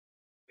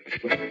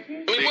I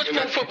mean, what's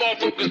Pro Football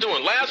Focus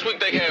doing? Last week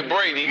they had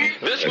Brady.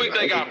 This week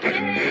they got Brady.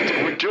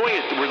 We're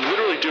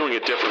literally doing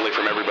it differently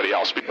from everybody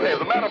else.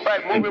 As a matter of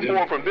fact, moving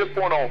forward from this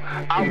point on,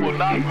 I will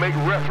not make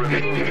reference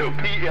to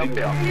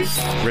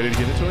PFL. Ready to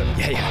get into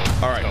it? Yeah.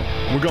 All right.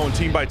 We're going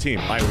team by team.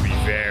 I would be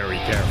very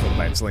careful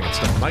about slinging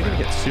stones. Am I going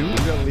to get sued?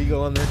 We got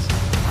legal on this?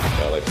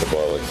 I like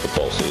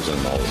football season,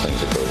 and all the things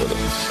that go with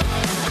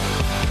it.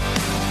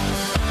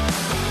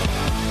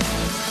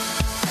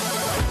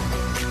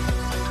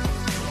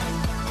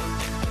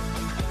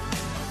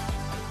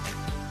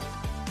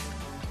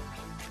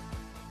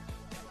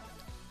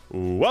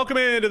 Welcome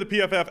into the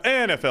PFF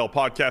NFL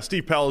podcast.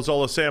 Steve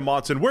Palazzolo, Sam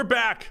Monson. We're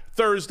back,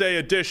 Thursday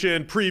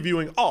edition,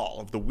 previewing all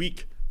of the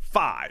Week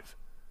 5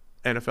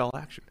 NFL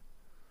action.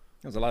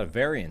 There's a lot of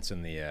variance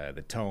in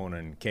the tone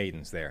and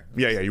cadence there.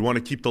 Yeah. You want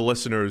to keep the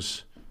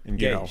listeners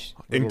engaged.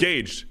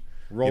 Engaged.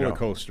 Roller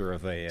coaster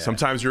of a.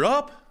 Sometimes you're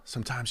up.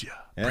 Sometimes you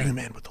bring them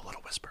in with a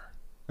little whisper.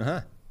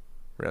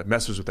 It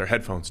messes with their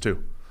headphones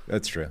too.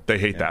 That's true. They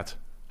hate that.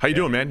 How you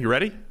doing, man? You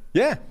ready?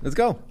 Yeah, let's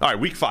go. All right,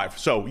 Week 5.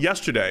 So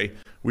yesterday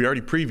we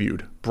already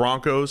previewed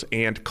Broncos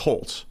and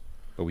Colts.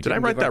 But Did I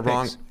write that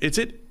wrong?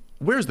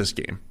 Where's this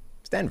game?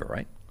 It's Denver,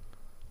 right?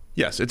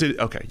 Yes, it's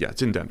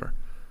in Denver.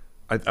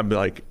 I'm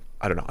like,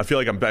 I don't know. I feel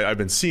like I've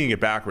been seeing it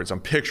backwards.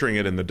 I'm picturing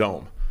it in the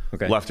dome,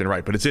 left and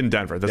right, but it's in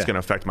Denver. That's going to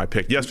affect my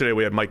pick. Yesterday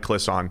we had Mike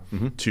Kliss on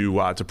to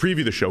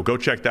preview the show. Go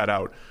check that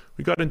out.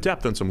 We got in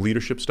depth on some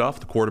leadership stuff,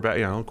 the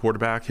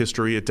quarterback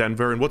history at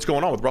Denver, and what's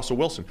going on with Russell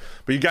Wilson.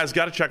 But you guys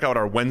got to check out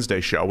our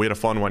Wednesday show. We had a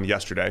fun one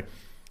yesterday.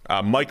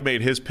 Mike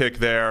made his pick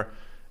there.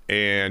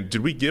 And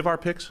did we give our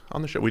picks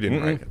on the show? We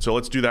didn't, right? So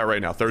let's do that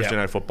right now. Thursday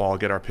Night Football,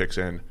 get our picks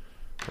in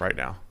right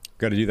now.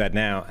 Got to do that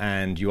now.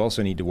 And you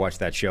also need to watch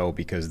that show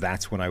because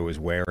that's when I was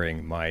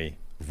wearing my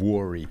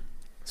Vuori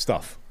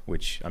stuff,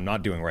 which I'm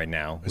not doing right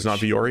now. It's not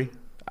Vuori?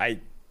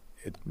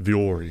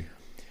 Vuori.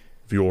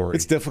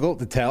 It's difficult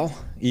to tell,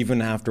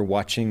 even after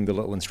watching the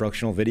little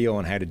instructional video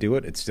on how to do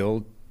it. It's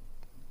still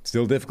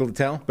difficult to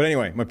tell. But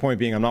anyway, my point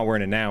being, I'm not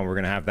wearing it now. And we're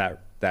going to have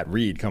that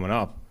read coming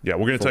up. Yeah,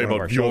 we're going to tell you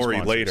about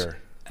Vuori later.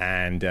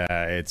 And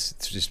it's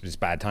just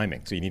bad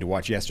timing. So you need to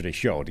watch yesterday's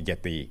show to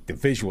get the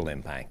visual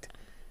impact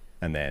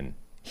and then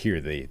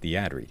hear the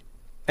ad read.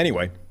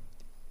 Anyway,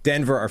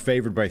 Denver are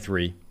favored by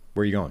 3.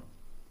 Where are you going?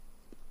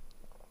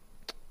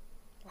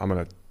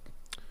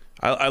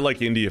 I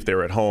like Indy if they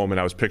were at home, and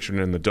I was picturing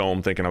it in the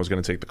dome thinking I was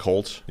going to take the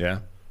Colts. Yeah.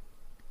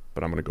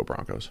 But I'm going to go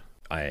Broncos.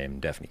 I am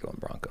definitely going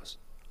Broncos.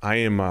 I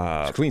am...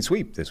 it's a clean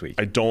sweep this week.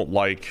 I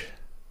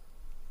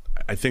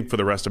think for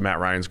the rest of Matt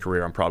Ryan's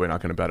career, I'm probably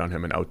not going to bet on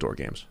him in outdoor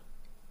games.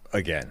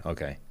 Again,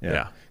 okay.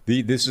 Yeah.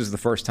 This is the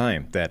first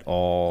time that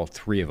all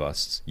 3 of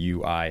us,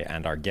 you, I,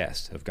 and our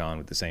guest, have gone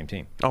with the same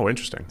team. Oh,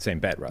 interesting. Same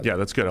bet, rather. Yeah,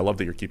 that's good. I love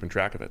that you're keeping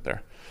track of it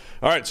there.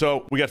 All right,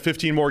 so we got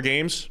 15 more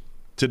games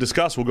to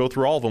discuss. We'll go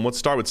through all of them. Let's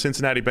start with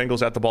Cincinnati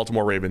Bengals at the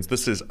Baltimore Ravens.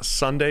 This is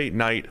Sunday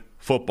Night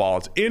Football.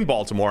 It's in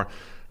Baltimore.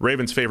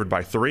 Ravens favored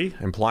by 3,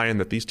 implying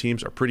that these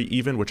teams are pretty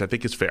even, which I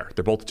think is fair.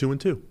 They're both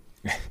 2-2.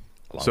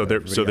 so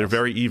they're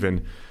very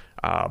even.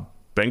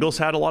 Bengals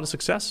had a lot of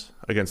success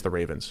against the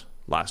Ravens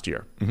last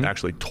year.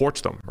 Actually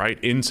torched them,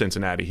 right, in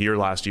Cincinnati here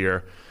last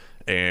year.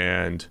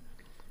 And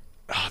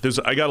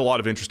I got a lot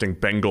of interesting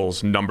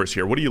Bengals numbers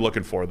here. What are you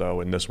looking for, though,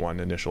 in this one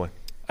initially?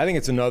 I think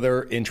it's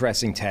another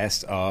interesting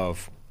test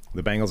of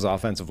the Bengals'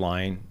 offensive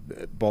line.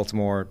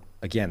 Baltimore,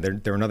 again,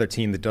 they're another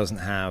team that doesn't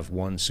have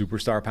one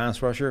superstar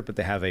pass rusher, but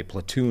they have a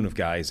platoon of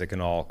guys that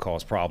can all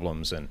cause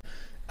problems, and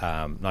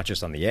not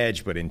just on the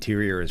edge, but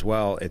interior as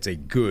well. It's a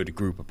good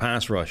group of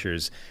pass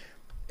rushers.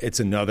 It's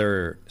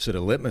another sort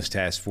of litmus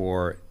test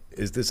for,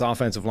 is this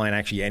offensive line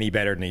actually any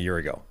better than a year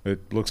ago?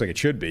 It looks like it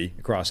should be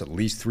across at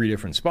least 3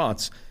 different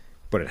spots,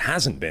 but it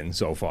hasn't been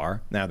so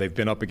far. Now, they've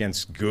been up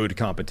against good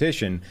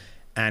competition,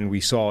 and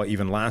we saw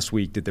even last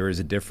week that there is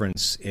a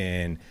difference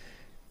in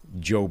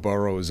Joe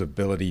Burrow's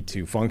ability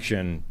to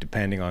function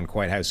depending on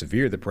quite how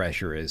severe the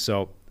pressure is.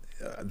 So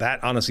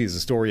that honestly is the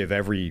story of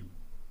every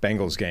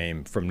Bengals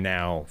game from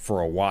now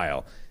for a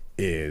while,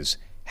 is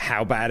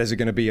how bad is it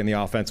going to be in the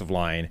offensive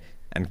line,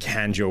 and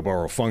can Joe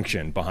Burrow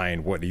function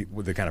behind what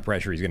the kind of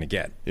pressure he's going to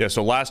get? Yeah,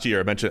 so last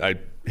year I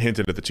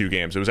hinted at the 2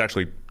 games. It was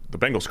actually the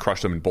Bengals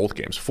crushed them in both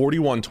games.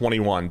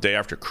 41-21, day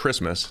after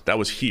Christmas. That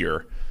was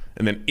here.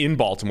 And then in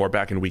Baltimore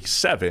back in Week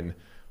 7,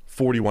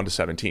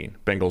 41-17.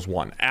 Bengals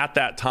won. At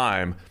that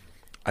time,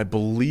 I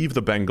believe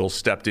the Bengals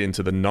stepped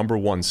into the number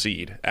 1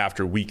 seed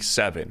after Week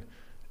 7.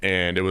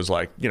 And it was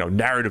like,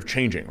 narrative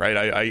changing, right?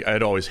 I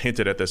had always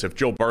hinted at this. If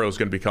Joe Burrow is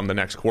going to become the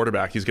next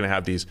quarterback, he's going to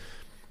have these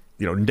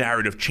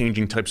narrative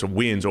changing types of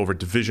wins over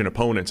division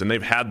opponents, and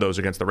they've had those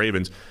against the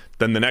Ravens.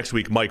 Then the next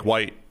week, Mike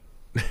White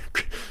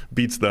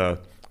beats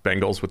the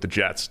Bengals with the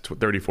Jets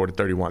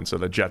 34-31. So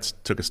the Jets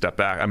took a step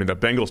back. The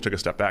Bengals took a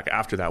step back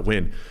after that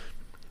win.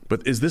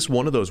 But is this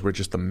one of those where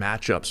just the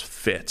matchups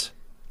fit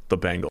the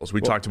Bengals?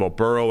 We talked about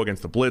Burrow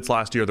against the blitz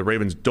last year. The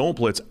Ravens don't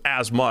blitz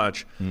as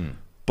much,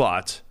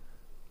 but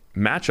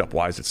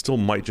matchup-wise, it still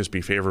might just be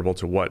favorable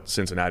to what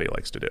Cincinnati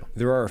likes to do.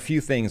 There are a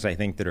few things I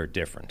think that are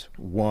different.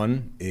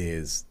 One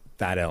is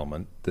that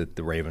element, that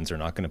the Ravens are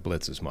not going to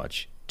blitz as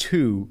much.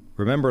 2,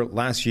 remember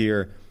last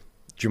year,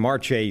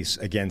 Ja'Marr Chase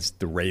against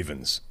the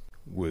Ravens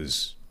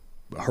was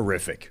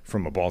horrific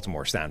from a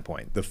Baltimore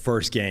standpoint. The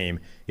first game,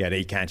 he had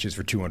 8 catches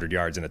for 200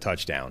 yards and a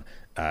touchdown.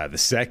 The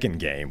second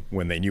game,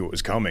 when they knew it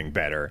was coming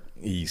better,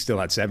 he still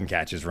had 7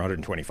 catches for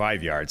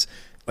 125 yards.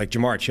 Like,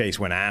 Ja'Marr Chase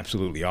went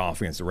absolutely off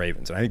against the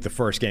Ravens. And I think the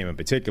first game in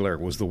particular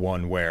was the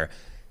one where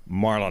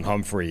Marlon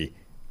Humphrey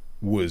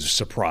was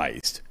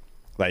surprised.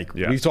 Like,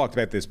 we've talked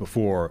about this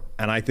before,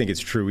 and I think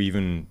it's true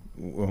even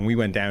when we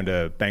went down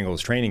to Bengals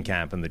training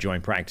camp and the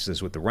joint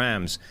practices with the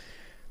Rams.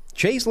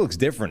 Chase looks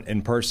different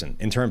in person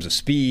in terms of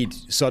speed,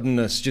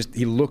 suddenness. Just,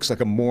 he looks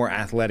like a more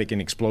athletic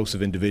and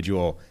explosive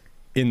individual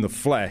in the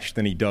flesh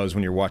than he does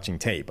when you're watching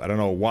tape. I don't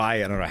know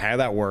why, I don't know how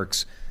that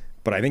works,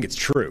 but I think it's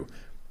true.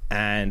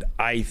 And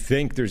I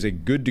think there's a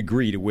good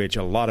degree to which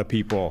a lot of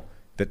people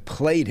that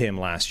played him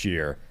last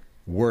year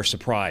were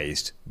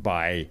surprised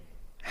by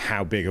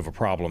how big of a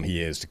problem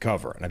he is to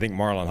cover. And I think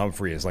Marlon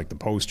Humphrey is like the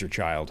poster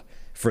child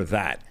for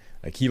that.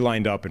 Like, he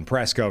lined up in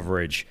press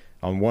coverage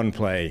on one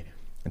play,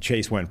 and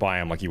Chase went by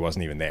him like he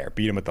wasn't even there.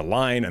 Beat him at the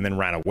line and then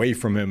ran away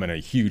from him in a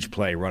huge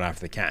play run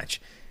after the catch.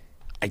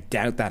 I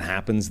doubt that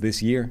happens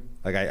this year.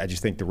 Like, I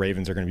just think the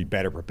Ravens are going to be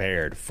better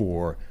prepared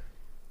for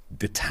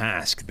the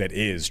task that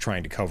is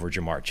trying to cover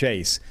Ja'Marr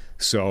Chase.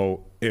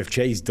 So if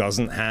Chase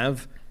doesn't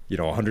have,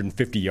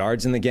 150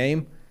 yards in the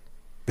game,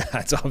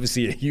 that's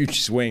obviously a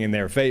huge swing in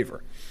their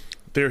favor.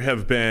 There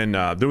have been,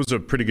 there was a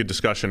pretty good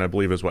discussion, I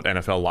believe, is what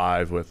NFL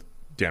Live with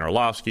Dan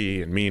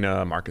Orlovsky and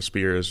Mina, Marcus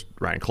Spears,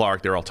 Ryan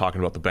Clark. They're all talking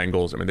about the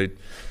Bengals. I mean, they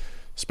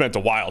spent a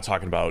while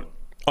talking about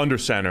under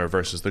center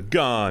versus the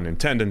gun and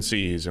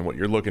tendencies and what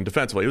you're looking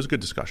defensively. It was a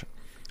good discussion.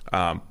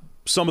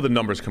 Some of the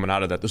numbers coming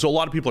out of that. So a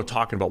lot of people are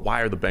talking about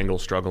why are the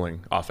Bengals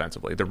struggling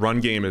offensively. The run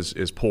game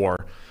is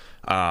poor.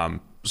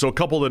 So a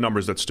couple of the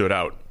numbers that stood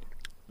out.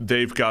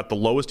 They've got the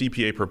lowest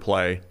EPA per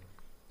play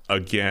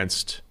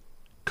against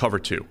cover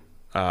 2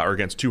 or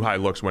against too high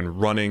looks when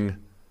running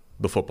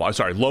the football.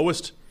 Sorry,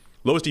 lowest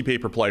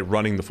EPA per play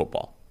running the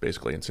football,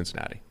 basically, in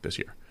Cincinnati this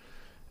year.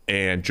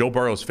 And Joe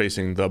Burrow's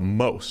facing the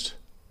most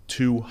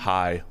too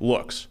high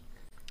looks.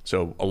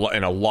 So a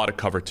lot of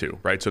cover 2,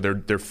 right? So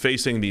they're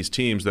facing these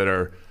teams that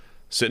are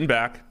sitting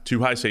back,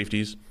 too high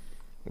safeties.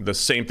 The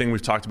same thing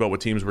we've talked about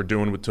what teams were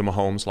doing to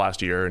Mahomes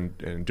last year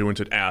and doing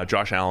to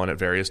Josh Allen at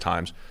various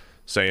times,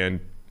 saying,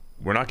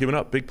 we're not giving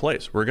up big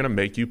plays. We're going to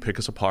make you pick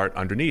us apart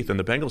underneath. And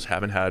the Bengals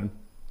haven't had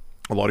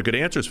a lot of good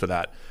answers for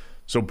that.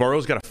 So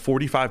Burrow's got a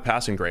 45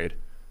 passing grade,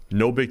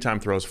 no big-time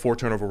throws, 4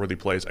 turnover-worthy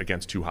plays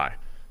against too high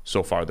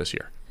so far this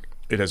year.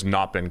 It has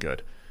not been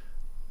good.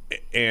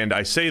 And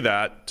I say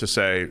that to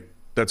say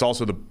that's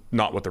also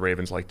not what the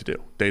Ravens like to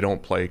do. They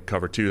don't play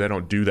cover 2. They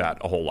don't do that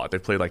a whole lot. They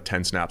play like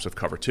 10 snaps of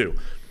cover 2.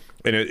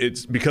 And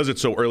it's because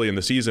it's so early in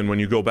the season, when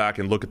you go back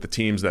and look at the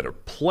teams that are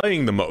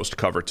playing the most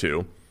cover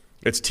 2,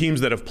 it's teams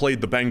that have played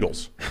the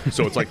Bengals.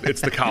 So it's like it's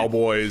the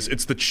Cowboys,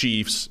 it's the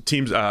Chiefs,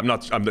 teams.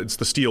 It's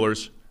the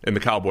Steelers, and the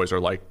Cowboys are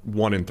like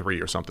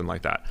 1-3 or something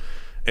like that.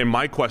 And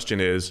my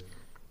question is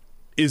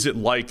it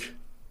like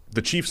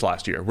the Chiefs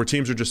last year, where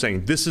teams are just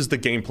saying, this is the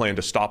game plan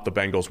to stop the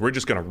Bengals. We're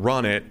just going to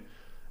run it.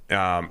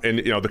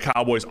 The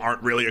Cowboys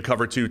aren't really a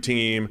cover 2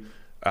 team.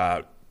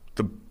 The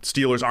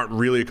Steelers aren't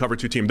really a cover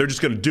 2 team. They're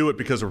just going to do it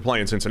because we're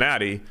playing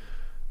Cincinnati.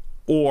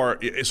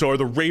 So are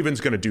the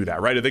Ravens going to do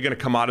that, right? Are they going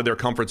to come out of their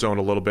comfort zone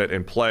a little bit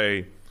and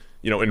play,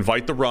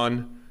 invite the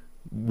run,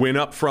 win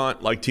up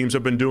front like teams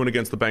have been doing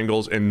against the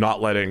Bengals, and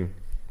not letting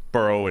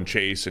Burrow and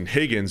Chase and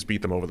Higgins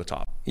beat them over the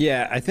top?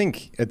 Yeah, I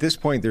think at this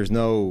point there's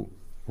no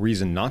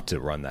reason not to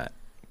run that.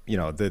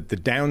 The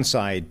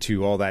downside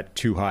to all that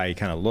too high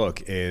kind of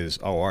look is,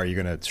 are you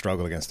going to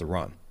struggle against the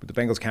run? But the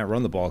Bengals can't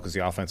run the ball because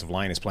the offensive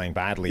line is playing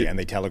badly, and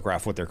they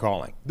telegraph what they're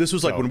calling. This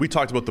was like when we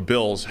talked about the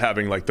Bills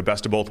having like the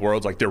best of both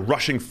worlds, like they're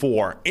rushing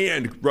 4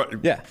 and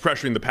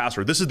pressuring the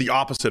passer. This is the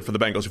opposite for the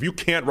Bengals. If you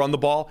can't run the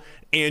ball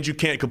and you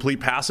can't complete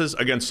passes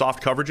against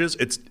soft coverages,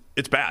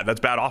 it's bad. That's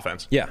bad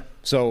offense. Yeah.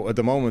 So at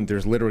the moment,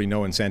 there's literally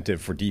no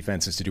incentive for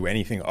defenses to do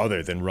anything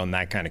other than run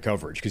that kind of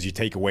coverage, because you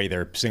take away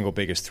their single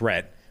biggest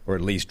threat, or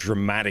at least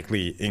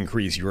dramatically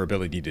increase your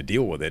ability to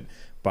deal with it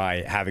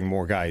by having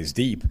more guys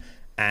deep.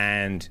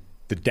 And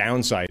the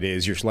downside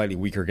is you're slightly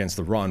weaker against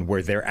the run,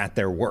 where they're at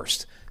their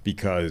worst,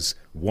 because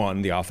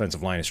 1, the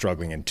offensive line is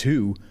struggling, and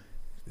 2,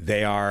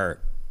 they are,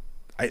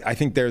 I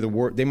think they're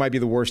they might be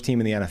the worst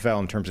team in the NFL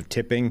in terms of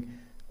tipping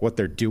what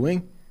they're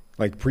doing,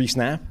 like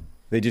pre-snap.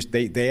 I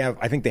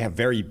think they have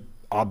very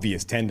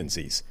obvious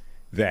tendencies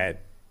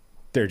that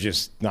they're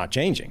just not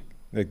changing.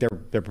 Like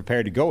they're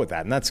prepared to go with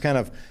that. And that's kind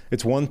of,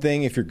 it's one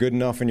thing if you're good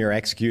enough and you're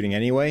executing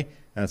anyway.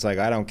 And it's like,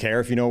 I don't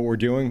care if you know what we're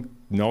doing.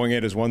 Knowing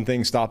it is one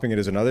thing, stopping it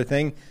is another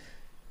thing.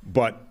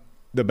 But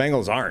the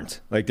Bengals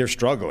aren't. Like, they're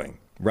struggling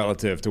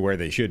relative to where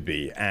they should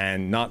be,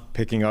 and not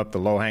picking up the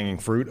low-hanging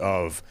fruit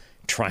of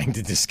trying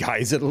to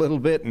disguise it a little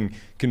bit and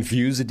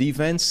confuse the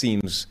defense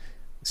seems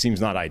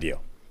not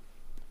ideal.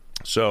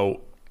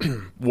 So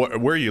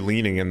where are you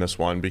leaning in this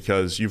one?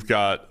 Because you've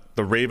got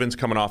the Ravens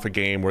coming off a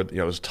game where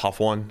it was a tough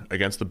one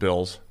against the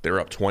Bills. They were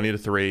up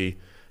 20-3,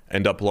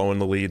 end up blowing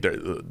the lead.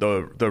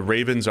 The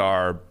Ravens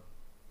are,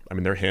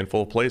 they're a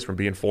handful of plays from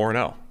being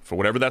 4-0 for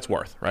whatever that's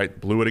worth,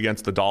 right? Blew it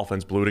against the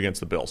Dolphins, blew it against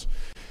the Bills.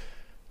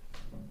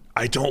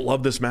 I don't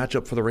love this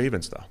matchup for the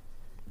Ravens, though.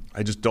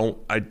 I just don't.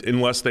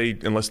 Unless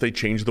they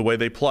change the way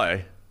they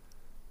play,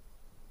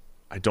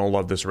 I don't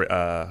love this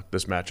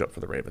matchup for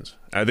the Ravens.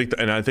 I think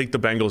the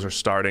Bengals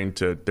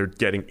are they're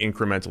getting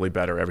incrementally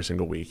better every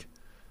single week,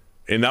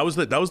 and that was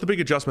the big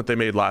adjustment they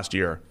made last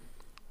year,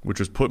 which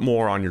was put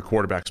more on your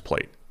quarterback's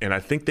plate. And I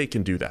think they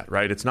can do that,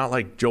 right? It's not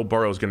like Joe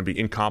Burrow is going to be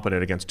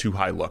incompetent against too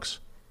high looks.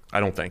 I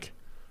don't think.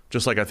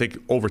 Just like I think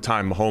over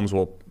time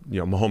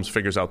Mahomes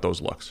figures out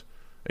those looks,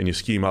 and you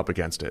scheme up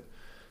against it.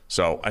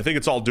 So I think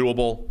it's all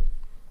doable,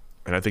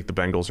 and I think the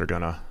Bengals are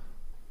gonna.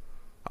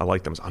 I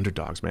like them as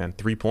underdogs, man.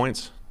 3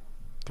 points.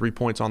 3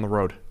 points on the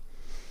road.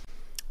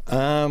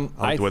 I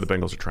like the way the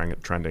Bengals are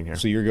trending here.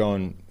 So you're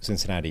going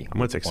Cincinnati. I'm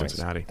going to take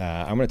Cincinnati.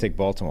 I'm going to take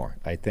Baltimore.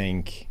 I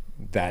think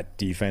that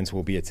defense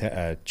will be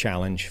a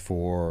challenge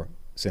for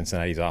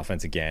Cincinnati's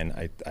offense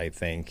again. I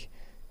think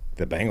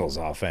the Bengals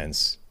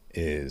offense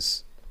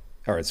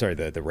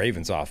the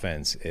Ravens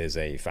offense is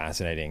a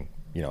fascinating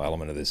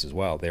element of this as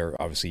well. They're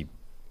obviously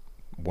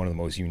one of the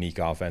most unique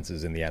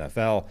offenses in the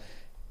NFL.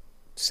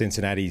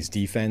 Cincinnati's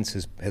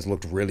defense has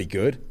looked really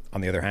good. On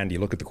the other hand, you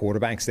look at the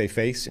quarterbacks they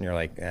face, and you're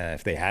like,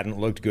 if they hadn't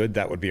looked good,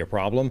 that would be a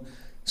problem.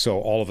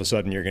 So all of a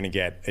sudden, you're going to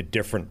get a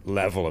different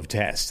level of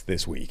test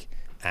this week.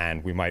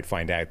 And we might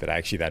find out that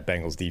actually that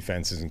Bengals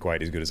defense isn't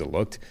quite as good as it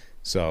looked.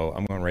 So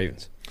I'm going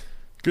Ravens.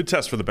 Good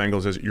test for the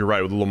Bengals. You're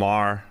right, with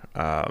Lamar,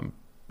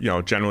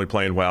 generally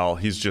playing well.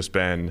 He's just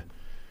been,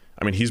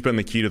 he's been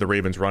the key to the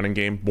Ravens running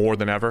game more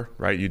than ever,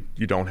 right? You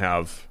don't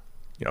have,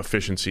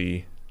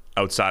 efficiency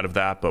outside of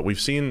that, but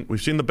we've seen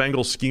the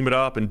Bengals scheme it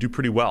up and do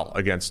pretty well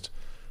against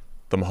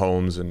the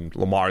Mahomes and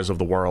Lamars of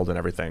the world and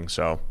everything.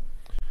 So,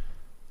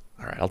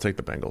 all right, I'll take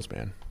the Bengals,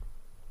 man.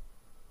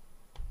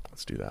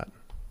 Let's do that.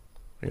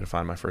 I got to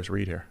find my first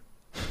read here.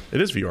 It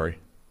is Viore.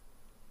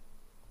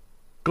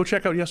 Go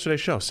check out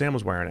yesterday's show. Sam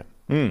was wearing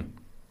it.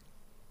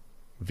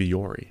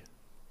 Viore.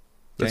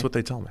 That's what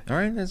they tell me. All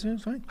right, that's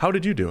fine. How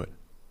did you do it?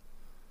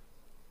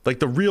 Like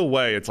the real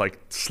way, it's like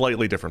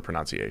slightly different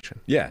pronunciation.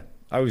 Yeah,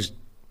 I was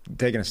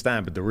taking a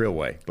stab at the real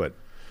way, but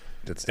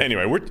that's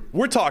anyway.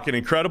 We're talking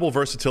incredible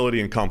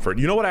versatility and comfort.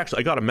 You know what? Actually,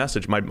 I got a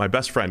message. My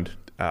best friend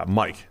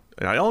Mike.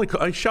 And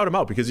I shout him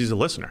out because he's a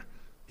listener.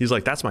 He's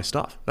like, "That's my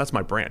stuff. That's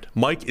my brand."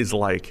 Mike is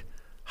like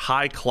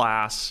high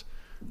class.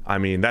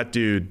 That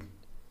dude.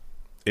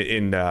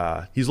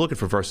 He's looking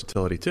for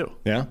versatility too.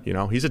 Yeah.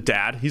 He's a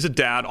dad. He's a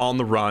dad on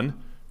the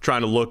run,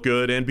 trying to look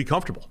good and be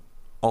comfortable,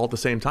 all at the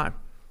same time.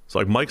 So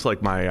like Mike's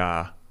like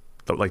my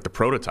the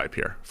prototype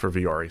here for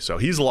Viore. So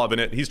he's loving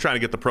it. He's trying to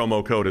get the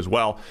promo code as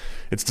well.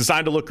 It's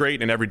designed to look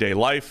great in everyday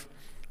life,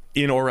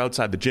 in or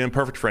outside the gym.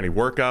 Perfect for any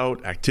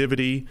workout,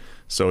 activity.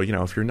 So,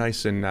 if you're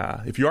nice and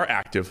if you are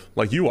active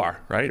like you are,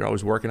 right? You're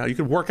always working out. You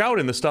can work out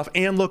in this stuff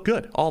and look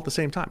good all at the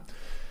same time.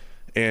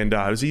 And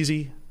it was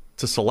easy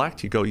to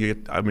select.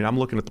 I'm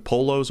looking at the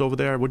polos over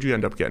there. What'd you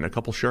end up getting? A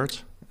couple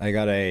shirts? I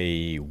got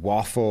a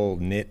waffle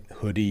knit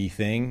hoodie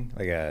thing,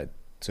 like a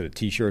sort of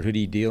t-shirt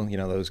hoodie deal,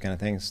 those kind of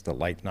things. The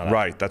light, not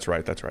right. That's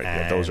right.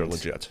 Yeah, those are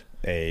legit.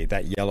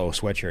 That yellow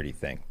sweatshirty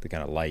thing, the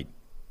kind of light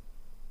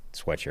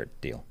sweatshirt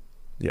deal.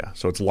 Yeah,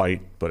 so it's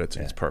light, but it's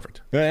perfect.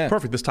 Yeah.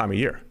 Perfect this time of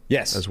year.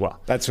 Yes, as well.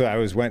 That's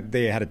what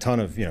they had a ton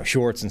of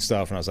shorts and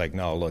stuff, and I was like,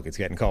 no, look, it's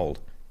getting cold.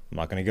 I'm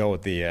not going to go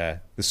with the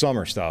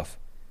summer stuff.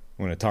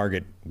 I'm going to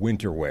target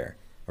winter wear,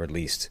 or at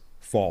least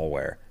fall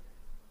wear,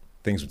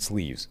 things with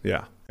sleeves.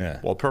 Yeah.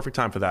 Well, perfect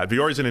time for that.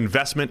 Viore is an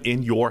investment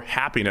in your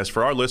happiness.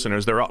 For our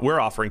listeners, we're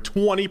offering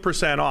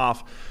 20%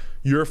 off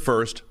your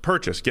first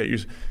purchase. Get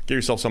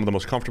yourself some of the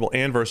most comfortable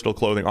and versatile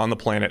clothing on the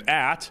planet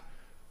at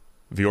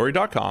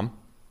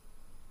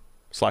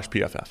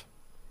Viore.com/PFF.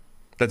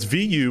 That's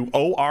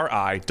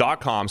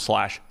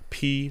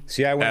VUORI.com/PFF.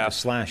 See, I went to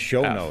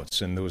 /show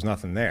notes and there was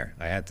nothing there.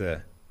 I had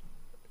to.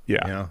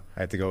 Yeah. I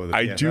had to go with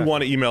I do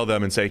want to email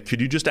them and say,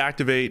 could you just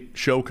activate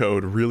show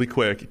code really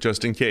quick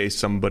just in case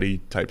somebody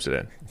types it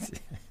in?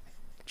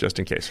 Just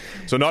in case.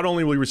 So not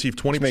only will you receive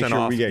 20%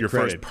 off your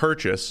first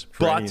purchase,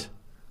 but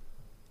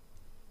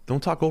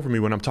don't talk over me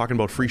when I'm talking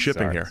about free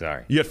shipping here.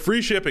 Sorry. You get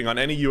free shipping on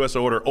any U.S.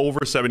 order over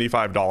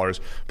 $75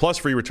 plus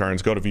free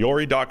returns. Go to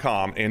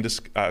Viore.com and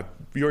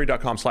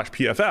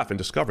Viore.com/PFF and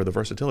discover the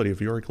versatility of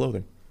Viore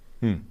clothing.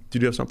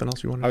 Did you have something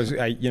else you wanted to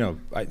say?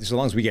 So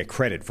long as we get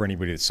credit for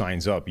anybody that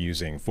signs up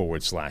using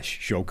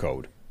 /show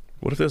code.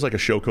 What if there's like a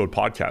show code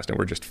podcast and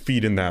we're just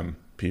feeding them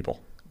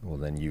people? Well,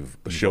 then you've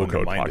show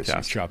code podcast.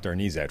 You've chopped our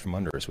knees out from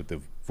under us with the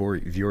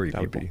Viore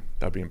people.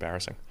 That'd be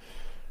embarrassing.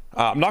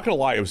 I'm not going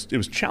to lie. It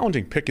was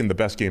challenging picking the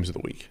best games of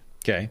the week.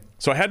 Okay.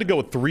 So I had to go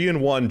with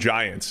 3-1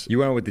 Giants. You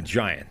went with the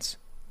Giants.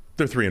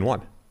 They're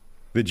 3-1.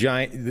 The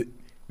Giant.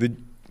 The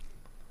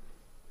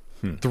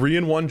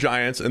 3-1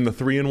 Giants and the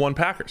 3-1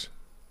 Packers.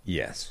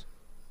 Yes.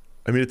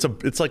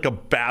 It's like a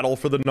battle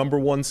for the number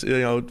one,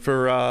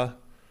 for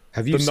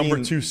Have you the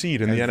number 2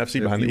 seed in the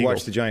NFC behind the Have you Eagles.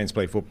 watched the Giants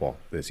play football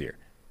this year?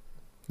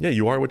 Yeah,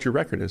 you are what your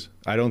record is.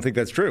 I don't think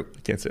that's true.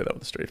 You can't say that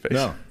with a straight face.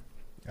 No,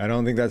 I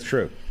don't think that's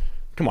true.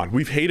 Come on,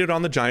 we've hated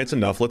on the Giants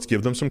enough. Let's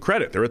give them some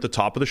credit. They're at the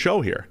top of the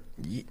show here.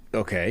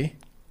 Okay.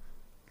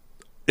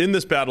 In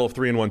this battle of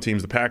 3-1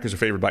 teams, the Packers are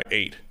favored by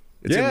 8.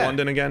 It's in Yeah.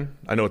 London again.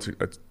 I know it's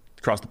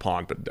across the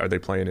pond, but are they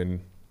playing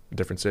in a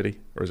different city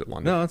or is it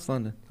London? No, it's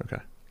London.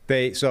 Okay.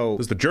 This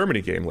There's the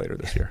Germany game later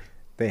this year.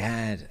 They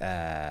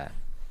had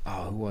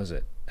who was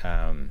it?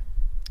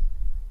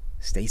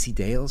 Stacey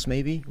Dales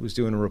maybe was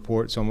doing a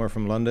report somewhere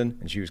from London,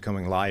 and she was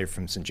coming live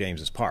from St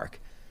James's Park,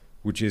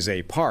 which is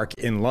a park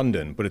in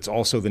London, but it's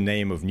also the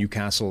name of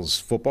Newcastle's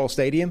football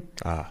stadium.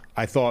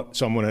 I thought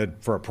someone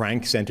had, for a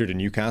prank, sent her to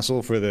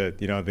Newcastle for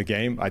the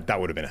game. That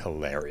would have been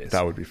hilarious.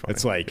 That would be funny.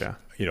 It's like a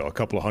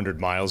couple of 100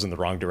 miles in the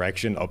wrong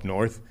direction up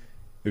north.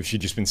 If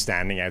she'd just been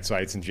standing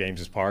outside St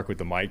James's Park with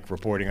the mic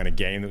reporting on a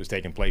game that was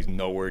taking place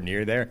nowhere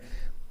near there,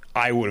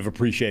 I would have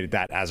appreciated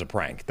that as a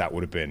prank. That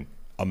would have been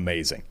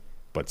amazing.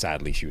 But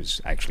sadly, she was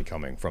actually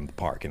coming from the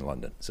park in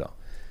London, so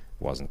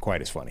it wasn't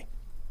quite as funny.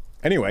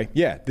 Anyway,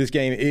 yeah, this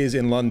game is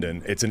in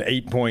London. It's an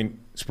 8-point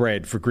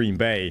spread for Green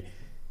Bay,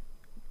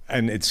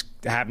 and it's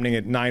happening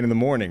at 9 in the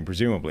morning,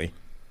 presumably.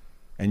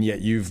 And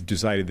yet you've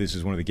decided this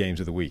is one of the games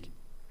of the week.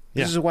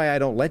 Yeah. This is why I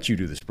don't let you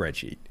do the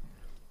spreadsheet.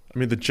 I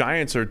mean, the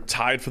Giants are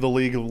tied for the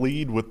league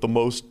lead with the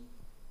most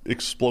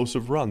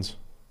explosive runs.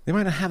 They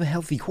might not have a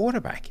healthy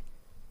quarterback.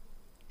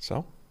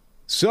 So,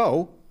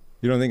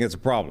 you don't think it's a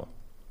problem?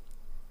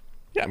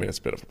 yeah, I mean, it's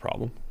a bit of a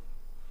problem.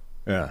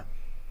 Yeah.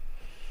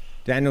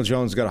 Daniel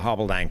Jones got a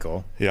hobbled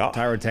ankle. Yeah.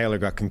 Tyrod Taylor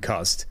got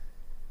concussed.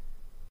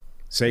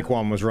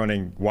 Saquon was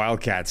running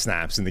wildcat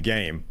snaps in the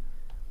game.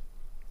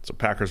 So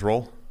Packers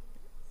roll.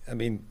 I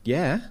mean,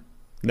 yeah.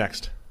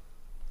 Next.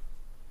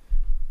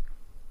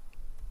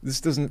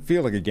 This doesn't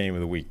feel like a game of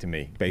the week to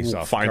me, based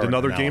We'll off find current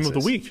another analysis. game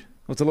of the week.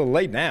 Well, it's a little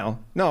late now.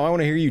 No, I want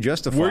to hear you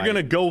justify. We're going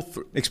to go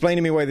through Explain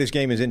to me why this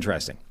game is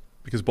interesting.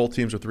 because both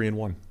teams are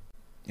 3-1.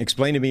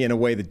 Explain to me in a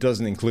way that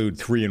doesn't include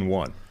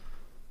 3-1.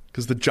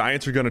 Because the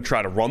Giants are going to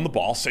try to run the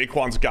ball.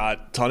 Saquon's got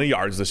a ton of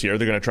yards this year.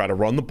 They're going to try to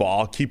run the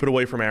ball, keep it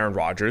away from Aaron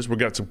Rodgers. We've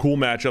got some cool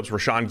matchups.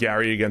 Rashawn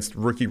Gary against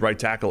rookie right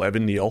tackle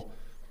Evan Neal.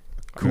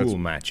 Cool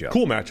matchup.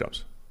 Cool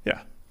matchups.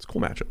 Yeah, it's a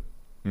cool matchup.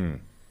 And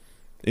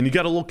you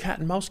got a little cat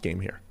and mouse game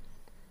here.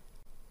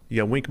 You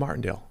got Wink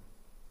Martindale.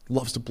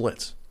 Loves to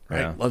blitz,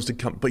 right? Yeah. Loves to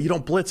come. But you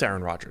don't blitz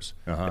Aaron Rodgers.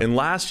 Uh-huh. And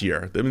last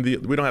year, I mean,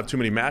 we don't have too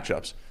many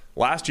matchups.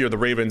 Last year, the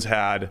Ravens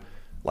had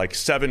like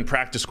 7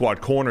 practice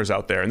squad corners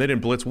out there, and they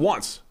didn't blitz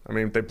once. I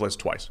mean, they blitzed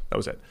twice. That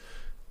was it.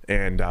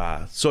 And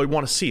so I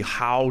want to see,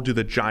 how do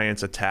the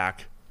Giants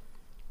attack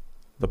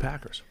the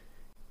Packers?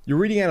 You're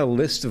reading out a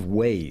list of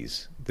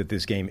ways that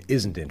this game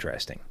isn't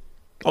interesting.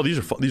 Oh, these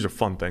are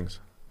fun things.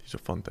 These are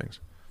fun things.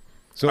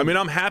 So I mean,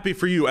 I'm happy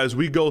for you as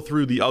we go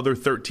through the other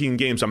 13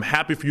 games. I'm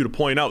happy for you to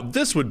point out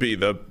this would be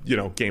the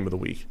game of the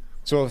week.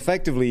 So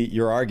effectively,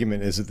 your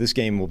argument is that this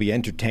game will be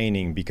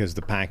entertaining because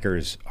the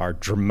Packers are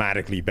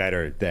dramatically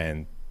better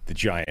than the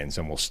Giants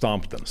and will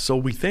stomp them. So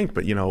we think,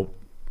 but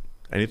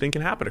anything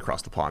can happen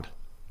across the pond.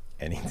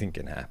 Anything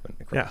can happen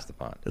across the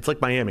pond. It's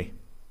like Miami.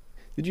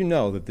 Did you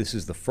know that this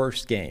is the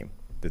first game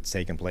that's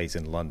taken place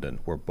in London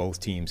where both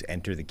teams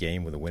enter the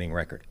game with a winning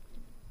record?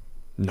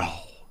 No.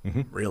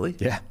 Really?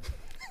 Yeah.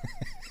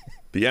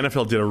 The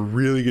NFL did a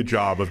really good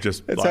job of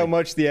just. That's how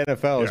much the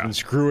NFL has Yeah. been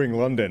screwing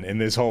London in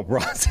this whole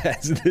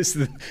process. This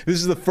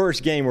is the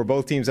first game where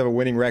both teams have a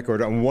winning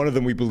record, and one of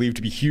them we believe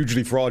to be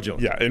hugely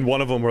fraudulent. Yeah, and one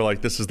of them we're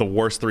like, this is the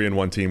worst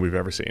 3-1 team we've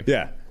ever seen.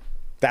 Yeah.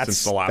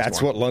 Since the last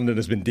That's one. what London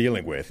has been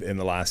dealing with in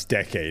the last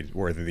decade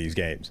worth of these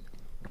games.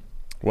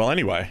 Well,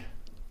 anyway,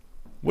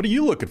 what are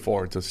you looking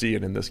forward to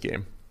seeing in this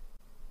game?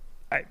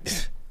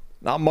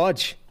 Not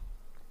much.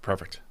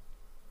 Perfect.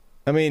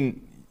 I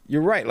mean,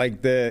 you're right.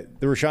 Like the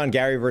Rashawn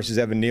Gary versus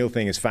Evan Neal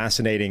thing is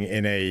fascinating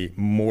in a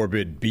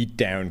morbid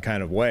beatdown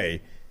kind of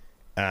way.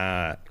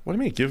 What do you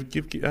mean? Give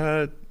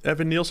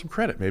Evan Neal some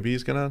credit. Maybe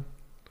he's gonna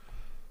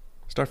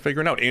start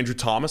figuring out. Andrew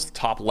Thomas, the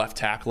top left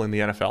tackle in the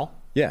NFL.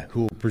 Yeah,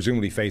 who will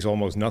presumably face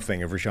almost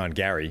nothing of Rashawn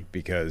Gary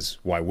because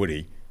why would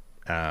he?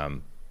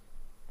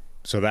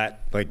 So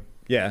that,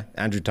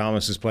 Andrew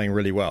Thomas is playing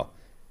really well.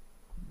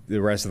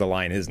 The rest of the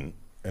line isn't,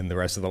 and the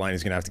rest of the line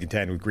is going to have to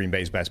contend with Green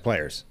Bay's best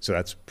players. So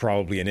that's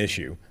probably an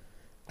issue.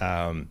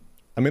 I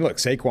mean, look,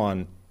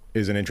 Saquon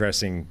is an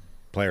interesting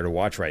player to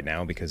watch right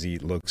now because he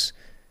looks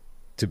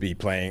to be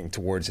playing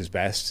towards his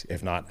best,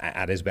 if not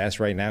at his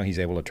best right now. He's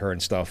able to turn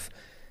stuff,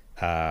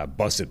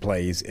 busted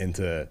plays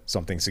into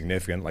something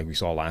significant like we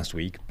saw last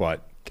week.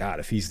 But, God,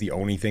 if he's the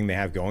only thing they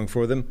have going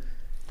for them,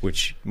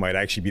 which might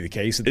actually be the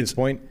case at this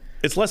point.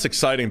 It's less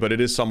exciting, but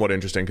it is somewhat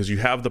interesting because you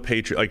have the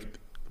Patriots. Like,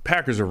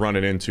 Packers are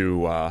running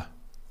into a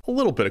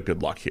little bit of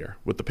good luck here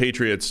with the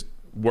Patriots.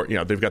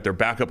 They've got their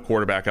backup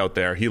quarterback out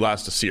there. He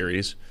lasts a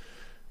series.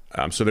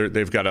 So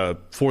they've got a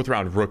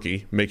 4th-round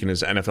rookie making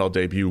his NFL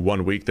debut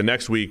 1 week. The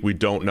next week, we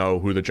don't know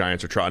who the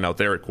Giants are trotting out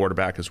there at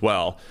quarterback as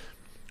well.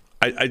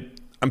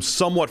 I'm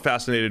somewhat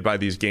fascinated by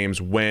these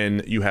games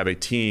when you have a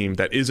team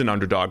that is an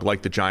underdog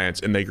like the Giants,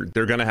 and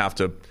they're going to have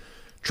to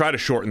try to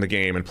shorten the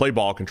game and play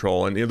ball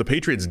control. And the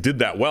Patriots did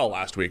that well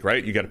last week,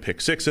 right? You got a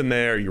pick six in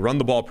there. You run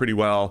the ball pretty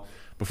well.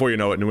 Before you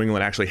know it, New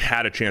England actually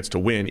had a chance to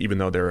win, even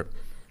though they're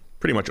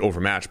pretty much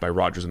overmatched by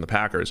Rodgers and the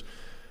Packers.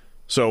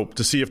 So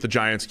to see if the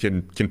Giants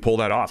can pull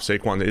that off,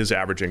 Saquon is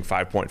averaging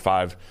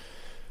 5.5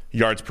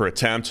 yards per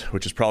attempt,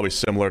 which is probably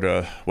similar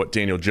to what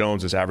Daniel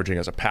Jones is averaging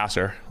as a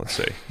passer. Let's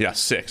see. Yeah,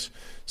 6.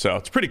 So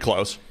it's pretty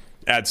close.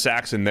 Add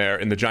sacks in there,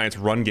 and the Giants'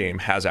 run game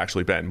has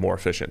actually been more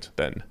efficient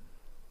than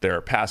their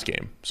pass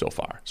game so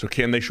far. So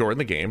can they shorten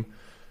the game,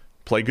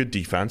 play good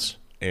defense,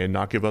 and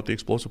not give up the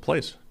explosive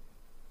plays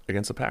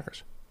against the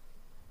Packers?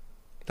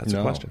 That's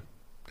the question.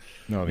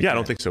 No, I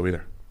don't think so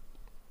either.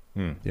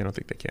 Yeah, I don't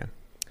think they can.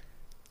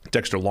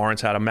 Dexter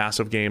Lawrence had a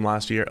massive game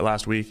last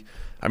week.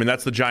 I mean,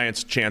 that's the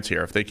Giants' chance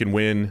here. If they can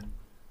win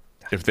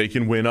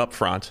up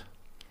front.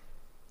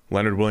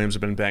 Leonard Williams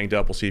has been banged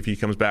up. We'll see if he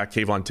comes back.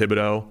 Kayvon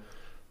Thibodeau,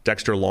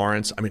 Dexter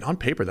Lawrence. I mean, on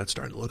paper, that's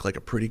starting to look like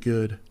a pretty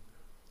good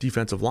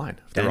defensive line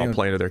if they're all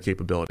playing to their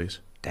capabilities.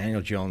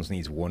 Daniel Jones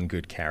needs one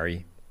good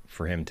carry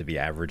for him to be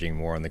averaging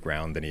more on the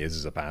ground than he is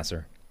as a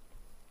passer.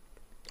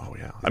 Oh,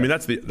 yeah. I mean,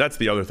 that's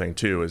the other thing,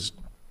 too, is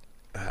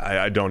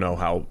I don't know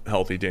how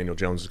healthy Daniel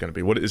Jones is going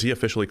to be. Is he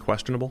officially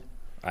questionable?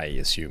 I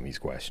assume he's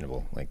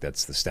questionable. Like,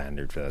 that's the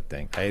standard for that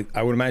thing.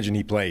 I would imagine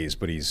he plays,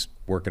 but he's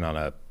working on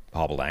a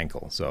hobbled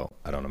ankle, so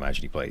I don't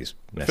imagine he plays.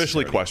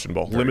 Officially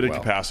questionable. Limited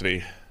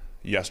capacity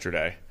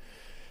yesterday.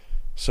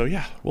 So,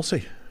 yeah, we'll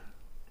see.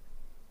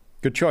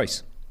 Good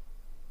choice.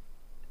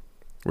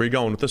 Where are you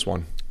going with this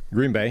one?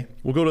 Green Bay.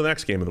 We'll go to the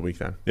next game of the week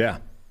then. Yeah.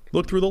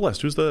 Look through the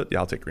list.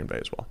 I'll take Green Bay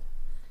as well.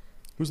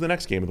 Who's the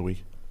next game of the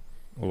week?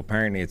 Well,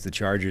 apparently it's the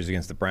Chargers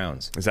against the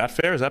Browns. Is that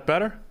fair? Is that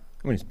better?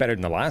 I mean, it's better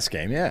than the last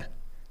game, yeah.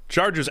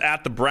 Chargers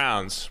at the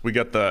Browns. We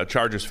got the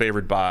Chargers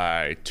favored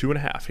by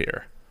 2.5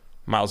 here.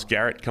 Myles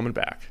Garrett coming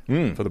back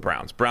for the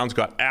Browns. Browns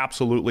got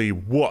absolutely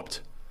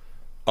whooped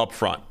up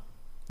front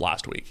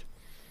last week.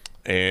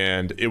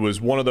 And it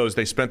was one of those,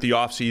 they spent the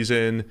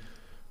offseason,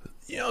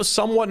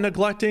 somewhat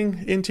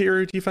neglecting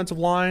interior defensive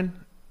line.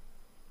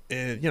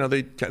 And,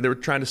 they were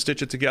trying to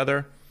stitch it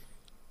together.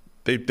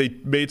 They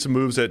made some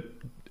moves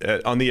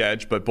on the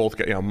edge, but both,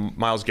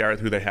 Myles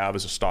Garrett, who they have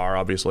as a star,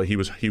 obviously, he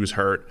was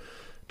hurt.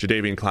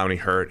 Jadeveon Clowney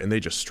hurt, and they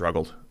just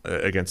struggled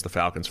against the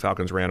Falcons.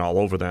 Falcons ran all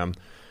over them.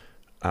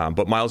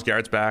 But Myles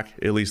Garrett's back,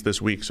 at least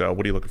this week. So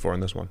what are you looking for in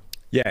this one?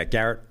 Yeah,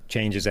 Garrett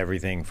changes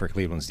everything for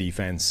Cleveland's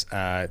defense.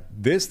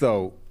 This,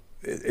 though,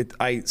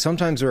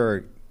 sometimes there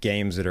are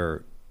games that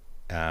are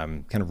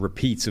kind of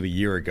repeats of a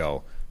year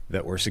ago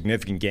that were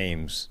significant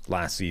games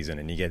last season,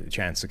 and you get a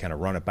chance to kind of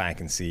run it back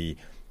and see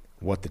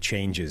what the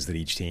changes that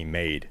each team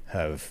made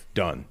have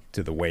done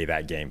to the way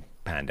that game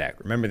panned out.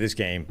 Remember, this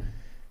game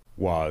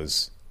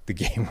was the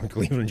game where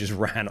Cleveland just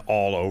ran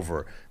all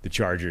over the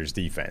Chargers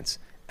defense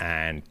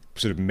and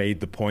sort of made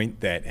the point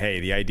that, hey,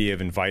 the idea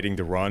of inviting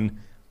the run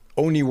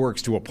only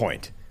works to a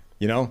point.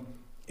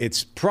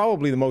 It's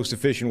probably the most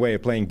efficient way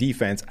of playing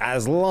defense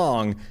as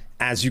long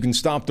as you can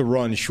stop the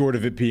run short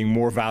of it being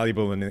more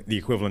valuable than the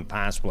equivalent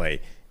pass play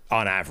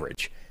on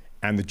average.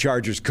 And the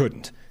Chargers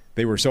couldn't.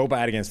 They were so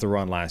bad against the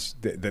run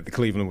that the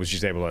Cleveland was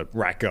just able to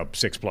rack up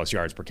 6+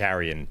 yards per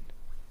carry and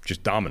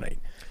just dominate.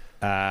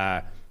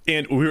 I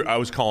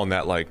was calling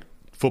that like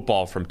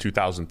football from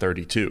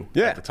 2032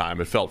 at the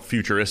time. It felt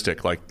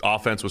futuristic. Like,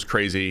 offense was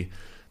crazy.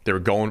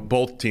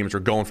 Both teams were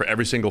going for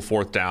every single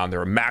fourth down. They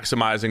were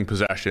maximizing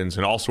possessions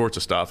and all sorts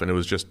of stuff, and it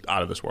was just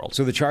out of this world.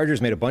 So the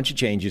Chargers made a bunch of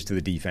changes to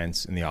the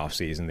defense in the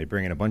offseason. They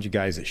bring in a bunch of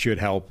guys that should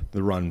help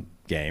the run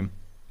game.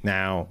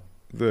 Now,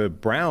 the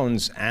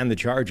Browns and the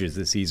Chargers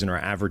this season are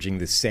averaging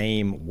the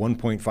same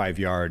 1.5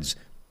 yards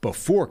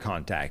before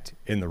contact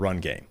in the run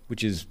game,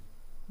 which is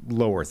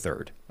lower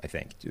third, I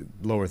think.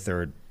 Lower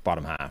third,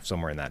 bottom half,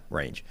 somewhere in that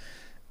range.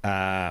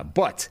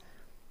 But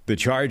the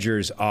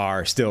Chargers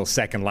are still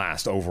second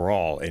last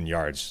overall in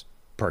yards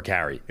per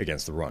carry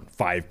against the run,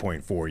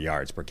 5.4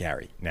 yards per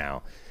carry.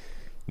 Now,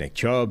 Nick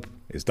Chubb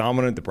is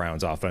dominant. The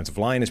Browns' offensive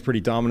line is pretty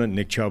dominant.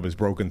 Nick Chubb has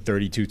broken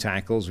 32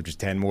 tackles, which is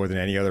 10 more than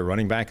any other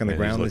running back on the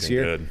ground this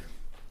year. Good.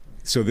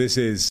 So this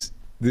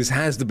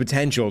has the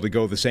potential to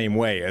go the same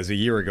way as a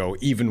year ago,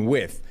 even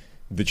with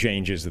the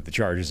changes that the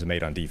Chargers have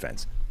made on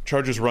defense.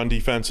 Chargers' run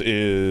defense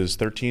is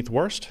 13th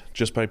worst,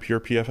 just by pure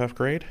PFF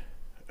grade.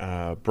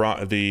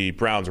 The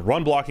Browns'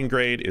 run blocking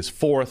grade is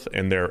 4th,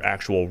 and their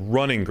actual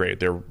running grade,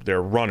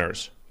 their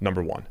runners,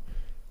 number 1,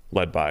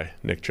 led by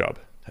Nick Chubb,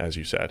 as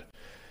you said.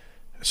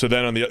 So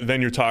then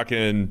then you're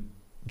talking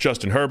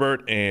Justin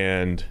Herbert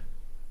and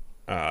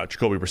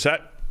Jacoby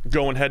Brissett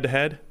going head to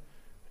head,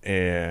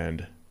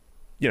 and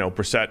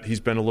Brissett, he's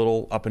been a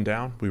little up and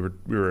down. We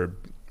were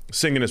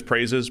singing his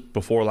praises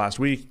before last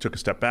week, took a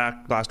step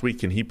back last week.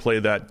 Can he play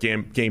that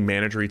game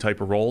managery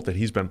type of role that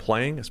he's been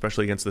playing,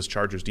 especially against this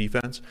Chargers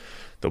defense?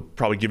 They'll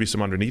probably give you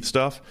some underneath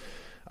stuff.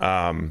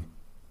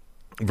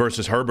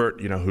 Versus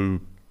Herbert,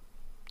 who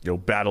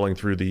battling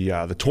through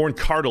the torn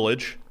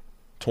cartilage.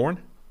 Torn?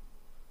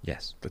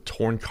 Yes. The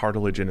torn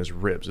cartilage in his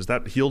ribs. Is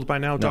that healed by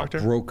now, doctor?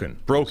 No, broken.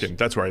 Broken.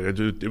 That's right.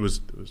 It was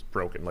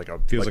broken.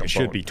 Feels like a it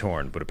should bone. be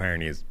torn, but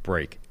apparently it's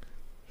break.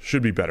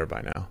 Should be better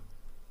by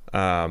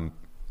now.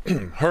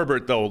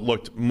 Herbert, though,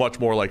 looked much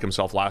more like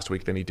himself last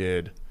week than he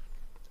did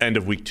end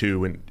of week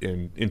 2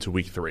 and into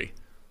week 3.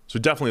 So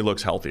it definitely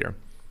looks healthier.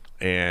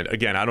 And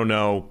again, I don't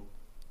know.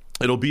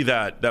 It'll be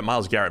that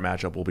Myles Garrett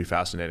matchup will be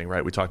fascinating,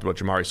 right? We talked about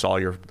Jamari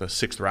Salyer, the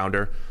 6th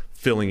rounder,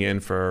 filling in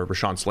for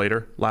Rashawn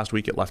Slater last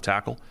week at left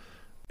tackle.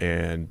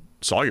 And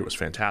Salyer was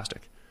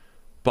fantastic.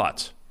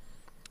 But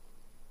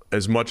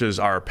as much as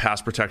our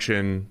pass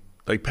protection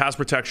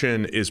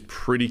is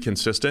pretty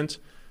consistent,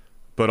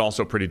 but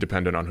also pretty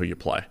dependent on who you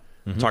play.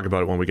 We'll talk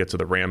about it when we get to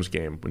the Rams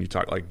game. When you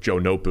talk like Joe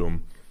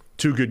Noteboom,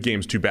 2 good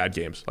games, 2 bad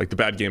games. Like the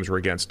bad games were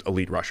against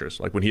elite rushers.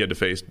 Like when he had to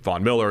face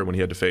Von Miller, when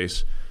he had to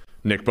face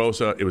Nick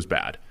Bosa, it was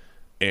bad.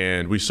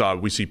 And we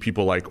see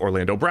people like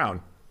Orlando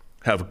Brown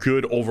have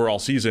good overall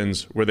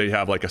seasons where they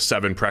have like a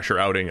 7 pressure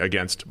outing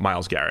against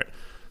Myles Garrett.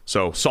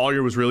 So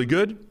Salyer was really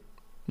good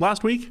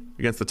last week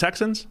against the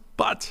Texans,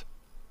 but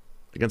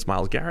against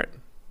Myles Garrett.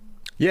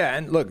 Yeah,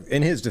 and look,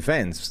 in his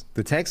defense,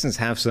 the Texans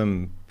have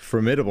some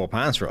formidable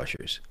pass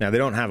rushers. Now, they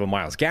don't have a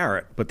Myles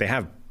Garrett, but they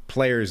have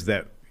players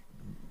that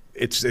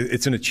it's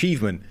an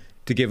achievement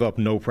to give up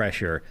no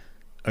pressure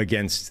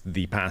against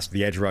the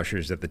edge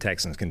rushers that the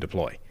Texans can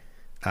deploy.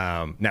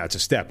 Now, it's a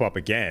step up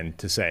again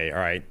to say, all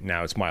right,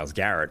 now it's Myles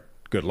Garrett.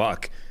 Good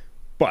luck.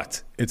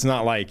 But it's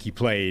not like he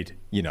played,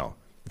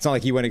 it's not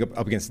like he went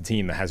up against a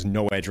team that has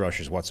no edge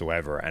rushers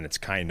whatsoever, and it's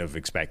kind of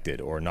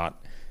expected or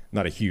not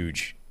a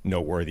huge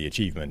noteworthy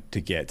achievement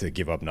to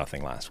give up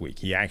nothing last week.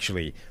 He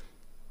actually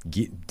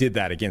did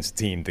that against a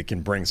team that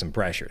can bring some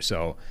pressure.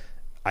 So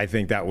I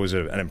think that was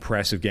an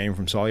impressive game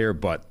from Salyer,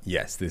 but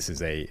yes, this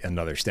is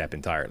another step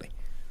entirely.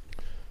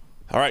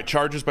 All right,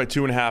 Chargers by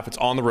 2.5. It's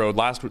on the road.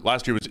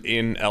 Last year was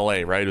in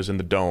LA, right? It was in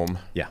the Dome.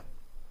 Yeah.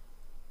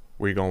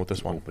 Where are you going with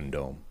this one? Open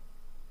Dome.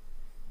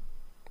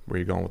 Where are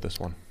you going with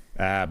this one?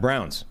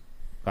 Browns.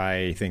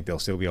 I think they'll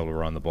still be able to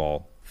run the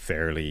ball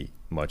fairly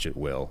much at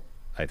will.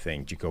 I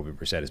think Jacoby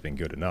Brissett has been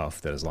good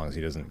enough that as long as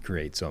he doesn't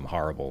create some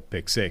horrible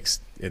pick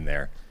 6 in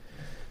there,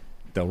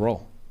 they'll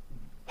roll.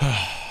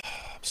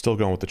 Still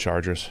going with the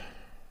Chargers.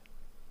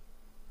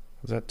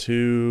 Is that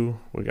 2?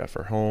 What we got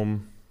for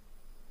home?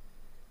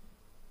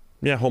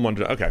 Yeah, home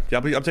under. Okay, yeah,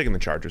 I'm taking the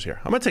Chargers here.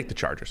 I'm going to take the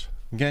Chargers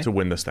to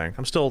win this thing.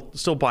 I'm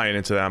still buying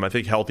into them. I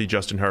think healthy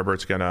Justin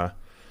Herbert's gonna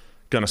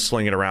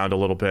sling it around a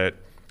little bit.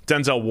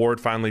 Denzel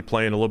Ward finally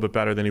playing a little bit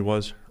better than he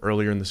was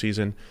earlier in the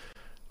season.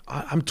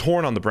 I'm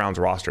torn on the Browns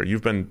roster.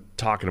 You've been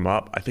talking them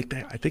up. I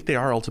think they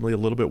are ultimately a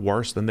little bit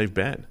worse than they've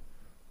been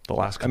the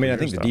last couple of years. I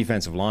think the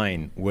defensive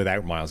line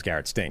without Myles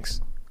Garrett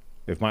stinks.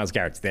 If Myles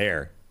Garrett's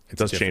there, it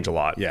does change a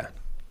lot. Yeah.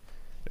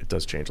 It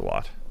does change a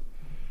lot.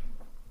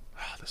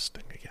 This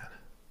thing again.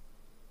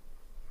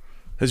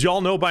 As you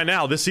all know by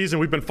now, this season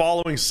we've been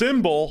following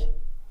Symbol,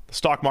 the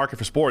stock market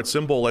for sports.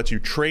 Symbol lets you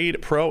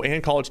trade pro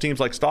and college teams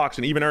like stocks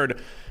and even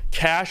earn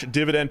cash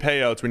dividend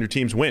payouts when your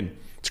teams win.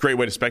 It's a great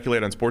way to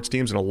speculate on sports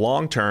teams in a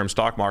long-term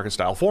stock market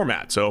style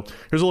format. So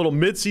here's a little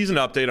mid-season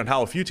update on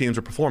how a few teams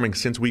are performing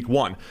since week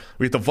 1.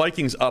 We get the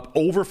Vikings up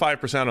over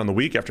 5% on the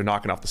week after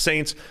knocking off the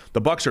Saints.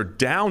 The Bucs are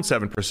down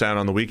 7%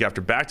 on the week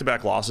after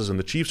back-to-back losses, and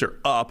the Chiefs are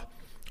up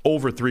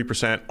over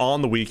 3%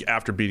 on the week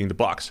after beating the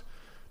Bucs.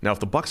 Now, if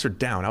the Bucs are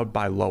down, I would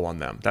buy low on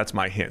them. That's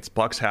my hint.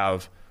 Bucs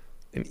have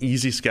an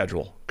easy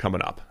schedule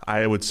coming up.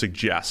 I would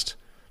suggest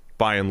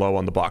buying low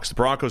on the Bucs. The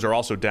Broncos are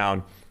also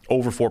down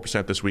over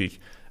 4% this week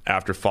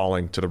after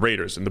falling to the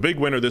Raiders. And the big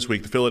winner this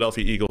week, the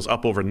Philadelphia Eagles,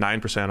 up over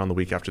 9% on the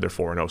week after their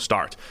 4-0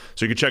 start.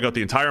 So you can check out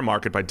the entire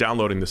market by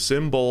downloading the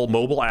Symbol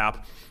mobile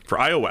app for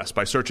iOS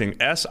by searching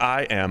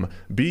SIMBULL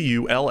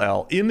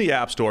in the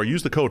App Store.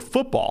 Use the code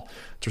FOOTBALL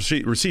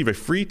to receive a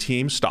free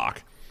team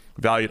stock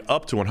valued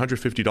up to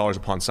 $150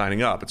 upon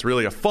signing up. It's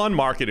really a fun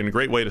market and a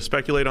great way to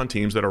speculate on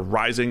teams that are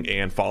rising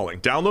and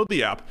falling. Download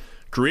the app,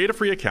 create a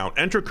free account,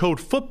 enter code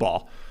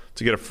FOOTBALL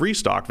to get a free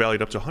stock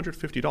valued up to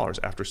 $150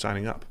 after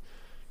signing up.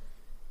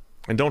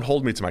 And don't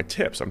hold me to my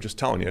tips. I'm just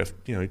telling you,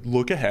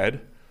 look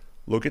ahead,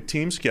 look at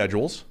team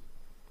schedules,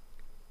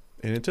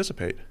 and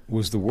anticipate.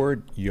 Was the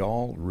word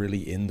y'all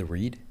really in the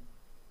read?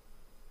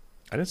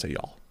 I didn't say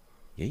y'all.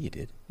 Yeah, you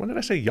did. When did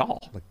I say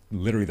y'all? Like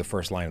literally the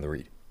first line of the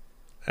read.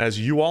 As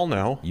you all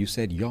know. You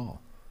said y'all.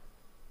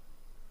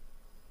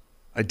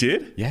 I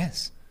did?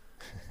 Yes.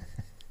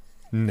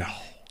 No.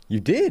 You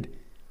did.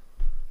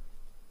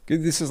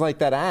 This is like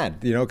that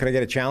ad. Can I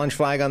get a challenge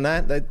flag on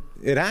that? That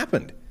it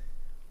happened.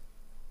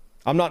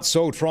 I'm not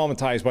so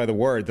traumatized by the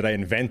word that I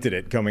invented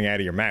it coming out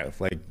of your mouth.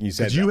 Like you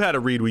said. You had a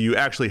read where you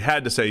actually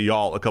had to say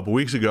y'all a couple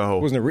weeks ago.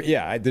 Wasn't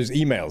there's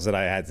emails that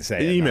I had to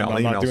say. I'm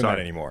not doing that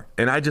anymore.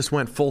 And I just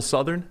went full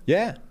Southern?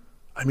 Yeah.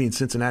 I mean,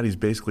 Cincinnati's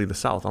basically the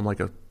South. I'm like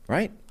a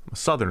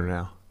Southerner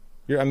now.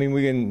 We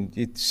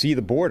can see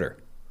the border,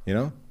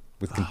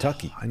 with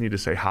Kentucky. I need to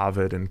say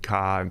Harvard and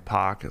Ka and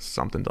Pak as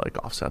something to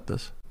offset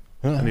this.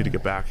 I need to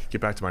get back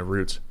to my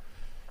roots.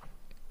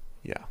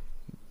 Yeah.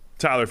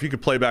 Tyler, if you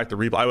could play back the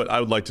replay, I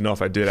would like to know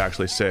if I did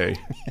actually say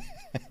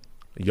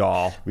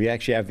y'all. We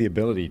actually have the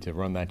ability to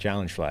run that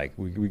challenge flag.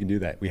 We can do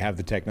that. We have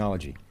the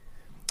technology.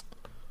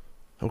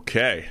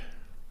 Okay.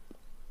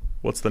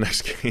 What's the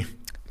next game?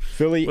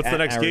 Philly. What's the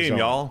next Arizona. game,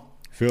 y'all?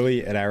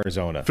 Philly at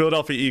Arizona.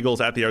 Philadelphia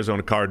Eagles at the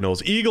Arizona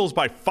Cardinals. Eagles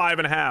by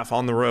 5.5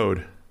 on the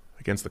road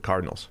against the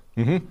Cardinals.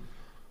 Mm-hmm.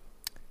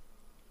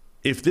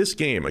 If this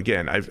game,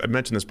 again, I've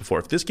mentioned this before,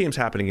 if this game's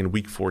happening in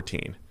Week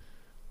 14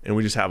 and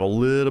we just have a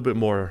little bit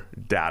more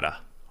data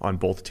on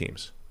both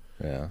teams,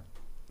 Yeah.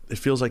 it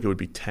feels like it would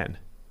be 10.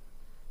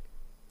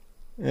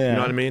 Yeah. You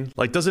know what I mean?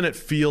 Like, doesn't it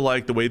feel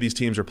like the way these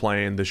teams are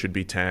playing, this should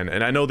be 10?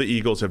 And I know the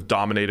Eagles have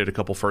dominated a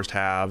couple first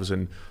halves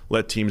and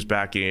let teams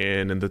back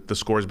in, and the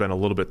score's been a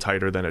little bit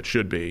tighter than it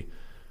should be.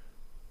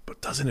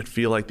 But doesn't it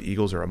feel like the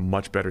Eagles are a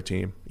much better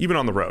team, even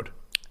on the road?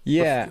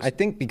 Yeah, I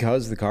think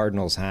because the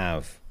Cardinals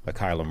have a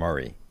Kyler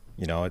Murray,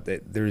 you know,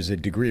 there's a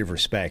degree of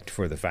respect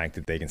for the fact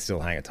that they can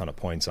still hang a ton of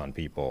points on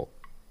people,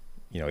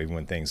 you know, even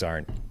when things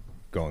aren't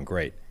going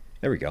great.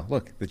 There we go.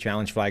 Look, the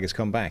challenge flag has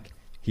come back.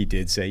 He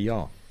did say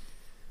y'all.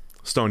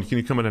 Stone, can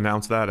you come and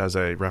announce that as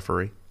a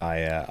referee?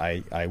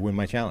 I win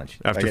my challenge.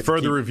 After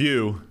further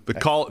review,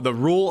 the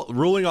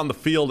ruling on the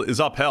field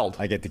is upheld.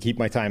 I get to keep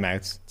my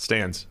timeouts.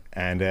 Stands.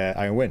 And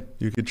I win.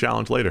 You could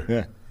challenge later.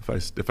 Yeah.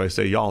 If I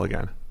say y'all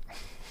again.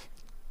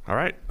 All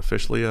right.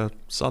 Officially a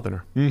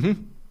Southerner.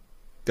 Mm-hmm.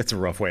 That's a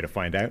rough way to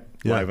find out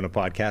live on a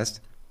podcast.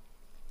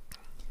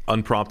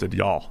 Unprompted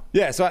y'all.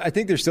 Yeah, so I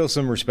think there's still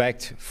some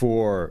respect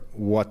for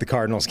what the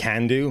Cardinals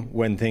can do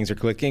when things are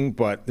clicking,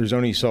 but there's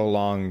only so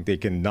long they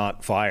can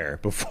not fire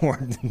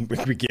before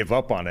we give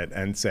up on it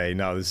and say,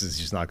 no, this is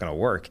just not going to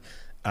work.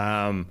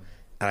 And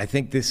I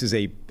think this is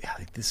a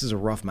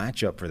rough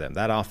matchup for them.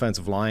 That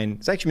offensive line,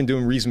 it's actually been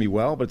doing reasonably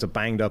well, but it's a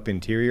banged up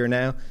interior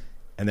now,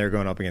 and they're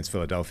going up against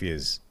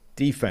Philadelphia's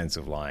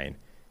defensive line,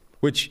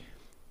 which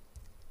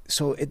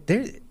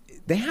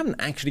they haven't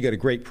actually got a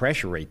great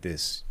pressure rate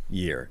this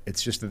year.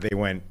 It's just that they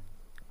went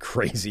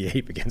crazy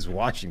ape against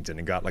Washington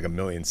and got like 1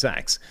 million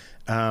sacks.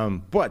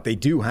 But they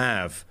do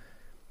have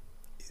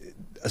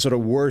a sort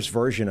of worse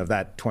version of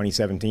that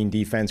 2017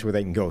 defense where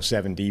they can go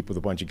 7 deep with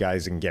a bunch of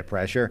guys that can get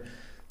pressure.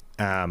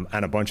 And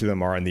a bunch of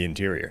them are in the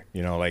interior.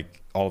 You know,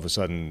 like all of a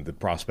sudden the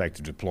prospect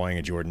of deploying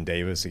a Jordan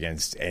Davis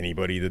against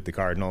anybody that the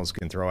Cardinals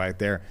can throw out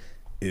there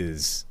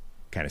is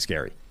kind of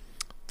scary.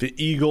 The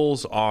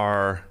Eagles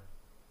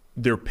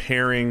they're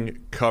pairing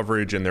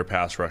coverage and their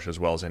pass rush as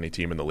well as any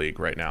team in the league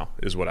right now,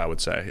 is what I would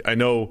say. I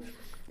know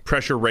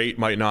pressure rate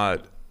might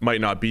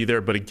not be there,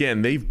 but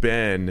again, they've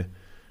been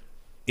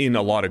in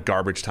a lot of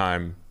garbage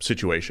time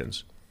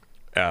situations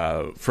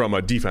from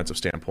a defensive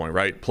standpoint,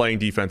 right? Playing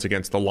defense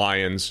against the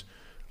Lions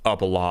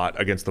up a lot,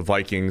 against the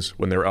Vikings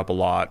when they're up a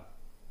lot,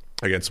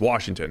 against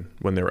Washington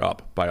when they're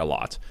up by a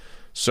lot.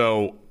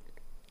 So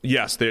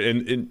yes,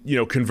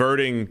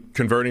 converting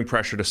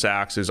pressure to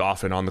sacks is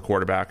often on the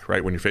quarterback,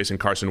 right? When you're facing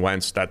Carson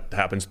Wentz, that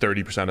happens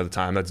 30% of the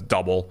time. That's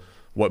double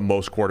what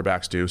most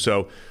quarterbacks do.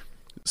 So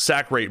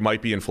sack rate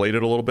might be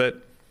inflated a little bit,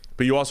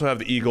 but you also have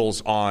the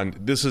Eagles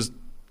this is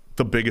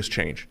the biggest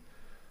change.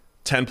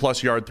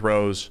 10-plus yard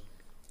throws,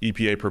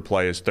 EPA per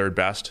play is third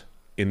best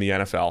in the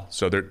NFL.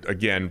 So they're,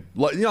 again,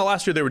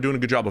 last year they were doing a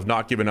good job of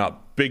not giving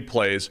up big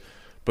plays,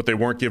 but they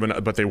were giving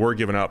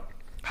up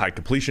high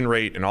completion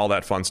rate and all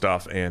that fun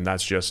stuff, and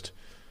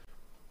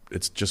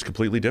it's just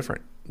completely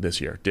different this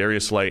year.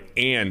 Darius Slay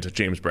and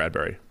James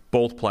Bradbury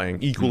both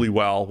playing equally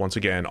well, once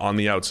again, on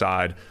the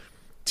outside.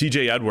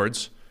 TJ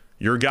Edwards,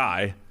 your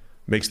guy,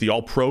 makes the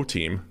all-pro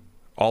team,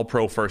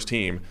 all-pro first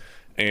team,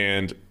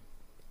 and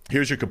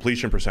here's your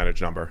completion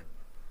percentage number.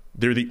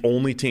 They're the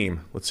only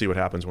team. Let's see what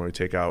happens when we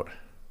take out.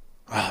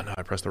 Oh, no,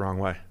 I pressed the wrong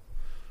way.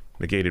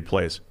 Negated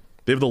plays.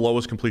 They have the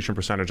lowest completion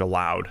percentage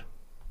allowed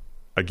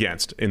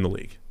against in the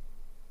league.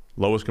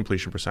 Lowest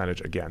completion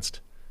percentage against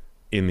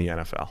in the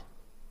NFL.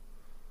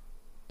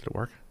 Did it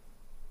work?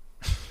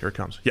 Here it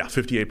comes. Yeah,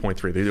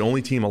 58.3. They're the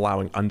only team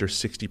allowing under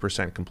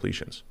 60%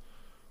 completions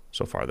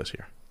so far this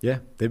year. Yeah,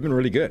 they've been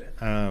really good.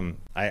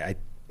 I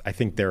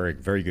think they're a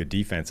very good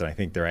defense, and I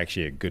think they're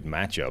actually a good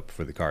matchup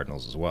for the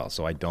Cardinals as well.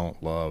 So I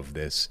don't love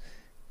this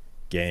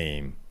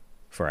game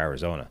for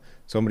Arizona.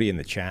 Somebody in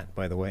the chat,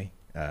 by the way,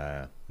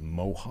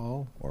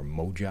 Mohal or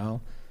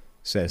Mojal,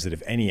 says that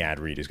if any ad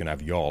read is going to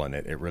have y'all in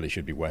it, it really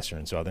should be Western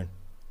and Southern.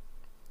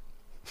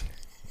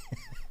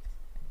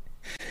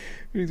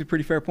 It's a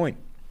pretty fair point.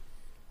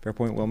 Fair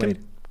point, well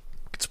made.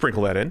 Could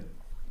sprinkle that in.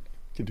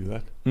 Can do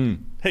that.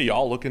 Hey,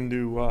 y'all looking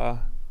to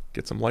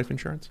get some life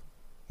insurance?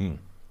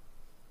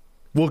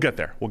 We'll get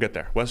there.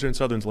 Western and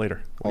Southern's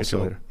later.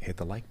 Also, hit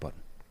the like button.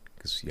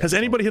 Has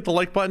anybody hit the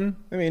like button?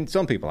 I mean,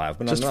 some people have,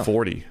 but not just enough.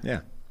 40.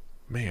 Yeah.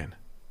 Man.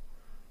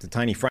 It's a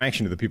tiny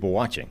fraction of the people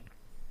watching.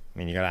 I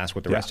mean, you got to ask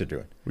what the rest are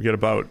doing. We get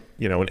about,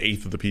 an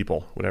eighth of the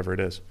people, whatever it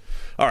is.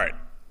 All right.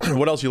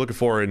 What else are you looking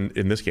for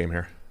in this game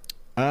here?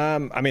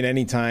 I mean,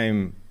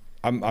 anytime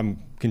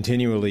I'm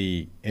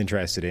continually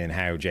interested in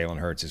how Jalen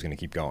Hurts is going to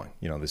keep going.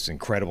 This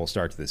incredible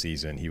start to the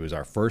season. He was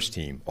our first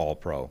team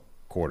All-Pro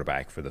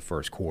quarterback for the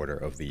first quarter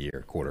of the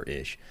year,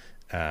 quarter-ish.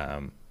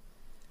 And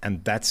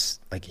that's,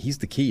 he's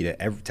the key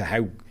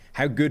to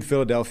how good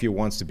Philadelphia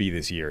wants to be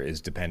this year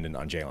is dependent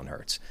on Jalen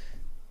Hurts.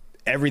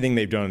 Everything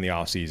they've done in the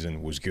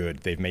offseason was good.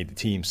 They've made the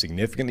team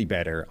significantly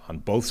better on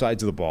both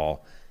sides of the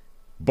ball.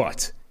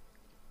 But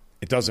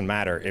it doesn't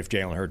matter if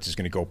Jalen Hurts is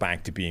going to go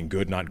back to being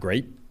good, not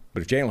great.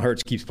 But if Jalen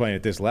Hurts keeps playing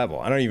at this level,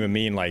 I don't even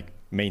mean like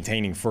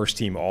maintaining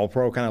first-team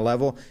All-Pro kind of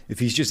level. If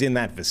he's just in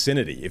that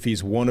vicinity, if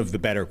he's one of the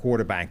better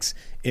quarterbacks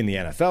in the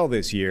NFL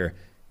this year,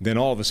 then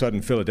all of a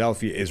sudden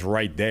Philadelphia is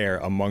right there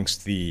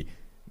amongst the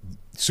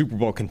Super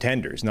Bowl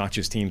contenders, not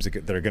just teams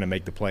that are going to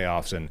make the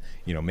playoffs and,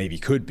 you know, maybe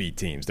could beat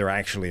teams. They're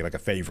actually like a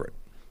favorite.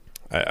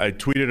 I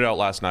tweeted it out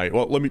last night.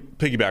 Well, let me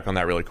piggyback on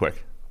that really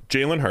quick.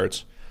 Jalen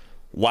Hurts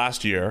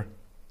last year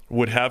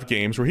would have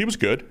games where he was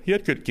good. He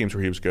had good games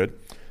where he was good.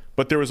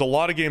 But there was a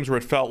lot of games where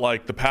it felt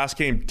like the pass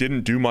game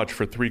didn't do much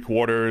for 3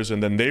 quarters,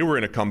 and then they were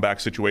in a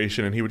comeback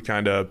situation, and he would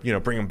kind of, you know,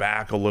 bring them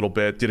back a little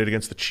bit. Did it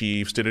against the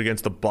Chiefs, did it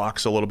against the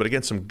Bucs a little bit,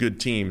 against some good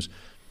teams.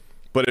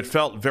 But it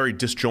felt very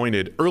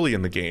disjointed early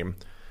in the game.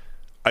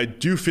 I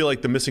do feel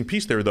like the missing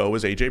piece there, though,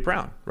 is A.J.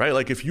 Brown, right?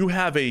 Like if you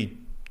have a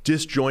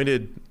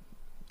disjointed,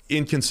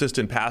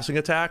 inconsistent passing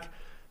attack,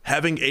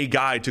 having a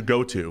guy to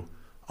go to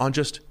on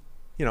just,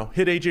 you know,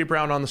 hit A.J.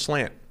 Brown on the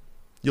slant.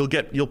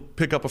 You'll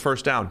pick up a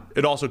first down.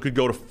 It also could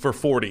go for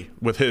 40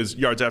 with his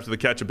yards after the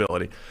catch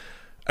ability.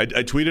 I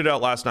tweeted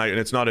out last night, and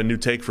it's not a new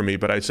take for me,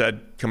 but I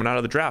said coming out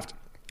of the draft,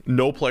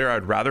 no player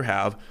I'd rather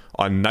have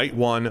on night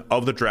 1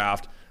 of the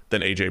draft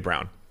than A.J.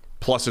 Brown,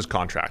 plus his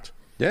contract.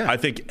 Yeah. I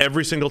think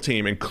every single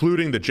team,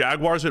 including the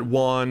Jaguars at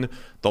 1,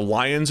 the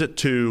Lions at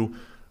 2,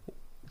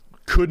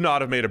 could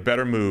not have made a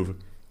better move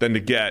than to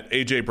get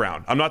A.J.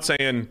 Brown. I'm not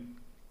saying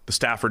the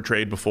Stafford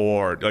trade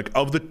before. Like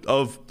of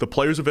the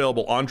players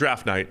available on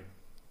draft night,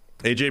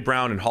 A.J.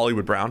 Brown and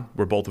Hollywood Brown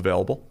were both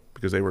available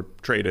because they were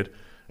traded.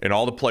 And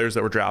all the players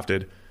that were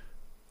drafted,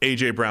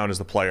 A.J. Brown is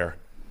the player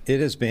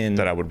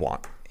that I would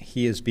want.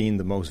 He has been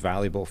the most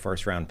valuable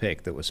first-round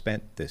pick that was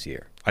spent this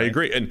year. Right? I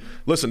agree. And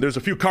listen, there's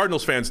a few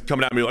Cardinals fans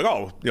coming at me like,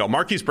 oh, you know,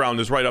 Marquise Brown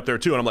is right up there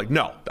too. And I'm like,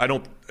 no, I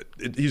don't.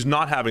 He's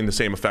not having the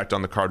same effect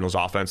on the Cardinals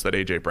offense that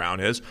A.J. Brown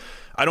is.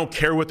 I don't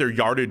care what their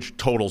yardage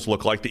totals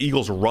look like. The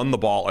Eagles run the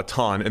ball a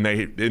ton, and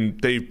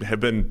they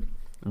haven't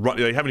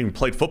even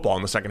played football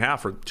in the second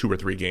half for 2 or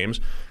 3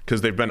 games because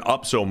they've been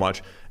up so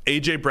much.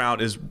 A.J. Brown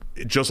is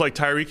just like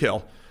Tyreek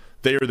Hill.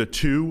 They are the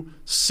 2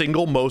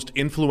 single most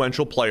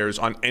influential players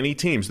on any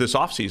teams this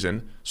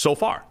offseason so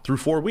far through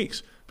 4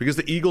 weeks because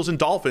the Eagles and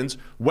Dolphins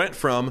went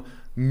from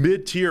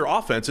mid-tier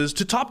offenses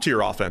to top-tier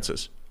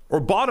offenses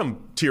or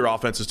bottom-tier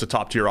offenses to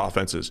top-tier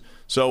offenses.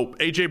 So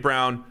A.J.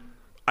 Brown,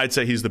 I'd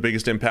say he's the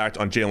biggest impact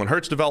on Jalen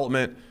Hurts'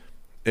 development.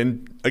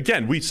 And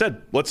again, we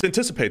said, let's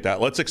anticipate that.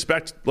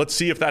 Let's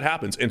see if that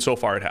happens. And so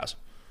far it has.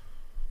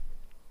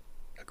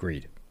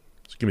 Agreed.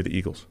 So give me the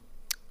Eagles.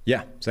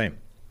 Yeah, same.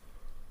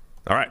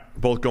 All right.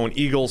 Both going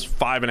Eagles,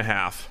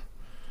 5.5.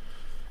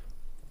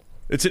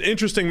 It's an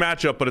interesting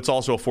matchup, but it's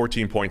also a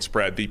 14-point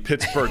spread. The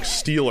Pittsburgh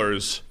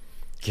Steelers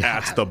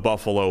at the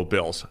Buffalo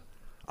Bills.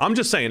 I'm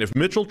just saying, if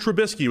Mitchell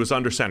Trubisky was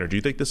under center, do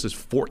you think this is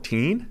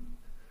 14?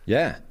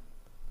 Yeah.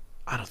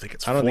 I don't think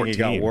it's 14. I don't think it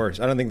got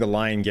worse. I don't think the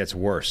line gets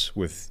worse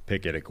with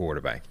Pickett at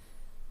quarterback.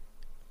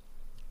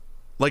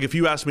 Like, if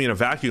you asked me in a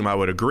vacuum, I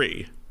would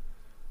agree.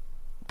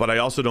 But I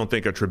also don't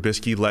think a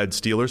Trubisky-led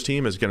Steelers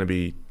team is going to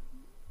be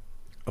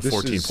a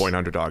 14-point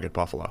underdog at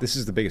Buffalo. This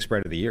is the biggest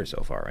spread of the year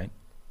so far, right?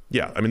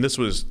 Yeah. I mean, this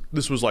was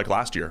like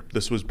last year.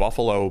 This was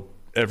Buffalo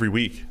every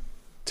week.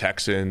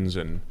 Texans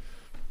and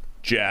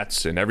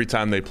Jets, and every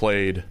time they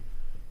played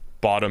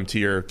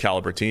bottom-tier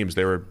caliber teams,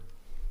 they were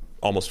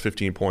almost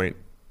 15-point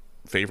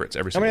favorites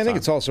every single time. I think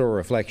it's also a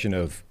reflection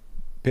of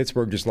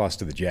Pittsburgh just lost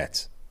to the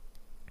Jets,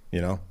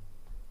 you know?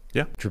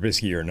 Yeah.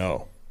 Trubisky or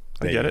no.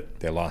 I get it.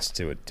 They lost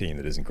to a team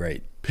that isn't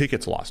great.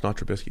 Pickett's lost, not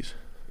Trubisky's.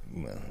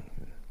 Well,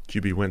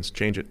 QB wins.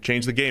 Change it.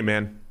 Change the game,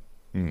 man.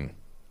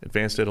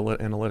 Advanced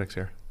analytics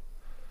here.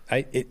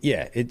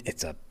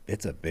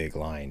 It's a big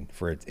line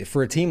for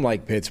a team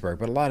like Pittsburgh,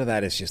 but a lot of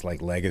that is just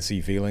like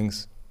legacy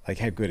feelings. Like,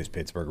 how good is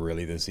Pittsburgh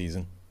really this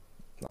season?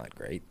 Not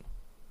great.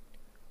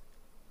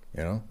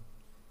 You know?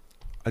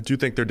 I do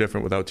think they're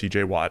different without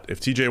TJ Watt. If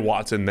TJ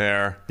Watt's in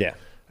there, yeah,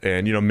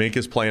 and you know Mink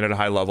is playing at a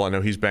high level, I know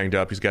he's banged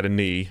up, he's got a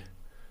knee,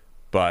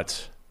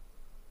 but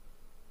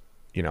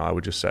you know, I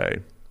would just say,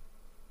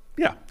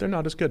 yeah, they're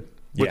not as good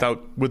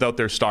without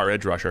their star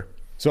edge rusher.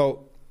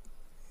 So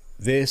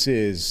this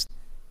is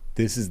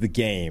the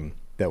game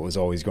that was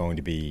always going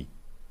to be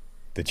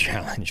the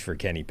challenge for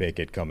Kenny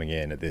Pickett coming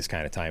in at this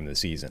kind of time of the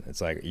season.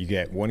 It's like you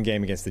get one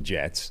game against the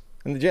Jets,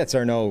 and the Jets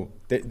are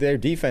their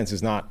defense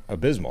is not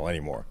abysmal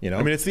anymore. You know,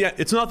 I mean,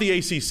 it's not the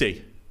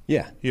ACC.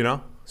 Yeah, you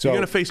know, so you're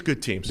going to face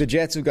good teams. The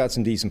Jets have got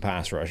some decent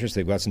pass rushers.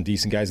 They've got some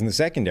decent guys in the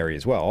secondary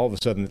as well. All of a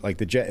sudden, like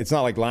the Jets, it's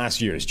not like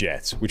last year's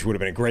Jets, which would have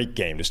been a great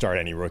game to start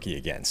any rookie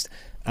against.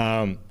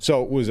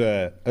 So it was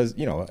a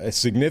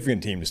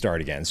significant team to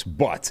start against,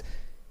 but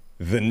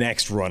the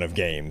next run of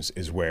games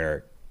is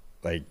where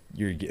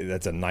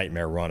that's a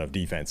nightmare run of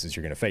defenses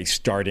you're going to face,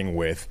 starting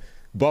with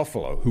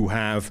Buffalo, who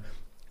have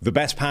the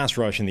best pass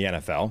rush in the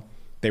NFL.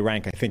 They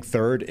rank, I think,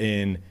 3rd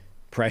in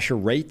pressure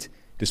rate.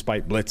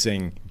 despite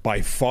blitzing by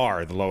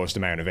far the lowest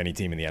amount of any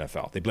team in the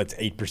NFL. They blitz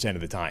 8%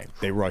 of the time.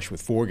 They rush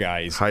with 4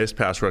 guys. Highest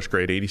pass rush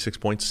grade,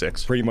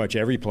 86.6. Pretty much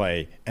every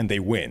play, and they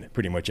win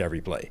pretty much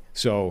every play.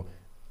 So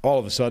all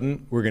of a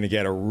sudden, we're going to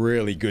get a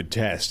really good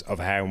test of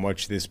how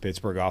much this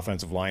Pittsburgh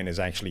offensive line is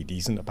actually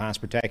decent at pass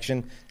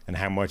protection and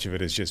how much of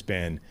it has just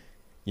been,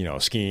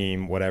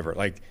 scheme, whatever.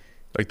 Like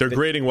they're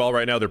grading well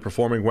right now. They're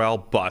performing well,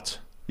 but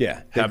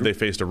have they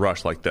faced a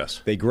rush like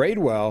this? They grade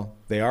well.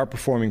 They are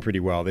performing pretty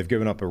well. They've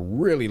given up a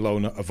really low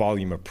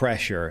volume of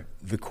pressure.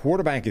 The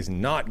quarterback is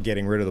not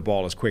getting rid of the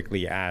ball as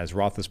quickly as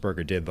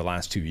Roethlisberger did the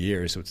last 2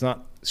 years, so it's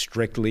not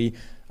strictly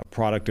a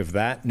product of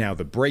that. Now,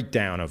 the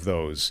breakdown of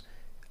those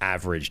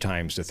average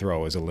times to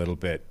throw is a little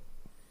bit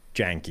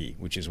janky,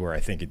 which is where I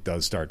think it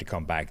does start to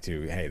come back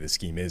to, hey, the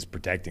scheme is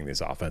protecting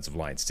this offensive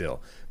line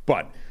still.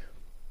 But,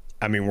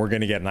 I mean, we're going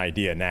to get an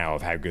idea now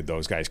of how good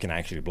those guys can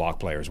actually block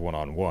players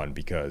one-on-one,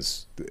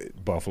 because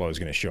Buffalo is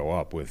going to show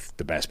up with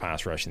the best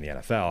pass rush in the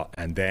NFL,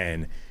 and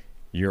then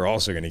you're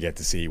also going to get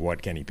to see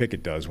what Kenny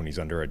Pickett does when he's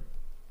under a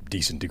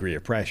decent degree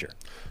of pressure.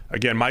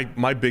 Again,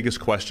 my biggest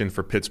question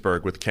for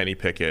Pittsburgh with Kenny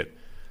Pickett,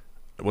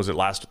 was it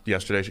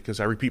yesterday? Because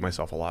I repeat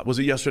myself a lot. Was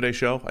it yesterday's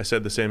show? I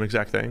said the same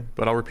exact thing,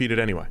 but I'll repeat it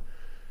anyway.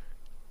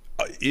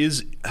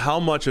 Is how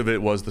much of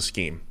it was the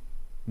scheme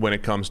when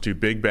it comes to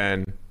Big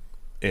Ben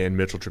and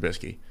Mitchell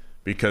Trubisky?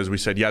 Because we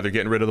said, they're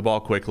getting rid of the ball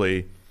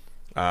quickly.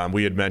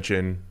 We had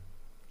mentioned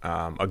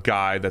a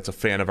guy that's a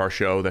fan of our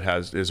show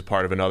that is a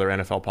part of another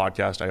NFL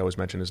podcast. I always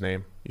mention his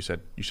name. You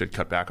said you should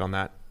cut back on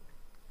that.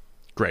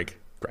 Greg.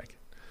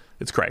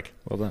 It's Craig.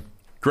 Well done.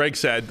 Greg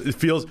said it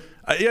feels.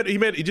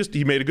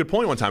 He made a good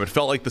point one time. It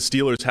felt like the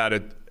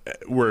Steelers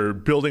were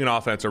building an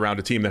offense around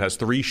a team that has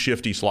 3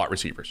 shifty slot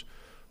receivers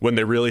when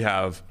they really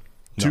have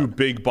 2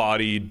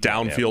 big-bodied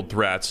downfield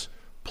threats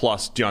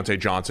plus Deontay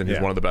Johnson, who's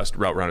one of the best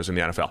route runners in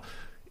the NFL.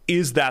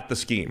 Is that the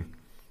scheme,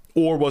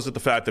 or was it the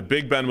fact that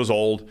Big Ben was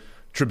old?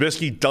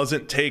 Trubisky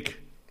doesn't take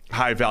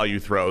high-value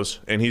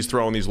throws, and he's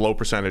throwing these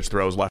low-percentage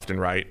throws left and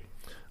right.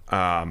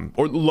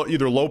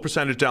 Either low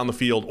percentage down the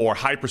field or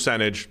high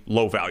percentage,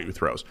 low value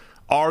throws.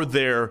 Are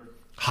there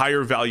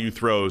higher value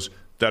throws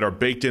that are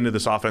baked into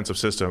this offensive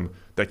system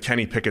that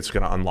Kenny Pickett's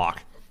going to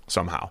unlock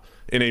somehow?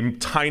 In a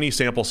tiny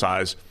sample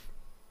size,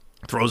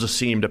 throws a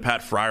seam to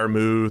Pat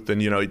Freiermuth,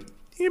 and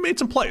he made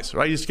some plays,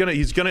 right? He's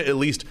gonna at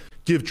least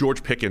give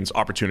George Pickens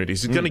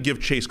opportunities. He's gonna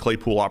give Chase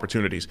Claypool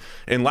opportunities.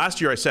 And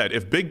last year I said,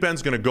 if Big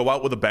Ben's gonna go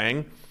out with a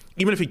bang,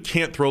 even if he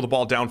can't throw the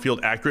ball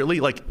downfield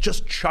accurately,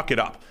 just chuck it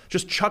up.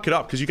 Just chuck it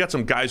up, because you got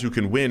some guys who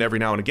can win every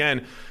now and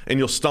again, and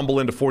you'll stumble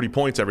into 40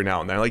 points every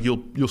now and then.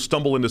 You'll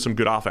stumble into some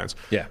good offense.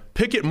 Yeah.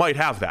 Pickett might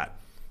have that.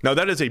 Now,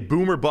 that is a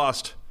boomer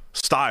bust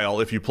style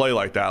if you play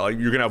like that.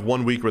 You're going to have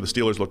one week where the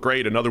Steelers look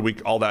great, another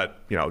week all that,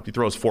 he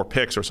throws 4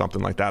 picks or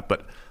something like that.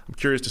 But I'm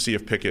curious to see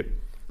if Pickett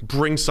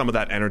brings some of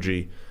that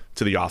energy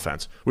to the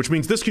offense, which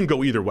means this can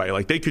go either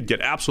way. They could get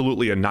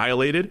absolutely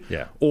annihilated,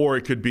 or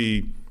it could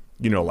be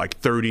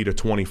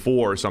 30-24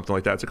 or something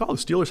like that. It's the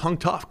Steelers hung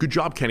tough. Good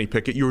job, Kenny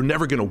Pickett. You were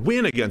never going to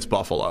win against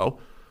Buffalo,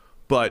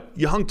 but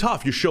you hung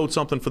tough. You showed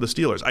something for the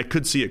Steelers. I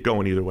could see it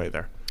going either way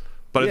there.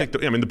 But I think,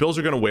 the Bills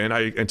are going to win.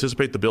 I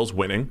anticipate the Bills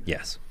winning.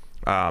 Yes.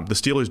 The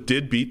Steelers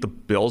did beat the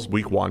Bills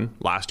week 1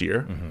 last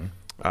year,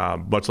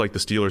 much like the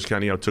Steelers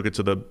kind of took it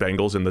to the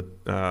Bengals in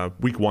the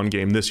week 1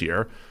 game this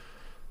year.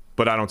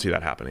 But I don't see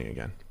that happening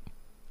again.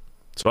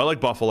 So I like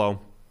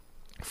Buffalo.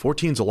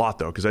 14's a lot,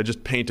 though, because I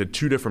just painted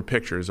 2 different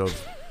pictures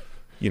of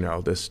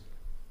this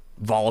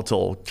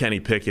volatile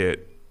Kenny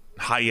Pickett,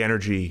 high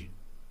energy,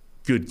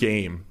 good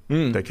game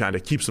that kind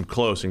of keeps them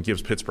close and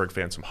gives Pittsburgh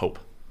fans some hope.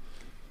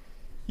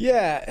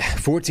 Yeah,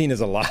 14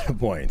 is a lot of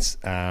points.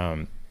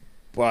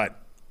 But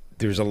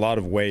there's a lot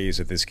of ways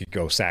that this could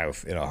go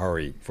south in a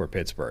hurry for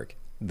Pittsburgh.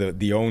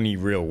 The only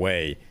real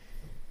way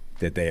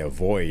that they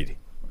avoid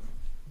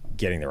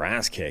getting their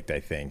ass kicked, I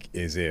think,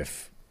 is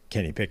if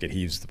Kenny Pickett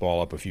heaves the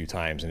ball up a few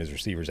times and his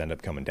receivers end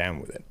up coming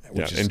down with it.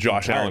 And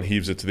Josh Allen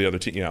heaves it to the other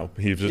team,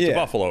 heaves it to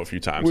Buffalo a few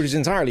times. Which is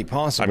entirely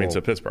possible.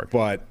 To Pittsburgh.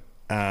 But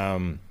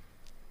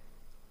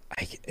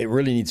it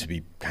really needs to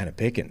be kind of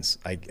Pickens.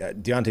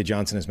 Deontay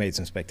Johnson has made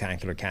some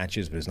spectacular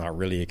catches, but is not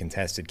really a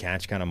contested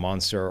catch kind of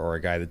monster or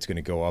a guy that's going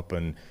to go up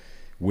and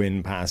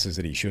win passes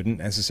that he shouldn't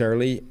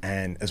necessarily.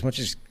 And as much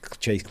as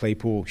Chase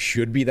Claypool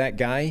should be that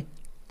guy,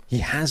 he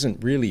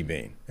hasn't really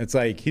been. It's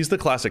he's the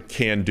classic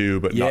can do,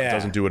 but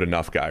doesn't do it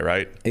enough guy,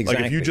 right?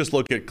 Exactly. If you just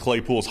look at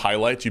Claypool's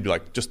highlights, you'd be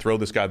like, just throw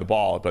this guy the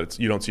ball, but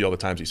you don't see all the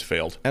times he's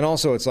failed. And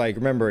also, it's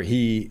remember,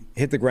 he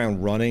hit the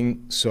ground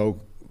running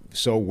so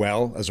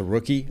well as a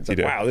rookie. It's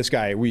wow, this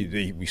guy,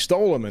 we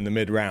stole him in the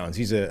mid-rounds.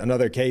 He's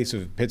another case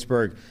of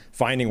Pittsburgh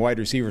finding wide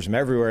receivers from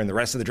everywhere, and the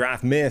rest of the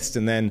draft missed.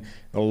 And then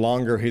the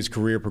longer his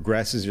career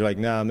progresses, you're like,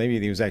 nah, maybe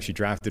he was actually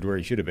drafted where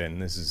he should have been.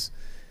 This is,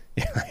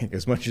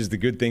 as much as the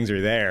good things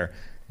are there,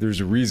 there's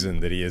a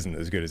reason that he isn't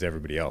as good as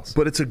everybody else.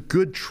 But it's a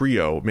good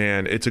trio,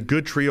 man. It's a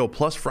good trio,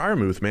 plus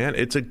Freiermuth, man.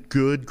 It's a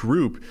good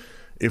group.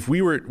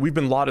 We've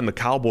been lauding the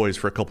Cowboys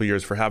for a couple of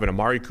years for having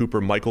Amari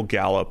Cooper, Michael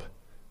Gallup,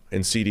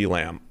 and CeeDee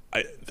Lamb.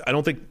 I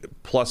don't think,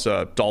 plus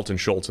Dalton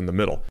Schultz in the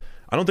middle.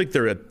 I don't think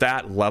they're at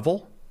that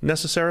level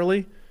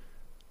necessarily,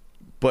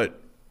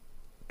 but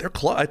they're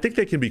close. I think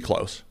they can be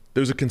close.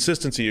 There's a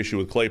consistency issue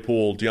with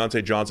Claypool.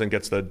 Deontay Johnson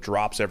gets the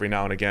drops every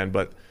now and again,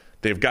 but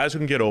they have guys who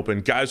can get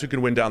open, guys who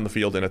can win down the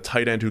field, and a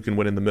tight end who can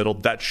win in the middle.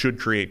 That should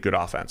create good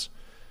offense.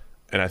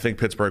 And I think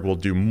Pittsburgh will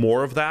do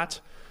more of that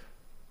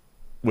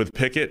with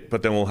Pickett,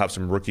 but then we'll have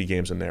some rookie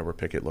games in there where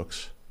Pickett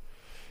looks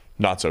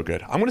not so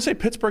good. I'm going to say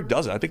Pittsburgh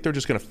does it. I think they're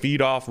just going to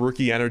feed off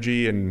rookie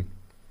energy and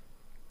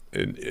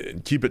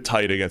keep it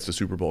tight against a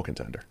Super Bowl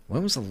contender.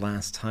 When was the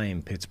last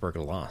time Pittsburgh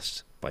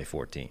lost by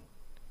 14?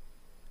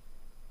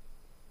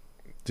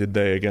 Did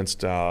they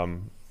against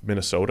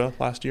Minnesota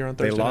last year on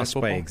Thursday They Night lost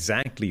Football? by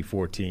exactly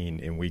 14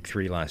 in Week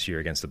 3 last year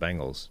against the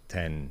Bengals,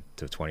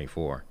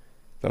 10-24.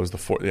 That was the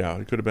fourth. Yeah,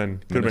 it could have been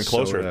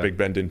closer if Big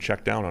Ben didn't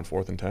check down on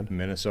 4th and 10.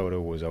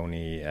 Minnesota was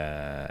only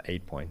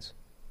 8 points.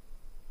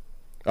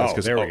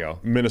 That's there we go.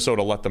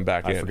 Minnesota let them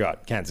back in. I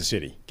forgot. Kansas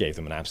City gave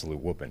them an absolute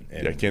whooping.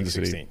 In Kansas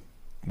Week 16. City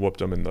whooped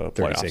them in the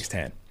playoffs.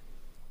 36-10.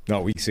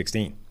 No, Week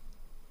 16.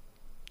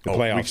 The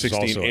playoffs Week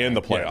 16 also, and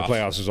the playoffs. Yeah, the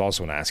playoffs was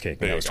also an ass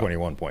kick. It was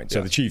 21 points.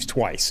 So the Chiefs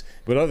twice.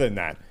 But other than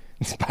that,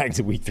 it's back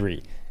to Week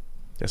 3.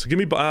 Yeah, so give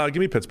me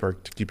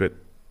Pittsburgh to keep it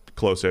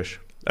close-ish,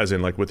 as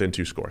in like within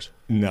 2 scores.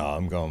 No,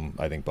 I'm going,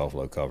 I think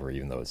Buffalo cover,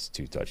 even though it's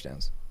 2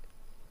 touchdowns.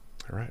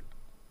 All right.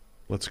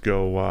 Let's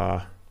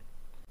go.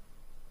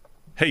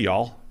 Hey,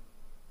 y'all.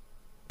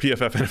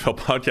 PFF NFL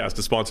podcast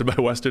is sponsored by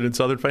Western and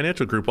Southern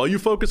Financial Group. While you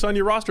focus on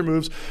your roster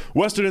moves,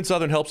 Western and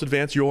Southern helps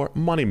advance your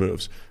money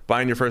moves.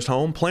 Buying your first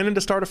home, planning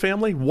to start a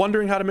family,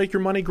 wondering how to make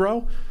your money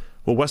grow?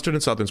 Well, Western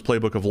and Southern's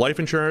playbook of life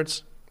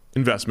insurance,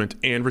 investment,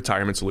 and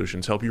retirement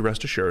solutions help you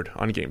rest assured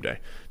on game day.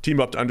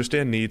 Team up to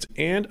understand needs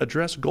and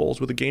address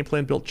goals with a game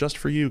plan built just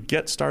for you.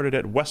 Get started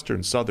at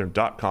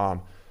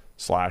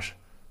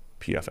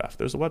westernsouthern.com/PFF.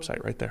 There's the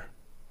website right there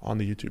on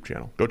the YouTube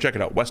channel. Go check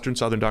it out,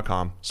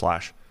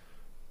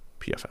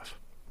 westernsouthern.com/PFF.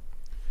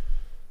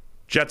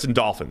 Jets and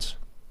Dolphins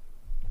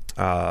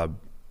in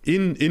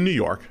New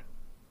York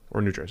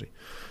or New Jersey.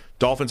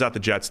 Dolphins at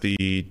the Jets.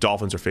 The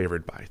Dolphins are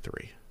favored by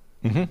 3.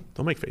 Mm-hmm.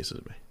 Don't make faces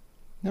at me.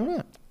 No,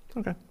 not.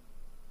 Okay.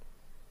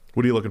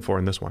 What are you looking for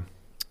in this one?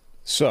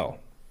 So,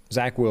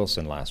 Zach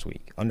Wilson last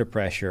week, under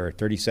pressure,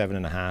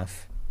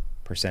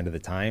 37.5% of the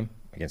time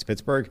against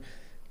Pittsburgh.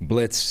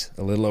 Blitz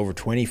a little over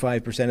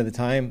 25% of the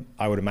time.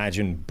 I would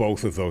imagine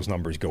both of those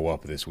numbers go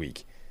up this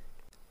week.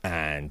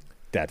 And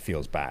that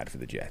feels bad for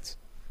the Jets.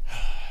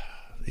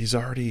 He's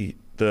already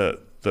the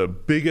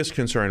biggest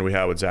concern we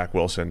had with Zach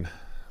Wilson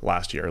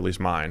last year, at least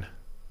mine,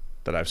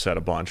 that I've said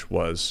a bunch,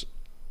 was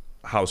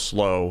how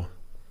slow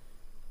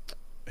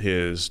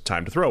his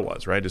time to throw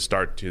was, right? His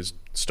start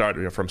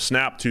from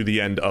snap to the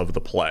end of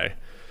the play.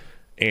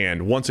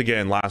 And once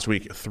again, last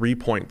week,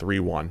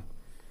 3.31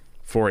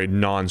 for a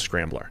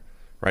non-scrambler,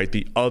 right?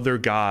 The other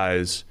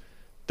guys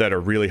that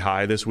are really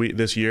high this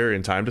year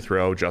in time to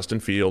throw, Justin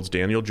Fields,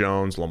 Daniel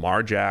Jones,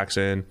 Lamar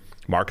Jackson,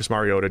 Marcus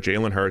Mariota,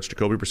 Jalen Hurts,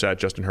 Jacoby Brissett,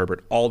 Justin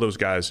Herbert, all those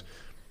guys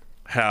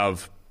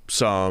have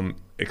some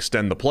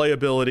extend the play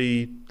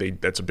ability.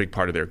 That's a big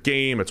part of their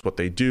game. It's what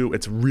they do.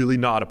 It's really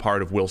not a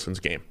part of Wilson's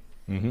game.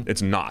 Mm-hmm.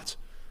 It's not.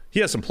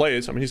 He has some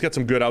plays. I mean, he's got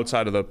some good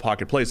outside of the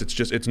pocket plays.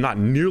 It's not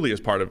nearly as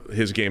part of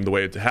his game the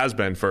way it has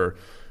been for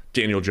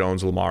Daniel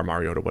Jones, Lamar,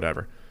 Mariota,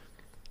 whatever.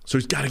 So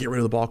he's got to get rid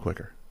of the ball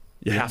quicker.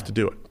 You have to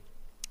do it.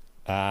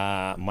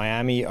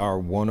 Miami are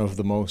one of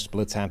the most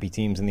blitz-happy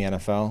teams in the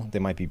NFL. They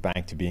might be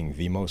back to being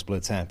the most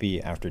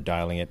blitz-happy after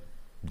dialing it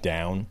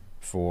down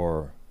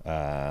for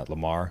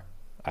Lamar.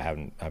 I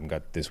haven't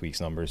got this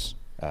week's numbers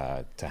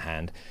to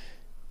hand.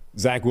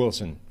 Zach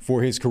Wilson,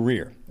 for his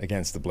career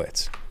against the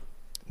blitz,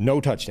 no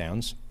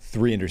touchdowns,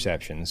 3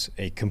 interceptions,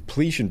 a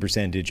completion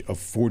percentage of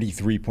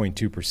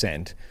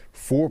 43.2%,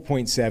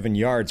 4.7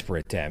 yards per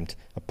attempt,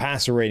 a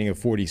passer rating of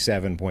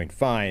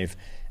 47.5,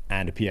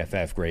 and a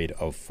PFF grade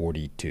of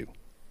 42.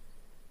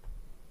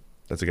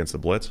 That's against the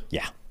blitz?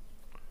 Yeah.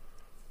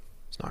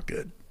 It's not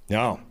good.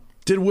 No.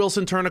 Did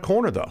Wilson turn a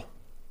corner, though?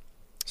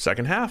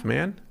 Second half,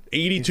 man.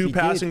 82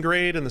 passing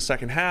grade in the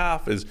second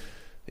half.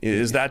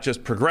 Is that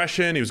just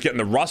progression? He was getting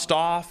the rust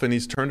off, and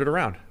he's turned it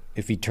around.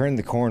 If he turned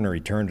the corner, he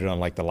turned it on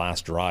like the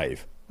last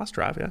drive. Last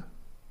drive,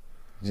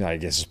 yeah. I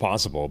guess it's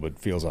possible, but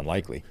feels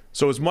unlikely.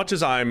 So as much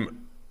as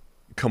I'm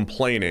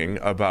complaining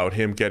about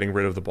him getting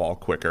rid of the ball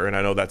quicker, and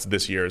I know that's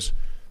this year's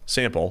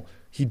sample,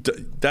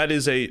 that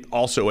is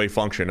also a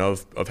function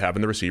of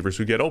having the receivers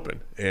who get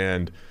open.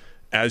 And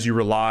as you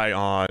rely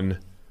on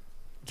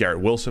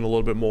Garrett Wilson a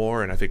little bit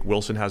more, and I think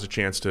Wilson has a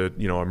chance to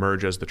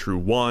emerge as the true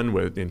one,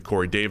 and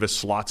Corey Davis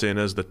slots in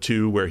as the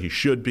 2 where he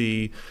should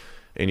be,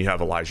 and you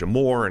have Elijah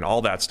Moore and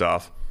all that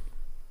stuff,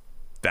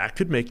 that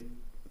could make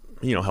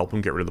help him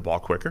get rid of the ball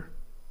quicker.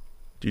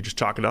 Do you just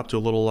chalk it up to a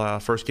little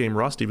first game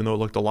rust, even though it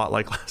looked a lot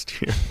like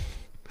last year?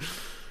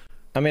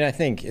 I mean, I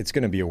think it's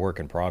going to be a work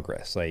in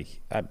progress.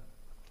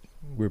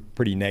 We're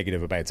pretty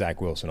negative about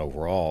Zach Wilson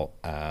overall.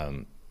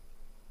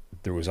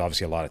 There was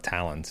obviously a lot of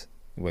talent.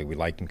 We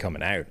liked him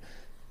coming out.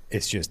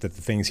 It's just that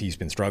the things he's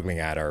been struggling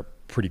at are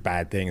pretty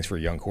bad things for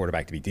a young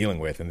quarterback to be dealing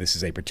with, and this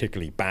is a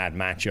particularly bad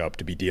matchup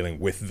to be dealing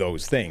with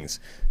those things.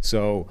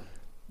 So,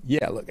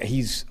 yeah, look,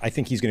 I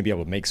think he's going to be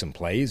able to make some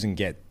plays and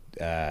get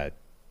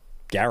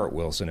Garrett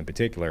Wilson in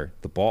particular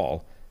the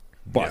ball,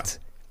 but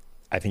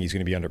I think he's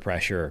going to be under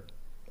pressure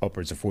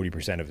upwards of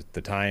 40% of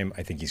the time.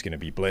 I think he's going to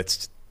be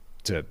blitzed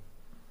to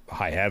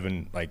high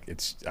heaven. Like,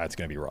 it's going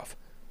to be rough.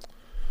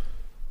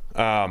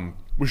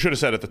 We should have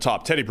said at the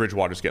top, Teddy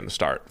Bridgewater's getting the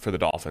start for the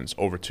Dolphins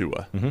over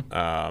Tua.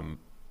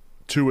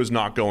 Tua's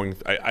not going,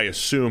 I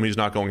assume he's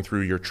not going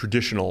through your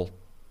traditional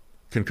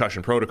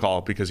concussion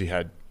protocol because he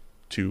had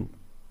 2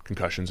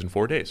 concussions in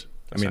 4 days.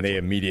 I mean, they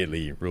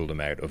immediately ruled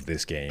him out of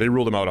this game. They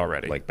ruled him out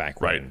already. Like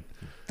back when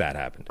that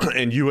happened.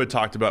 And we had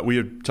talked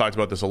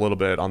about this a little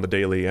bit on the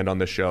Daily and on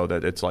this show,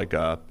 that it's like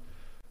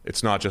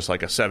it's not just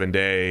like a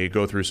 7-day,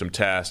 go through some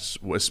tests,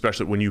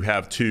 especially when you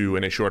have 2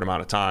 in a short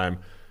amount of time.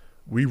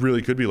 We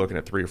really could be looking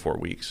at 3 or 4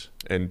 weeks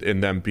and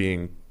them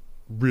being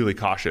really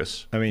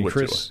cautious. I mean,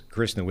 Chris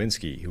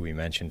Nowinski, who we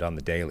mentioned on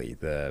the Daily,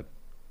 the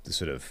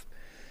sort of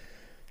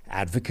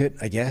advocate,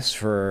 I guess,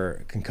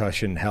 for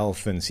concussion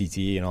health and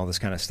CTE and all this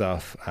kind of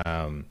stuff.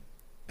 I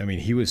mean,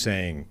 he was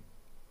saying,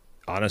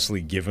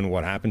 honestly, given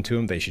what happened to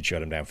him, they should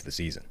shut him down for the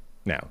season.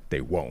 Now, they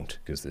won't,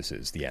 because this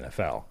is the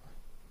NFL.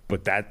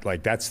 But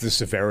that's the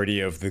severity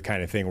of the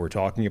kind of thing we're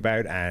talking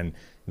about, and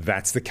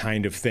that's the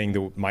kind of thing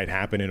that might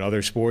happen in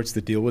other sports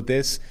that deal with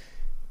this.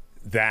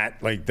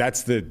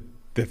 That's the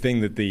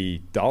thing that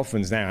the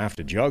Dolphins now have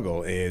to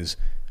juggle is,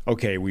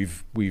 okay,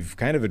 we've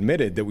kind of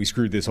admitted that we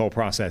screwed this whole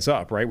process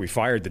up, right? We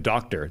fired the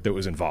doctor that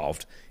was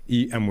involved,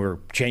 and we're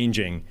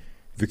changing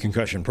the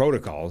concussion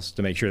protocols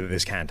to make sure that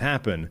this can't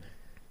happen.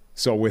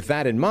 So with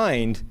that in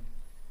mind,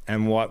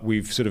 and what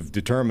we've sort of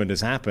determined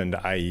has happened,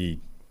 i.e.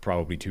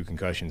 probably 2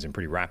 concussions in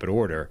pretty rapid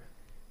order,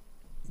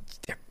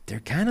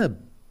 they're kind of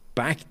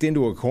backed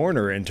into a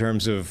corner in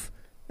terms of,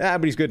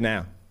 but he's good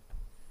now.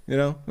 You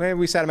know, maybe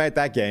we sat him out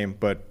that game,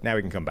 but now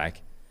we can come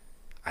back.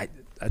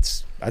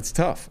 That's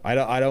tough. I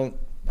don't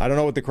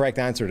know what the correct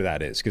answer to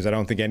that is, because I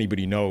don't think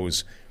anybody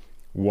knows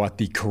what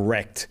the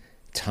correct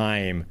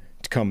time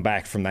to come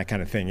back from that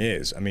kind of thing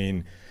is. I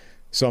mean,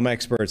 some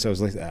experts, I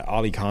was like,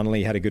 Ollie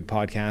Connolly had a good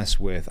podcast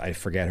with, I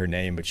forget her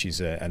name, but she's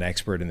an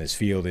expert in this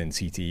field in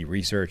CTE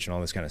research and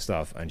all this kind of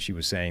stuff. And she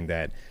was saying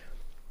that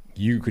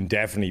you can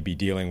definitely be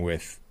dealing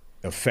with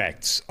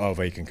effects of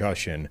a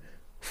concussion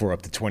for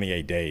up to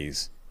 28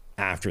 days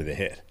after the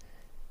hit.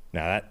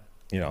 Now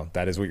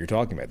that is what you're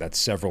talking about. That's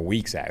several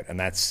weeks out. And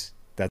that's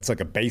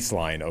like a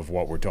baseline of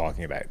what we're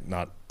talking about,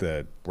 not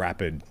the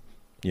rapid,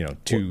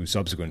 2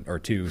 subsequent or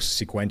 2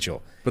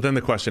 sequential. But then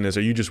the question is,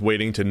 are you just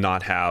waiting to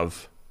not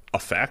have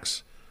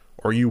effects,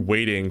 or are you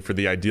waiting for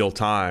the ideal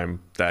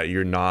time that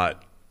you're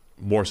not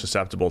more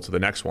susceptible to the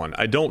next one?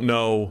 I don't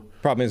know.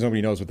 Problem is,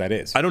 nobody knows what that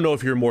is. I don't know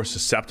if you're more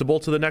susceptible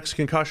to the next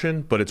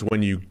concussion, but it's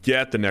when you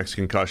get the next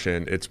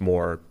concussion, it's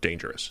more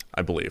dangerous,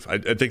 I believe. I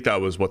think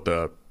that was what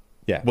the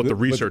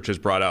research has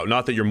brought out.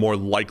 Not that you're more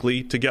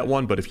likely to get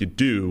one, but if you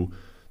do,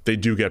 they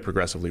do get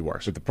progressively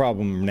worse. But the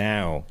problem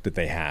now that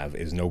they have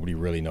is nobody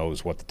really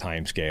knows what the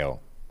time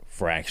scale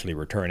for actually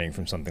returning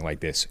from something like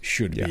this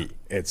should be.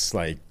 It's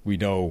like, we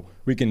know,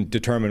 we can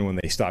determine when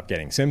they stop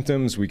getting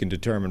symptoms, we can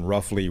determine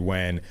roughly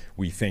when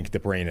we think the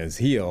brain is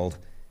healed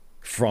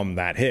from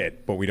that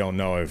hit, but we don't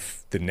know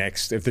if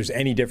there's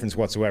any difference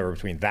whatsoever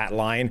between that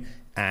line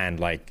and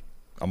like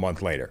a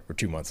month later or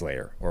 2 months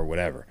later or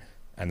whatever.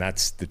 And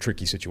that's the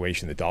tricky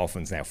situation the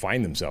Dolphins now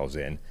find themselves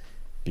in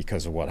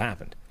because of what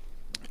happened.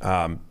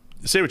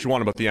 Say what you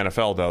want about the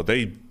NFL, though.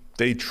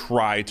 They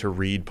try to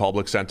read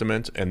public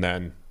sentiment and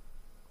then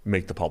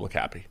make the public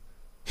happy.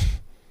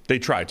 They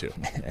try to.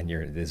 And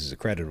this is a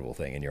creditable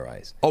thing in your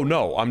eyes. Oh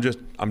no, I'm just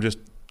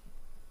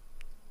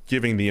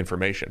giving the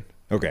information.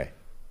 Okay.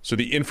 So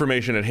the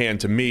information at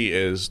hand to me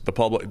is the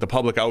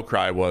public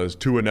outcry was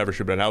Tua never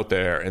should have been out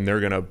there, and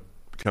they're going to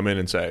come in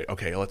and say,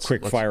 okay, let's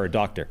fire a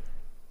doctor.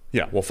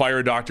 Yeah, we'll fire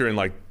a doctor and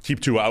like keep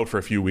Tua out for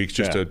a few weeks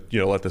just to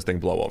let this thing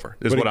blow over.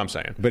 Is what I'm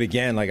saying. But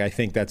again, like, I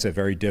think that's a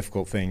very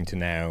difficult thing to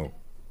now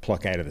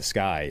pluck out of the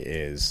sky.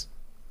 Is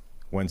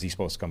when's he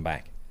supposed to come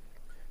back?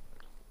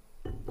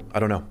 I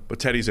don't know, but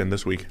Teddy's in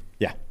this week.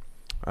 Yeah.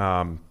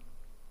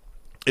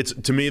 It's,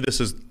 to me, this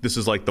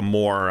is like the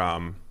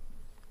more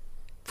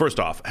first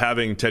off,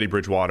 having Teddy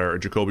Bridgewater or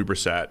Jacoby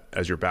Brissett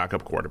as your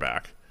backup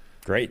quarterback,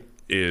 great,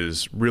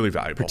 is really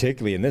valuable,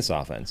 particularly in this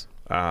offense.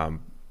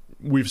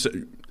 We've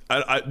said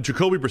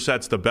Jacoby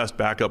Brissett's the best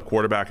backup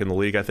quarterback in the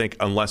league, I think,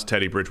 unless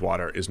Teddy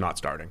Bridgewater is not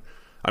starting.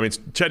 I mean,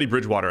 Teddy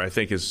Bridgewater, I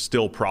think, is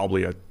still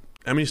probably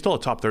he's still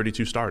a top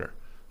 32 starter.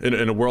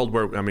 In a world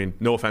where, I mean,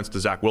 no offense to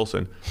Zach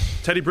Wilson,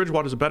 Teddy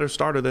Bridgewater is a better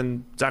starter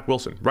than Zach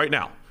Wilson right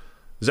now.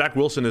 Zach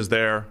Wilson is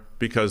there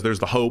because there's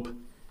the hope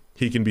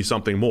he can be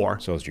something more.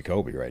 So is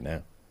Jacoby right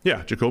now.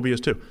 Yeah, Jacoby is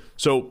too.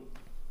 So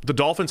the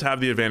Dolphins have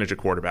the advantage at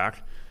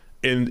quarterback.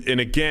 And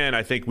again,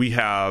 I think we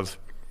have,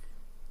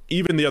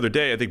 even the other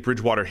day, I think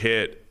Bridgewater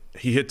hit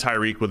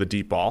Tyreek with a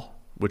deep ball,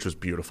 which was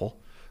beautiful.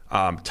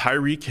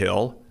 Tyreek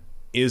Hill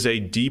is a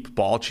deep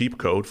ball cheap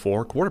code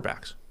for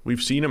quarterbacks.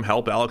 We've seen him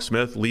help Alex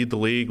Smith lead the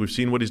league. We've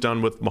seen what he's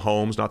done with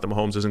Mahomes. Not that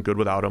Mahomes isn't good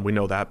without him. We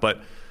know that.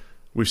 But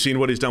we've seen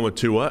what he's done with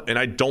Tua, and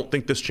I don't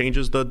think this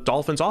changes the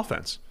Dolphins'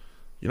 offense.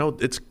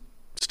 It's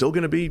still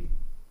going to be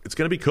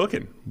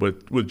cooking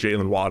with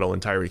Jalen Waddle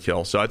and Tyreek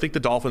Hill. So I think the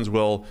Dolphins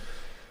will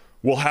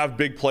have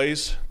big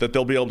plays that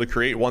they'll be able to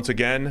create once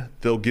again.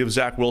 They'll give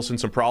Zach Wilson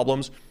some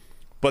problems.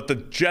 But the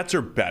Jets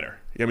are better.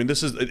 I mean,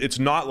 it's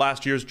not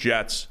last year's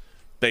Jets.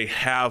 They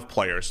have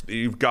players.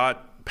 You've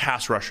got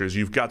pass rushers.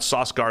 You've got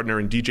Sauce Gardner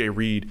and DJ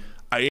Reed.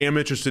 I am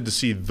interested to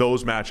see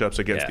those matchups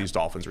against these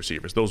Dolphins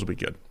receivers. Those will be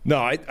good. No,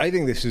 I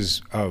think this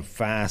is a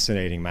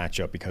fascinating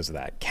matchup because of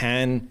that.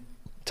 Can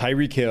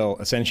Tyreek Hill,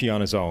 essentially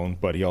on his own,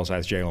 but he also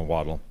has Jalen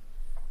Waddle,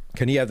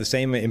 can he have the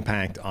same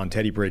impact on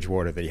Teddy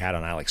Bridgewater that he had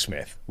on Alex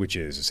Smith, which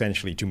is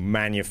essentially to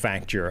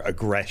manufacture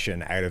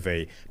aggression out of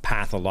a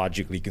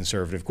pathologically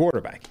conservative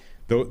quarterback?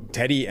 Though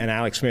Teddy and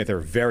Alex Smith are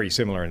very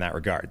similar in that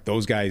regard.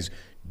 Those guys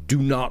do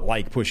not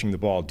like pushing the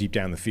ball deep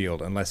down the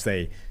field unless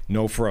they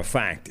know for a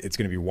fact it's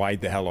going to be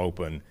wide the hell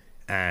open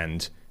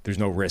and there's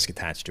no risk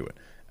attached to it.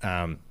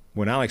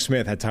 When Alex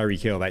Smith had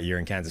Tyreek Hill that year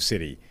in Kansas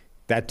City,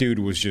 that dude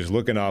was just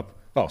looking up,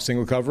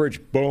 single coverage,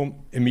 boom,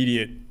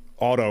 immediate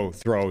auto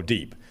throw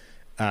deep.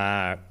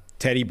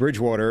 Teddy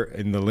Bridgewater,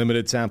 in the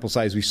limited sample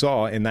size we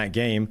saw in that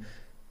game,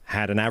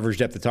 had an average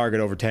depth of target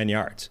over 10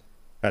 yards.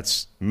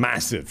 That's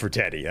massive for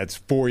Teddy. That's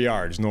 4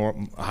 yards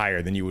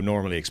higher than you would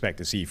normally expect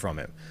to see from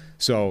him.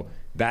 So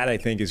that, I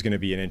think, is going to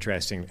be an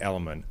interesting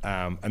element.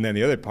 And then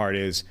the other part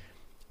is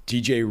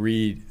DJ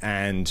Reed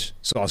and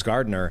Sauce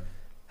Gardner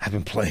have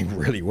been playing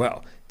really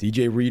well.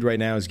 DJ Reed right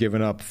now has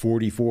given up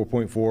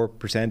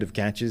 44.4% of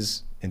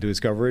catches into his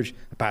coverage,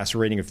 a passer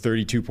rating of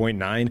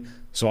 32.9.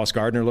 Sauce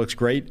Gardner looks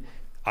great.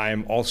 I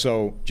am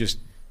also just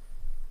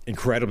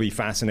incredibly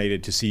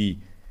fascinated to see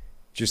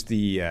just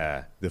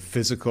the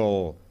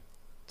physical,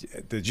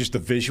 just the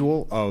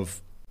visual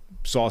of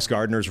Sauce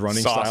Gardner's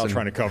running style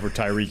trying to cover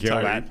Tyreek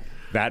Hill.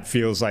 That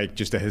feels like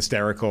just a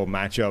hysterical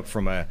matchup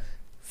from a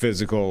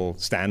physical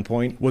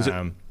standpoint. Was it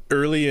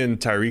early in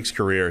Tyreek's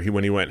career,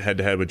 when he went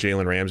head-to-head with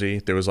Jalen Ramsey,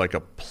 there was like a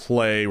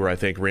play where I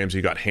think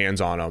Ramsey got hands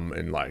on him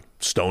and like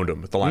stoned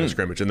him at the line of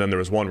scrimmage. And then there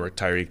was one where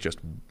Tyreek just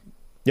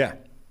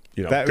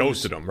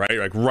ghosted him, right?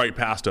 Like right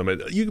past him.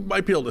 You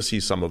might be able to see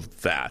some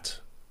of that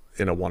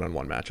in a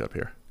one-on-one matchup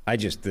here.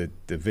 The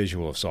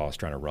visual of Sauce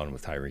trying to run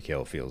with Tyreek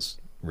Hill feels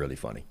really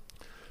funny.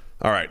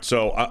 All right,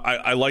 so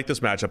I like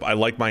this matchup. I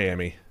like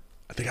Miami.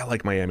 I think I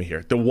like Miami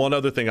here. The one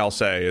other thing I'll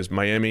say is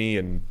Miami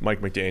and Mike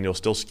McDaniel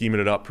still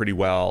scheming it up pretty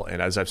well.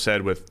 And as I've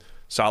said with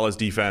Saleh's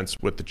defense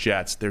with the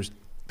Jets, there's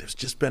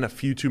just been a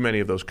few too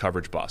many of those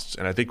coverage busts.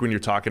 And I think when you're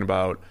talking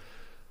about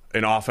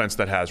an offense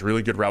that has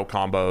really good route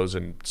combos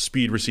and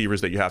speed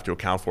receivers that you have to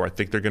account for, I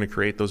think they're going to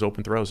create those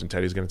open throws, and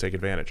Teddy's going to take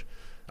advantage.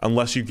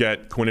 Unless you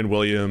get Quinnen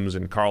Williams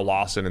and Carl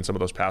Lawson and some of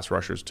those pass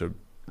rushers to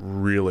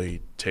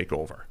really take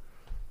over.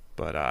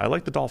 But I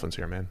like the Dolphins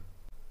here, man.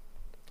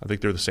 I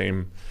think they're the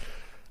same.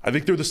 I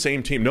think they're the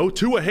same team. No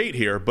Tua hate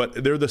here,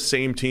 but they're the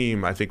same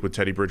team, I think, with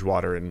Teddy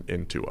Bridgewater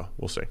and Tua.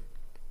 We'll see.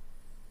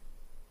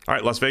 All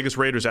right, Las Vegas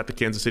Raiders at the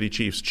Kansas City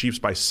Chiefs. Chiefs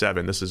by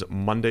 7. This is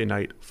Monday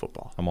Night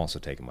Football. I'm also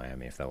taking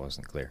Miami, if that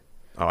wasn't clear.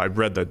 Oh, I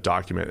read the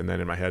document, and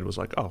then in my head was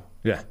like, oh,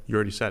 yeah, you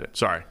already said it.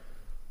 Sorry.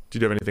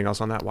 Did you have anything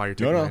else on that? Why you're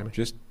taking Miami? No,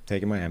 just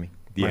taking Miami.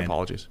 My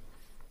apologies.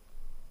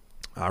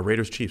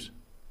 Raiders Chiefs.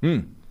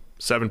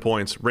 7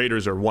 points.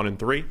 Raiders are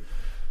 1-3.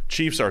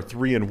 Chiefs are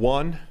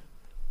 3-1.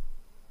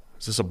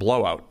 Is this a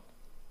blowout?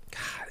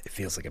 God, it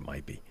feels like it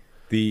might be.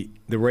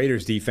 The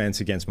Raiders' defense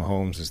against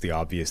Mahomes is the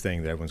obvious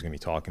thing that everyone's going to be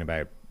talking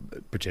about,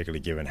 particularly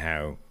given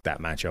how that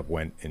matchup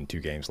went in 2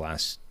 games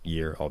last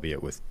year,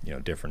 albeit with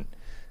different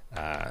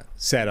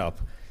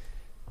setup.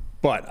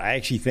 But I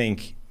actually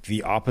think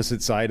the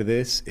opposite side of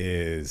this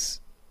is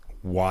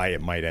why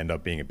it might end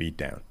up being a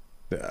beatdown.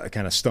 A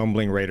kind of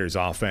stumbling Raiders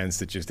offense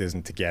that just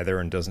isn't together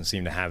and doesn't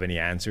seem to have any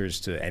answers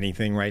to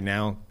anything right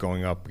now,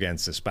 going up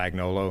against the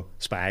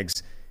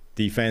Spags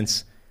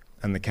defense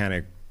and the kind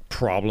of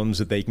problems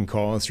that they can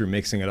cause through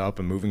mixing it up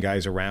and moving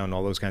guys around,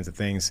 all those kinds of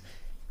things.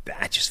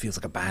 That just feels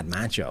like a bad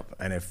matchup.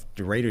 And if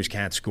the Raiders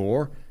can't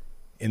score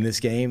in this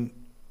game,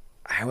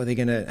 how are they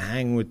going to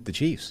hang with the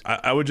Chiefs?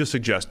 I would just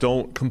suggest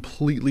don't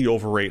completely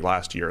overrate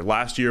last year.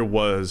 Last year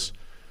was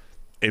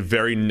a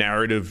very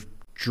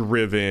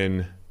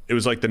narrative-driven. It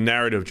was like the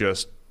narrative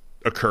just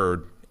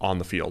occurred on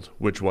the field,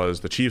 which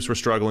was the Chiefs were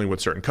struggling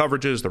with certain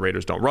coverages. The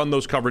Raiders don't run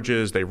those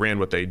coverages. They ran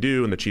what they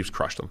do, and the Chiefs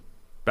crushed them.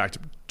 Back to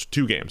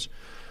 2 games.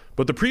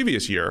 But the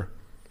previous year,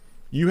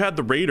 you had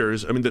the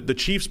Raiders. I mean, the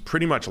Chiefs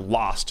pretty much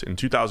lost in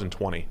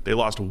 2020. They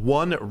lost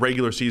 1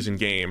 regular season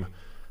game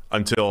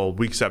until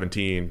week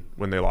 17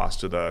 when they lost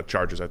to the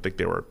Chargers. I think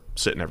they were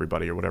sitting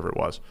everybody or whatever it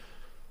was.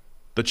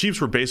 The Chiefs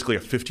were basically a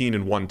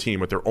 15-1 team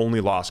with their only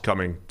loss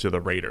coming to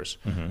the Raiders.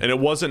 And it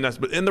wasn't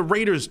necessarily. And the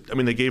Raiders, I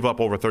mean, they gave up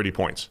over 30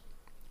 points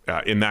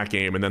in that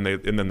game. And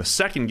then the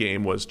second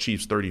game was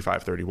Chiefs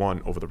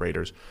 35-31 over the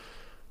Raiders.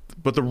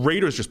 But the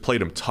Raiders just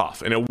played them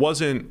tough, and it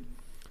wasn't.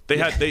 They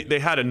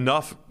had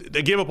enough.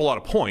 They gave up a lot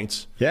of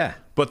points. Yeah,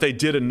 but they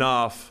did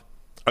enough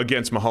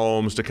against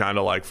Mahomes to kind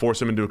of like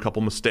force him into a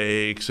couple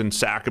mistakes and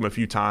sack him a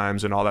few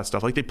times and all that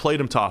stuff. Like, they played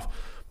him tough,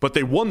 but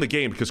they won the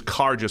game because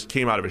Carr just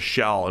came out of his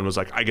shell and was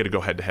like, I got to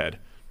go head to head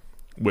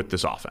with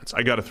this offense.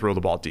 I got to throw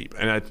the ball deep.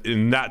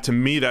 And that, to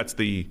me, that's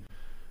the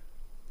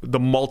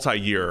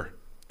multi-year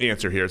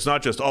answer here. It's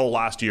not just,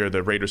 last year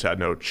the Raiders had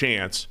no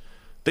chance.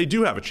 They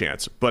do have a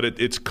chance, but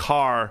it's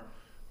Carr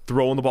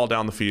throwing the ball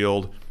down the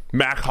field,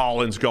 Mac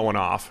Hollins going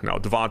off,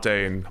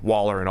 Devontae and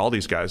Waller and all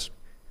these guys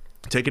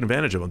taking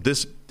advantage of them.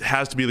 This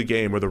has to be the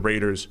game where the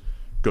Raiders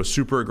go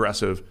super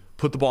aggressive,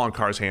 put the ball in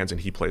Carr's hands,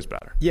 and he plays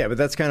better. Yeah, but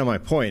that's kind of my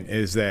point,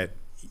 is that,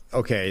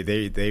 okay,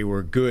 they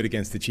were good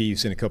against the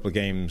Chiefs in a couple of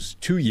games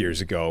 2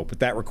 years ago, but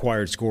that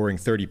required scoring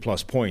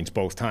 30-plus points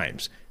both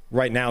times.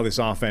 Right now, this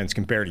offense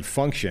can barely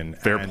function.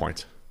 Fair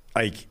point.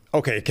 Like,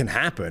 okay, it can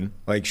happen.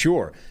 Like,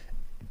 sure.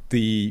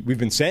 We've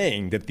been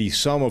saying that the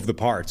sum of the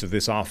parts of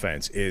this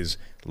offense is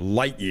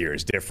light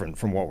years different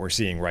from what we're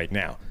seeing right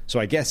now. So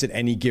I guess at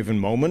any given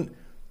moment,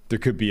 there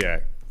could be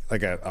a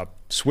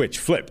switch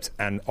flipped,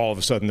 and all of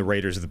a sudden the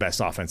Raiders are the best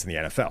offense in the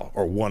NFL,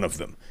 or one of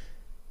them.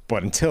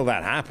 But until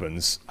that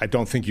happens, I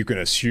don't think you can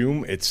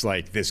assume it's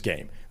like this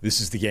game.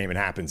 This is the game it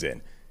happens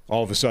in.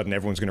 All of a sudden,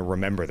 everyone's going to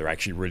remember they're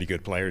actually really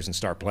good players and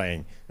start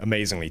playing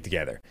amazingly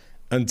together.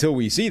 Until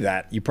we see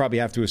that, you probably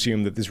have to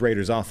assume that this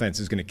Raiders offense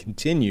is going to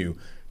continue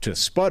to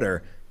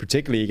sputter,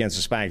 particularly against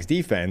the Spags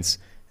defense.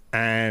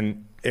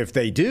 And if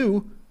they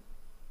do,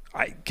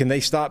 can they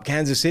stop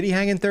Kansas City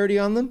hanging 30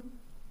 on them?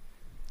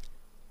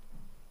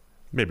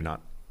 Maybe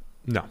not.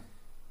 No.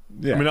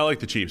 Yeah. I mean, I like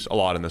the Chiefs a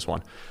lot in this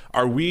one.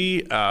 Are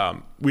we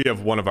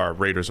have one of our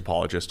Raiders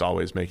apologists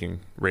always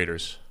making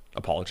Raiders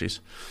apologies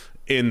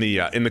in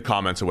the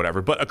comments or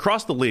whatever. But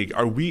across the league,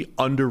 are we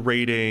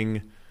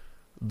underrating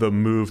the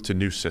move to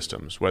new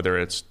systems, whether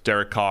it's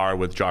Derek Carr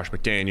with Josh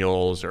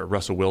McDaniels or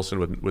Russell Wilson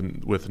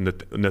with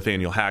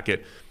Nathaniel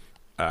Hackett,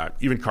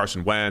 even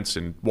Carson Wentz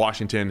and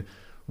Washington,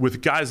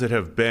 with guys that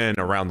have been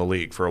around the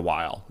league for a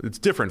while? It's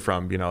different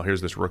from,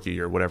 here's this rookie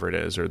or whatever it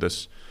is, or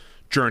this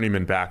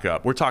journeyman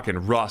backup. We're talking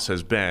Russ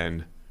has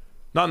been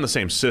not in the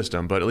same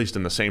system, but at least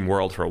in the same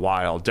world for a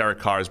while. Derek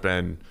Carr's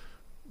been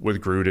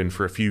with Gruden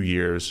for a few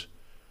years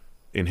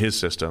in his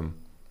system.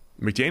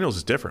 McDaniels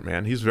is different,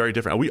 man. He's very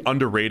different. Are we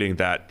underrating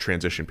that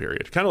transition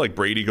period? Kind of like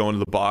Brady going to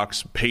the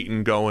Bucs,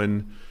 Peyton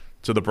going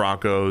to the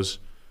Broncos.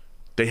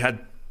 They had,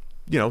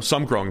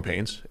 some growing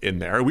pains in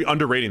there. Are we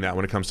underrating that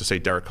when it comes to, say,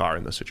 Derek Carr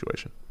in this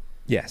situation?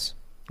 Yes.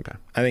 Okay.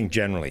 I think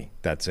generally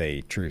that's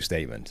a true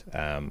statement.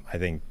 I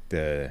think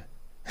the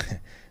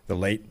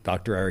late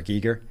Dr. Eric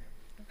Eager,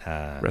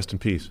 rest in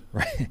peace.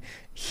 Right.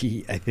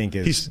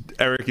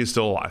 Eric is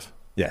still alive.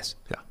 Yes.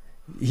 Yeah.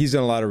 He's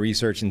done a lot of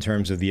research in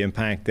terms of the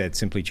impact that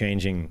simply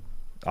changing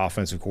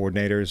offensive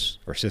coordinators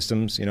or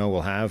systems,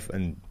 will have,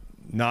 and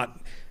not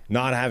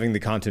having the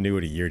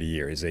continuity year to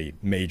year is a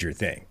major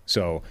thing.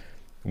 So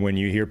when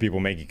you hear people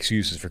make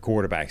excuses for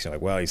quarterbacks, you're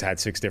like, well, he's had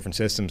 6 different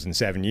systems in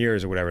 7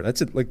 years or whatever.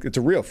 It's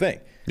a real thing.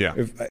 Yeah.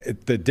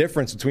 The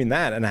difference between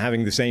that and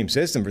having the same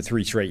system for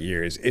 3 straight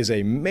years is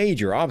a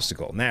major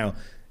obstacle. Now,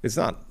 it's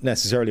not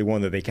necessarily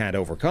one that they can't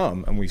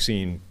overcome, and we've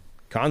seen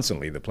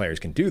constantly the players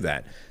can do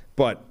that.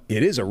 But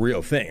it is a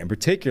real thing, and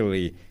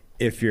particularly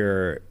if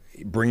you're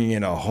bringing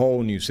in a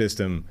whole new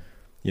system,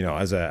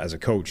 as a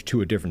coach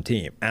to a different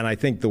team. And I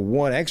think the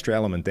one extra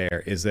element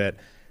there is that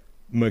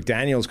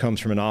McDaniels comes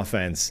from an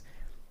offense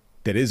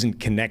that isn't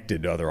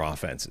connected to other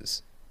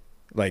offenses.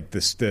 Like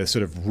the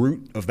sort of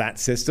root of that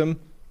system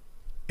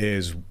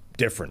is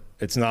different.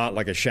 It's not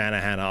like a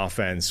Shanahan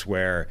offense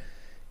where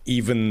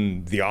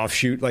even the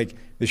offshoot, like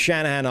the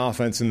Shanahan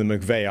offense and the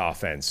McVay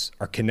offense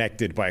are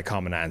connected by a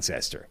common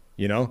ancestor,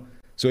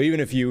 So even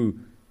if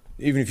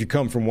you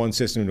come from one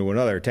system to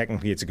another,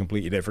 technically it's a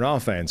completely different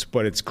offense,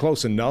 but it's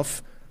close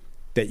enough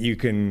that you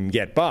can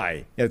get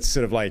by. It's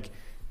sort of like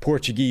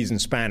Portuguese and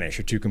Spanish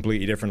are 2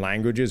 completely different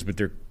languages, but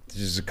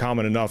there's a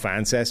common enough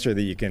ancestor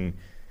that it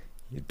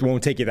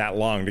won't take you that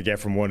long to get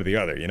from one to the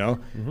other,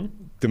 Mm-hmm.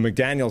 The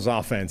McDaniels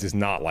offense is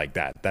not like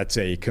that. That's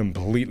a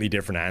completely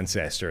different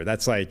ancestor.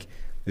 That's like,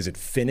 is it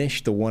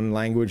Finnish, the one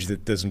language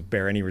that doesn't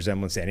bear any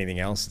resemblance to anything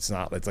else? It's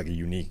not. It's like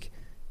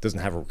doesn't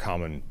have a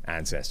common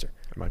ancestor.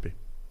 It might be.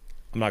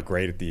 I'm not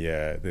great at the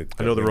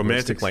I know the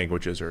romantic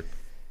languages are.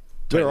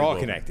 They're all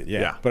connected,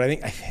 yeah. But I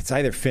think it's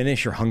either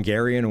Finnish or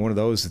Hungarian or one of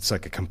those. It's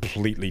like a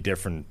completely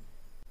different.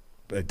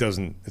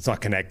 It's not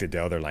connected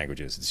to other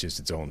languages. It's just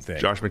its own thing.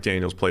 Josh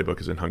McDaniels'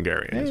 playbook is in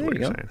Hungarian, is what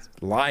you're saying.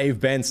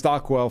 Live Ben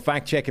Stockwell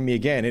fact-checking me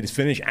again. It is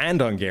Finnish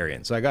and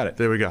Hungarian, so I got it.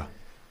 There we go.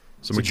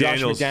 So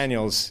Josh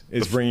McDaniels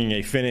is bringing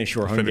a Finnish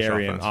or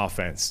Hungarian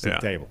offense to the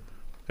table.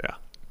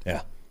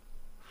 Yeah.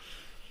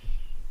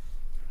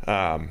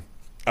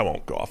 I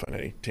won't go off on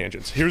any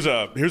tangents. Here's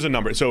a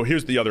number. So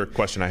here's the other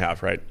question I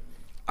have, right?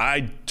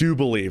 I do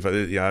believe,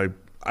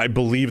 I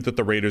believe that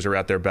the Raiders are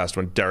at their best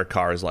when Derek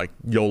Carr is like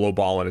YOLO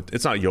balling.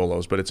 It's not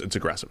YOLOs, but it's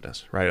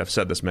aggressiveness, right? I've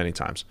said this many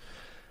times.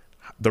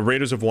 The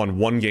Raiders have won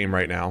 1 game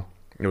right now.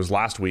 It was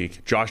last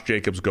week. Josh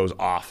Jacobs goes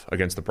off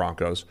against the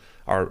Broncos.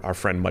 Our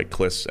friend Mike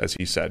Kliss, as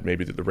he said,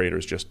 maybe the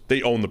Raiders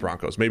they own the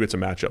Broncos. Maybe it's a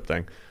matchup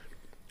thing.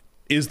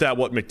 Is that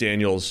what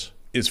McDaniels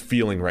is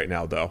feeling right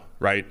now, though,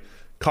 right?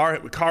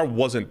 Carr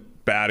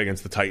wasn't bad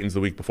against the Titans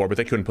the week before, but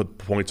they couldn't put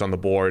points on the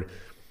board.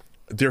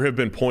 There have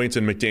been points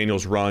in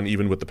McDaniels' run,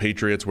 even with the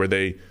Patriots, where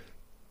they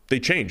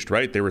changed,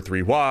 right? They were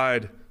 3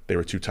 wide, they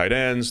were 2 tight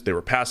ends, they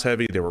were pass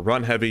heavy, they were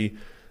run heavy.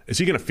 Is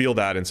he going to feel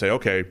that and say,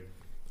 okay,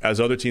 as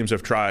other teams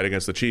have tried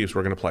against the Chiefs,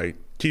 we're going to play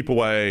keep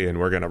away and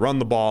we're going to run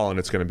the ball, and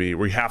it's going to be,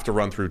 we have to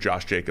run through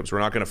Josh Jacobs. We're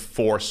not going to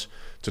force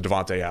to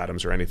Devontae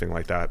Adams or anything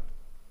like that.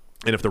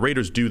 And if the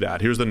Raiders do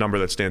that, here's the number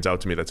that stands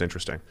out to me that's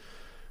interesting.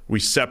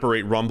 We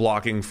separate run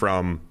blocking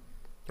from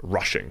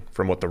rushing,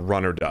 from what the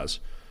runner does.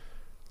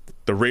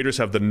 The Raiders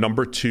have the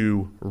number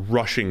 2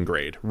 rushing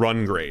grade,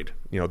 run grade.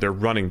 They're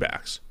running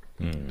backs,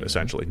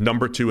 essentially.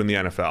 Number 2 in the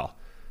NFL,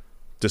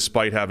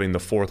 despite having the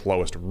 4th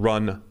lowest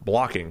run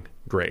blocking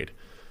grade.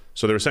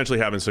 So they're essentially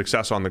having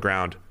success on the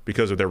ground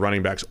because of their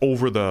running backs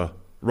over the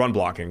run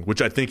blocking,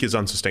 which I think is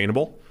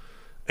unsustainable.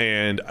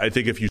 And I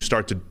think if you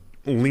start to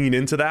lean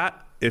into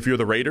that, if you're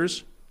the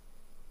Raiders,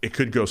 it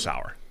could go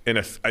sour. And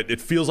if it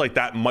feels like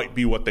that might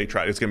be what they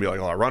try. It's going to be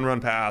like,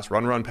 run,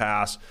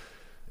 pass.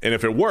 And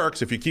if it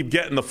works, if you keep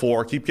getting the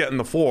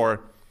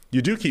 4,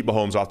 you do keep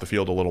Mahomes off the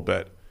field a little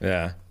bit.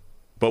 Yeah.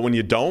 But when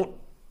you don't,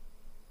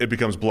 it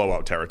becomes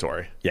blowout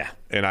territory. Yeah.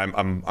 And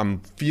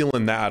I'm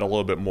feeling that a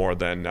little bit more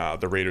than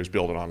the Raiders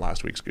building on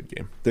last week's good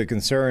game. The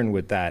concern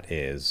with that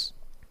is,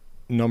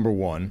 number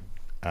one,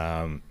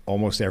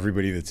 almost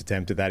everybody that's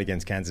attempted that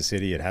against Kansas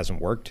City, it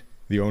hasn't worked.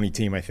 The only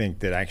team I think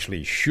that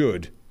actually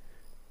should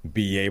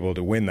be able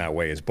to win that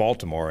way is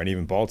Baltimore. And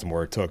even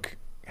Baltimore took,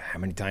 how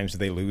many times did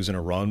they lose in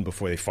a run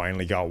before they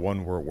finally got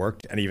one where it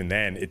worked? And even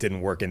then, it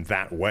didn't work in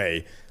that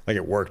way. Like,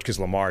 it worked because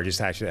Lamar just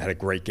actually had a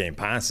great game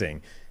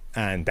passing.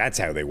 And that's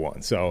how they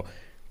won. So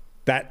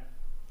that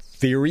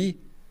theory,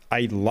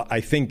 I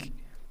think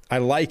I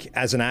like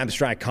as an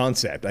abstract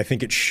concept. I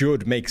think it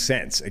should make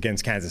sense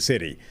against Kansas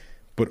City.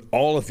 But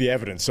all of the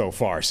evidence so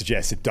far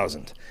suggests it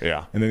doesn't.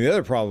 Yeah. And then the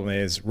other problem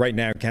is, right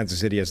now, Kansas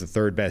City has the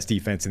 3rd best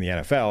defense in the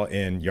NFL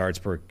in yards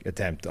per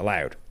attempt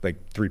allowed, like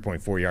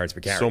 3.4 yards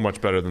per carry. So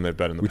much better than they've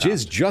been in the past. Which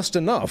is just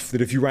enough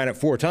that if you ran it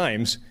 4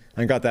 times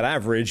and got that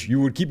average, you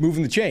would keep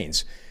moving the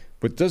chains.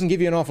 But it doesn't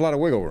give you an awful lot of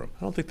wiggle room.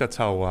 I don't think that's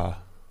how it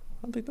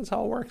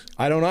works.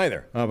 I don't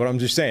either. But I'm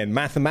just saying,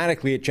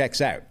 mathematically, it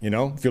checks out.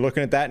 If you're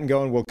looking at that and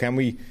going, well, can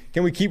we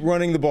keep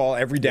running the ball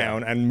every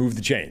down and move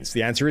the chains?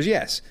 The answer is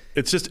yes.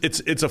 It's just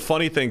it's a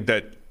funny thing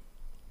that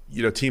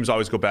teams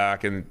always go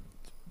back and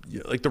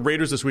like the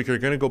Raiders this week are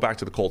going to go back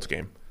to the Colts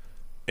game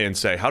and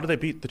say, how do they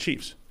beat the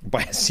Chiefs?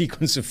 By a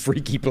sequence of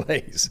freaky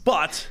plays.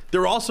 But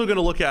they're also going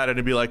to look at it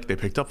and be like, they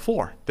picked up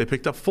 4.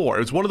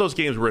 It's one of those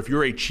games where if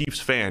you're a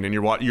Chiefs fan and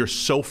you're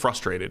so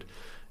frustrated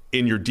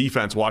in your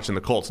defense watching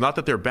the Colts, not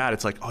that they're bad,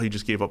 it's like, oh, you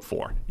just gave up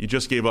 4. You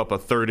just gave up a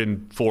 3rd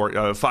and 4,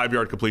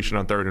 5-yard completion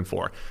on 3rd and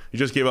 4. You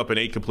just gave up an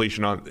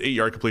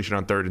 8-yard completion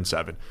on 3rd and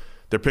 7.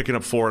 They're picking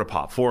up 4 a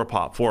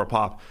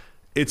pop.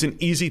 It's an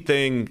easy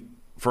thing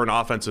for an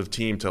offensive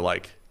team to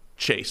like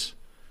chase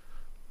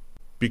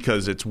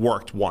because it's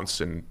worked once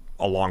in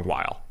a long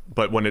while.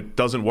 But when it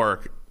doesn't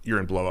work, you're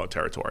in blowout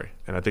territory.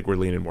 And I think we're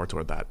leaning more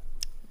toward that.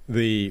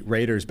 The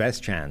Raiders'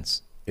 best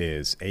chance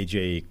is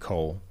A.J.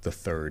 Cole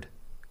III.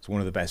 He's one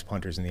of the best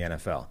punters in the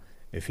NFL.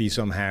 If he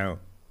somehow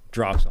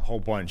drops a whole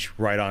bunch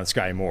right on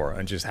Sky Moore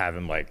and just have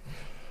him like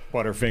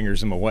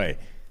butterfingers him away,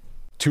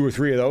 2 or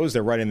 3 of those,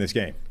 they're right in this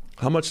game.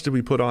 How much did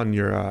we put on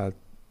your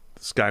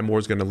Sky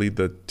Moore's going to lead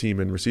the team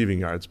in receiving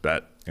yards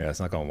bet? Yeah, it's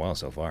not going well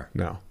so far.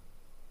 No.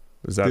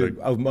 Is that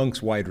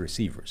amongst wide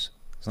receivers?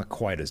 It's not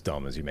quite as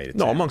dumb as you made it sound.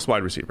 No, amongst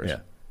wide receivers. Yeah.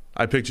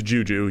 I picked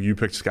Juju. You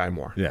picked Sky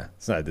Moore. Yeah.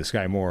 It's not the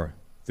Sky Moore.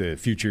 The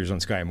futures on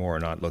Sky Moore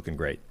are not looking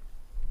great.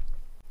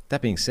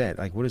 That being said,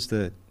 like, who's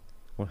the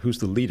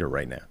leader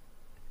right now?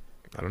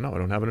 I don't know. I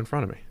don't have it in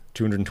front of me.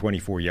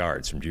 224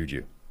 yards from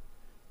Juju.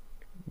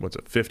 What's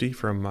it, 50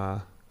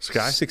 from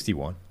Sky?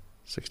 61.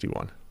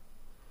 61.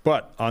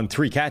 But on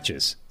 3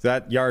 catches,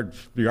 that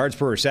yards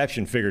per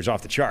reception figures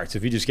off the charts.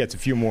 If he just gets a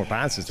few more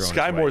passes thrown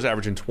Sky Moore's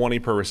averaging 20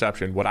 per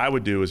reception. What I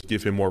would do is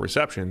give him more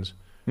receptions,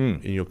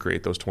 and you'll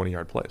create those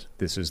 20-yard plays.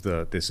 This is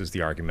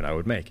the argument I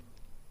would make.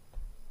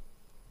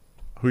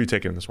 Who are you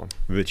taking in this one?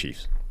 The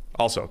Chiefs.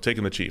 Also,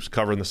 taking the Chiefs,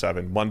 covering the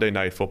 7, Monday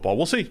Night Football.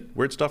 We'll see.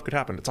 Weird stuff could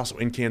happen. It's also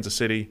in Kansas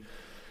City.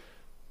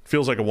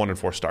 Feels like a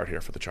 1-4 start here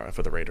for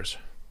the Raiders.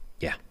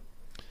 Yeah.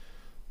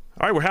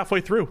 All right, we're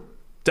halfway through.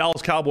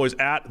 Dallas Cowboys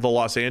at the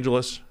Los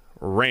Angeles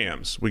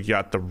Rams. We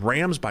got the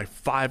Rams by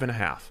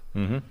 5.5.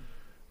 Mm-hmm.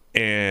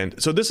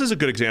 And so this is a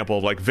good example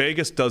of like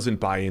Vegas doesn't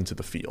buy into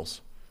the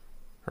feels,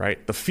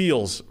 right? The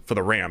feels for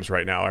the Rams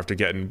right now after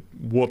getting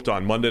whooped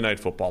on Monday Night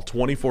Football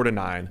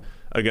 24-9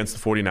 against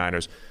the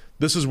 49ers.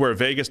 This is where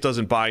Vegas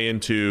doesn't buy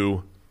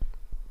into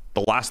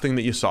the last thing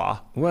that you saw.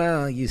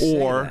 Well, you say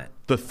or that.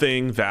 The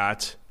thing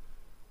that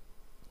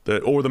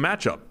or the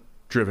matchup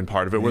driven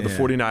part of it, where the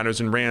 49ers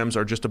and Rams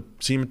are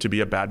seem to be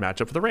a bad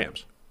matchup for the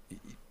Rams.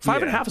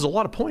 5.5 is a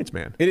lot of points,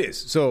 man. It is.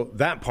 So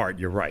that part,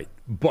 you're right.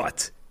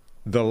 But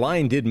the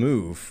line did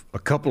move a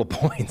couple of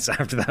points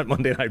after that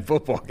Monday Night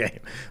Football game.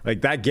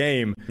 Like, that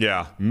game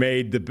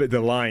made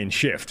the line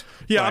shift.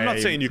 Yeah, I'm not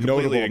saying you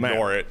completely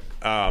ignore it.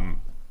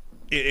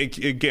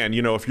 Again,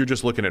 if you're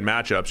just looking at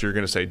matchups, you're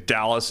going to say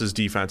Dallas's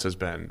defense has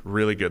been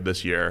really good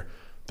this year.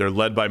 They're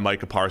led by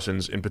Micah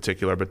Parsons in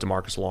particular, but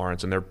DeMarcus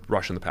Lawrence, and they're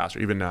rushing the passer.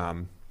 Even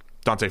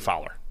Dante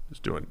Fowler is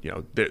doing,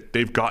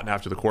 they've gotten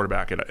after the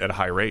quarterback at a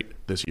high rate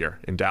this year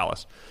in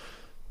Dallas.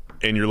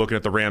 And you're looking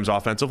at the Rams'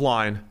 offensive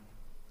line,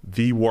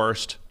 the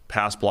worst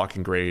pass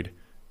blocking grade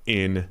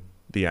in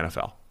the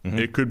NFL. Mm-hmm.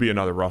 It could be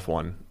another rough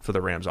one for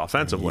the Rams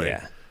offensively.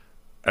 Yeah.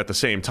 At the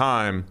same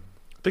time,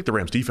 I think the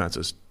Rams'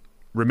 defense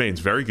remains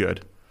very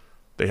good.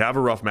 They have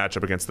a rough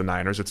matchup against the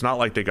Niners. It's not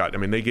like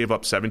they gave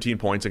up 17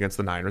 points against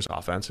the Niners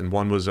offense, and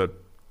one was a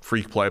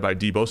freak play by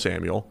Deebo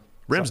Samuel.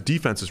 Rams'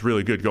 defense is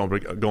really good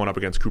going up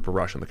against Cooper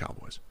Rush and the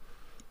Cowboys.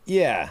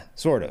 Yeah,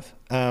 sort of.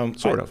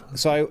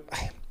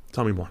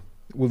 Tell me more.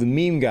 Well, the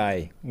meme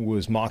guy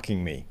was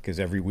mocking me because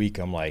every week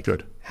I'm like,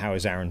 good. How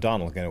is Aaron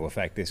Donald going to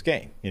affect this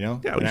game? Yeah,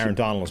 and Aaron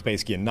Donald was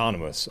basically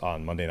anonymous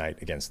on Monday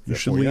night against the 49ers. You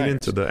should lean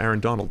into the Aaron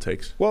Donald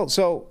takes. Well,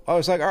 so I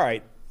was like, all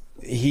right.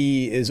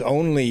 He is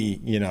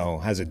only,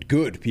 has a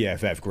good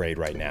PFF grade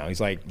right now.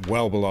 He's like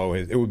well below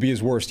it would be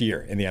his worst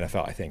year in the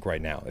NFL, I think,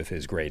 right now, if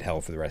his grade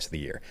held for the rest of the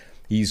year.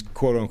 He's,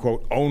 quote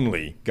unquote,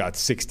 only got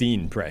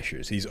 16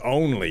 pressures. He's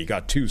only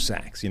got 2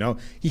 sacks,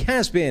 He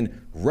has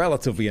been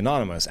relatively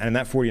anonymous. And in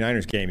that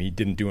 49ers game, he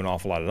didn't do an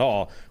awful lot at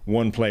all.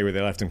 One play where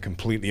they left him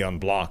completely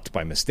unblocked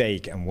by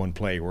mistake, and one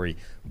play where he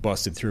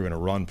busted through in a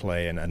run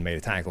play and made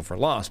a tackle for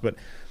loss. But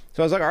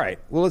so I was like, all right,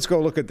 well, let's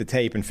go look at the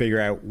tape and figure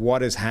out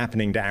what is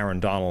happening to Aaron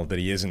Donald that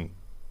he isn't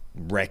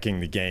wrecking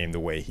the game the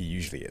way he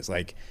usually is.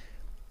 Like,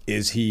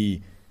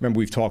 remember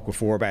we've talked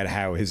before about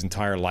how his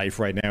entire life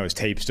right now is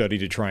tape study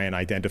to try and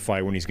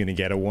identify when he's going to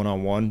get a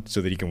one-on-one so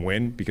that he can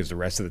win, because the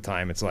rest of the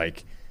time it's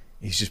like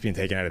he's just being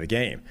taken out of the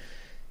game.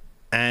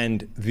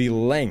 And the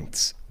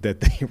lengths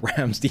that the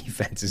Rams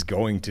defense is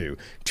going to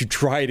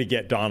try to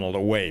get Donald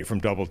away from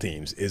double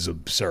teams is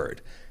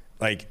absurd.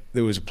 Like,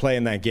 there was a play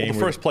in that game. Well, the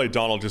first play,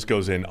 Donald just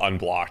goes in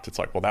unblocked. It's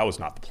like, well, that was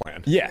not the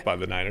plan by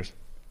the Niners.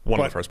 One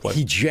of the first plays.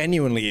 He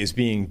genuinely is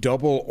being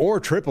double or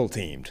triple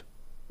teamed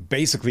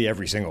basically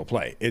every single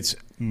play. It's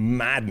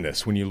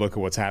madness when you look at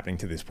what's happening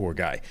to this poor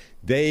guy.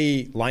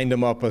 They lined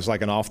him up as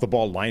like an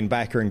off-the-ball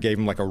linebacker and gave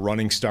him like a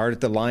running start at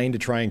the line to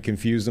try and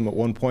confuse them at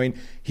one point.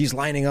 He's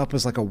lining up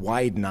as like a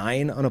wide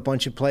 9 on a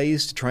bunch of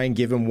plays to try and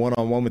give him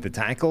one-on-one with the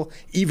tackle.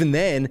 Even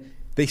then,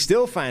 they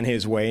still find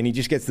his way, and he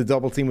just gets the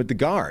double team with the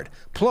guard.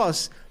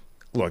 Plus,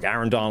 look,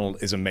 Aaron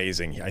Donald is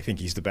amazing. I think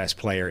he's the best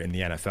player in the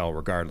NFL,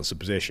 regardless of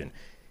position.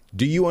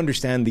 Do you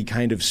understand the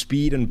kind of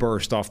speed and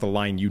burst off the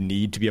line you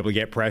need to be able to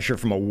get pressure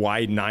from a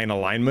wide 9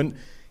 alignment?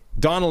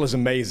 Donald is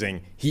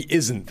amazing. He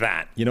isn't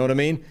that. You know what I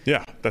mean?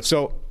 Yeah.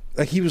 So,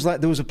 like, he was like,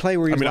 there was a play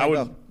where he was lined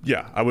up.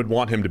 Yeah, I would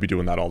want him to be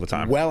doing that all the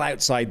time. Well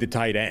outside the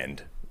tight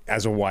end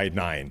as a wide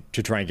 9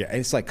 to try and get.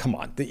 It's like, come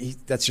on,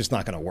 that's just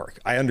not going to work.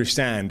 I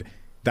understand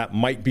that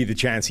might be the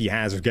chance he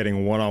has of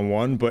getting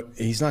one-on-one, but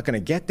he's not going to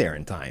get there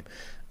in time.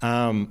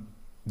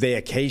 They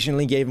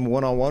occasionally gave him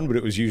one-on-one, but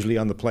it was usually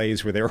on the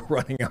plays where they were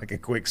running like a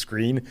quick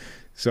screen.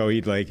 So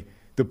he'd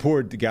the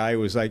poor guy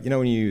was like,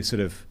 when you sort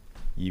of,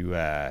 you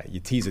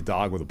tease a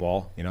dog with a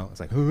ball,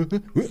 it's like,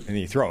 and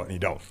you throw it and you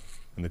don't.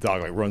 And the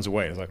dog runs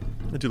away. It's like,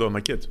 I do that with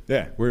my kids.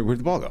 Yeah, where'd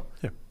the ball go?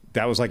 Yeah.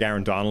 That was like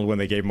Aaron Donald when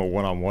they gave him a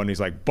one-on-one.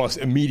 He's like,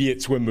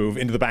 immediate swim move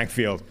into the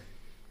backfield.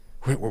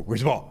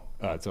 Where's the ball?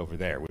 It's over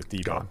there with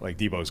Deebo. Gone. Like,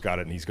 Deebo's got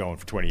it, and he's going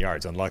for 20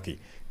 yards. Unlucky.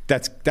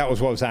 That was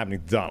what was happening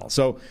to Donald.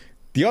 So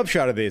the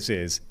upshot of this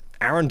is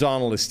Aaron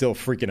Donald is still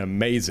freaking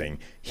amazing.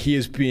 He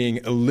is being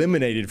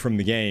eliminated from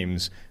the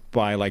games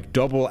by,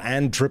 double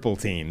and triple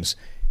teams.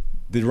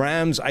 The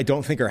Rams, I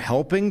don't think, are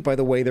helping by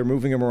the way they're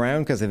moving him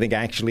around, because I think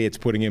actually it's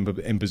putting him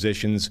in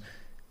positions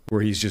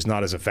where he's just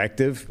not as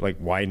effective, like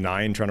wide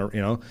 9, trying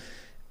to,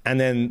 And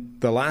then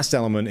the last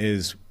element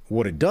is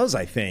what it does,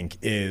 I think,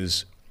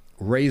 is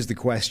raise the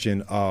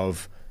question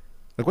of,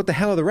 what the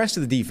hell are the rest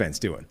of the defense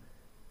doing?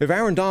 If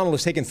Aaron Donald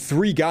has taken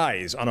 3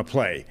 guys on a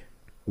play,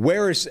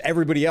 where is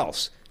everybody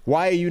else?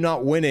 Why are you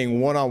not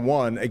winning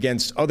one-on-one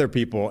against other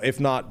people, if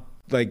not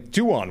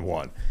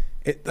 2-on-1?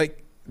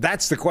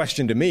 That's the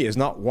question to me, is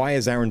not why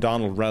is Aaron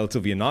Donald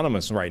relatively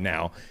anonymous right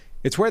now.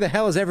 It's where the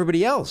hell is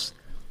everybody else?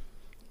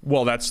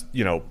 Well, that's,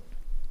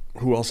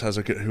 who else has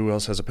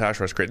a pass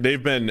rush grade?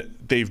 They've been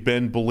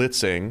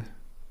blitzing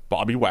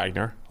Bobby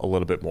Wagner a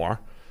little bit more.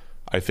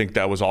 I think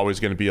that was always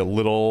going to be a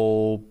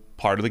little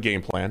part of the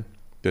game plan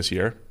this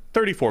year.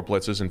 34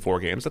 blitzes in 4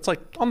 games. That's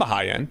on the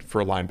high end for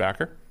a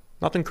linebacker.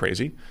 Nothing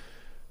crazy.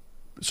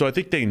 So I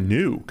think they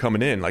knew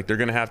coming in, they're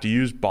going to have to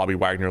use Bobby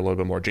Wagner a little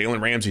bit more.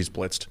 Jalen Ramsey's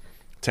blitzed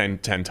 10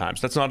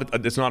 times. It's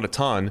not a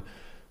ton,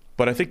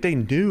 but I think they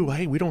knew,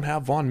 hey, we don't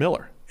have Von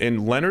Miller.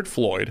 And Leonard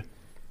Floyd,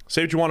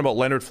 say what you want about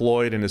Leonard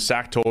Floyd and his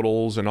sack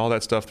totals and all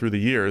that stuff through the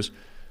years,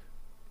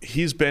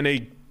 he's been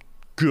a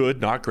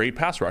good, not great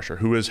pass rusher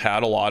who has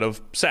had a lot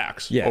of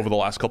sacks over the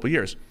last couple of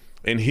years.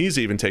 And he's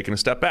even taken a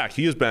step back.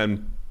 He has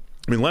been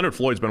I mean, Leonard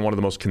Floyd's been one of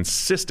the most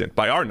consistent,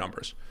 by our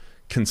numbers,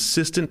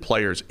 consistent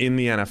players in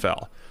the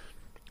NFL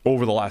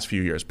over the last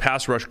few years.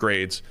 Pass rush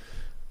grades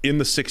in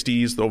the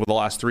 60s over the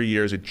last 3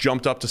 years. It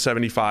jumped up to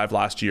 75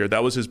 last year.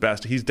 That was his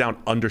best. He's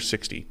down under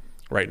 60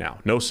 right now.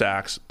 No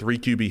sacks, 3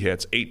 QB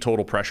hits, 8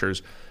 total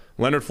pressures.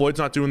 Leonard Floyd's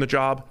not doing the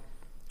job.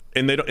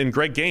 And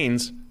Greg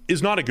Gaines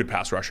is not a good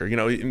pass rusher. You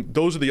know,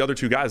 those are the other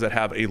two guys that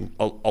have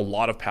a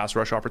lot of pass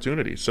rush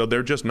opportunities. So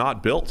they're just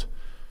not built.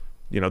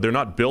 You know, they're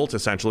not built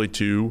essentially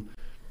to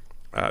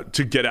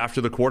get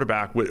after the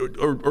quarterback,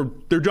 or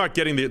they're not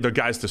getting the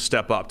guys to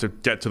step up to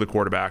get to the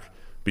quarterback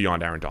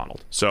beyond Aaron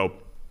Donald. So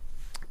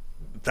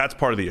that's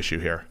part of the issue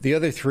here. The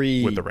other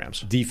three with the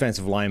Rams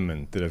defensive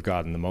linemen that have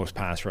gotten the most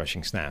pass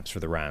rushing snaps for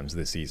the Rams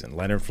this season: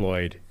 Leonard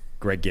Floyd,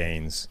 Greg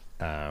Gaines,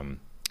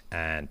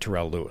 and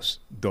Terrell Lewis.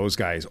 Those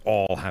guys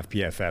all have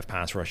PFF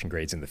pass rushing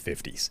grades in the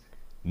 50s.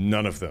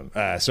 None of them.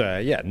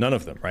 None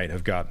of them, right,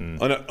 have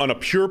gotten... On a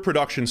pure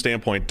production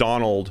standpoint,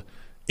 Donald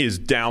is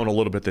down a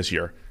little bit this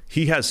year.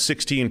 He has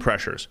 16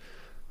 pressures.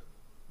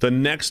 The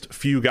next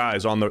few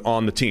guys on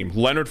the team,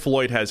 Leonard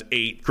Floyd has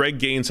 8, Greg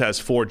Gaines has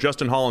 4,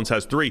 Justin Hollins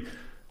has 3.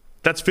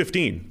 That's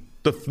 15.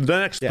 The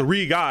next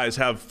 3 guys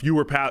have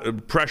fewer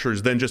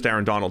pressures than just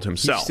Aaron Donald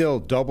himself. He's still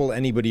double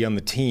anybody on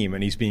the team,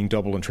 and he's being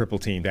double and triple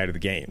teamed out of the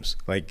games.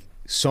 Like,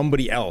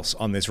 somebody else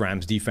on this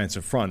Rams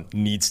defensive front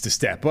needs to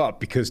step up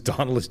because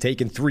Donald has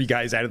taken 3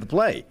 guys out of the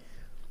play.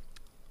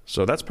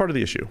 So that's part of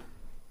the issue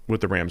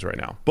with the Rams right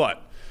now.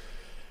 But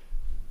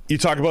you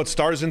talk about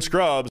stars and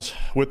scrubs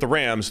with the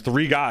Rams,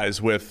 3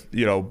 guys with,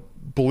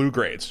 blue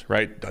grades,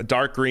 right?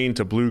 Dark green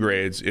to blue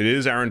grades. It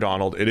is Aaron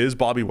Donald. It is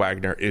Bobby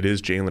Wagner. It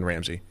is Jalen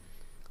Ramsey.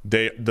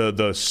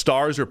 The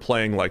stars are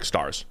playing like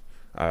stars.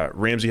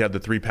 Ramsey had the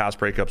 3 pass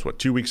breakups,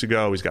 2 weeks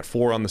ago? He's got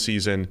 4 on the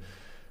season.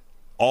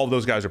 All of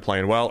those guys are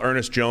playing well.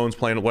 Ernest Jones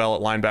playing well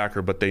at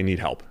linebacker, but they need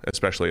help,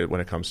 especially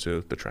when it comes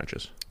to the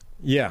trenches.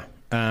 Yeah.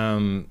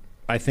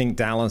 I think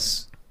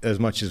Dallas, as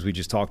much as we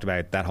just talked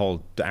about that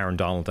whole Aaron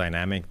Donald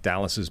dynamic,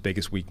 Dallas's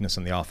biggest weakness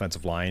on the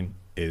offensive line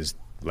is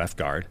left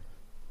guard.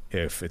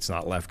 If it's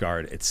not left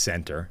guard, it's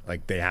center.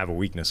 Like, they have a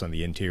weakness on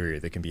the interior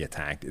that can be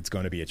attacked. It's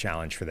going to be a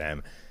challenge for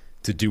them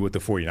to do what the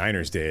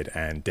 49ers did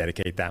and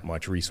dedicate that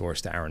much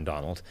resource to Aaron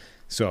Donald.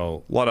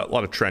 So a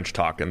lot of trench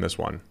talk in this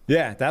one.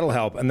 Yeah, that'll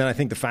help. And then I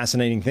think the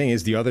fascinating thing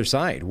is the other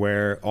side,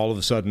 where all of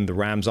a sudden the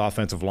Rams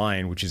offensive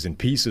line, which is in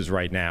pieces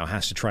right now,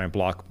 has to try and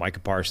block Micah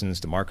Parsons,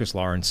 DeMarcus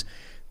Lawrence.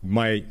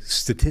 My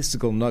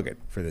statistical nugget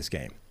for this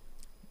game: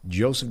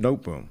 Joseph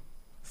Noteboom,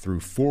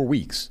 through 4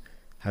 weeks,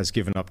 has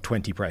given up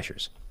 20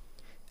 pressures.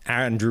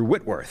 Andrew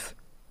Whitworth,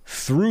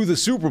 through the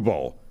Super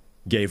Bowl,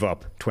 gave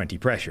up 20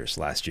 pressures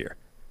last year.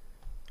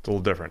 It's a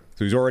little different.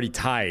 So he's already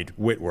tied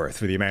Whitworth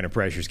for the amount of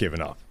pressures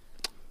given up.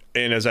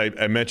 And as I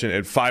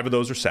mentioned, 5 of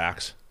those are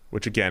sacks,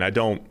 which again, I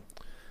don't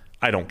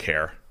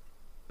care.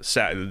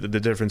 The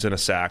difference in a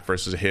sack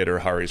versus a hit or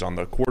hurries on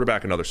the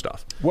quarterback and other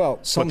stuff. Well,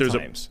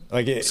 sometimes.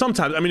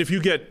 Sometimes. I mean, if you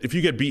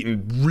get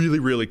beaten really,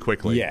 really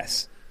quickly,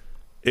 yes,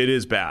 it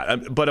is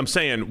bad. But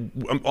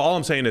all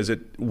I'm saying is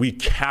that we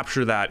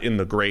capture that in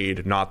the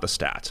grade, not the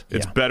stat.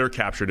 It's better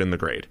captured in the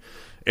grade.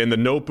 And the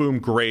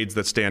Noteboom grades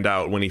that stand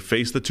out when he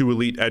faced the 2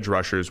 elite edge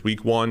rushers,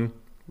 week 1,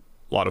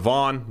 a lot of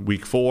Vaughn,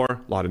 week 4,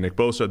 a lot of Nick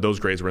Bosa, those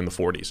grades were in the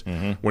 40s.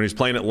 Mm-hmm. When he's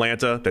playing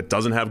Atlanta, that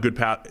does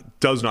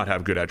not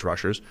have good edge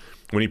rushers.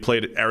 When he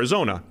played at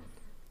Arizona,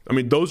 I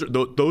mean,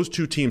 those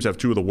 2 teams have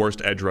 2 of the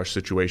worst edge rush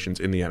situations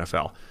in the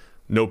NFL.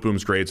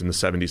 Noteboom's grades in the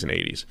 70s and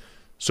 80s.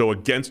 So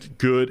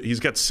he's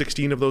got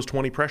 16 of those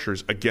 20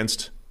 pressures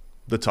against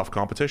the tough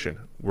competition.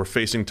 We're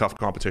facing tough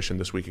competition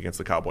this week against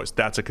the Cowboys.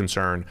 That's a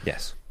concern.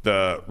 Yes.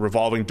 The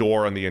revolving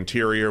door on the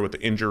interior with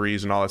the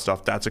injuries and all that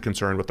stuff, that's a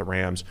concern with the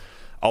Rams.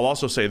 I'll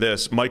also say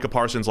this: Micah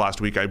Parsons last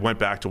week, I went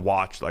back to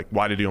watch,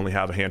 why did he only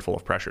have a handful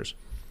of pressures?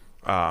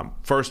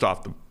 First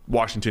off,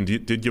 Washington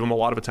did give him a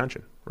lot of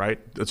attention, right?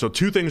 So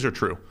 2 things are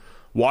true.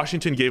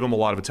 Washington gave him a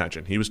lot of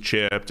attention. He was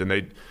chipped, and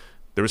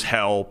there was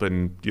help,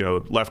 and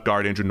left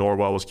guard Andrew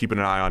Norwell was keeping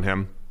an eye on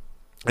him.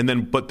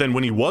 But then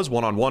when he was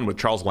one-on-one with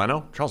Charles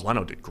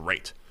Leno did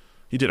great.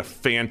 He did a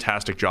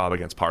fantastic job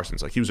against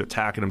Parsons. He was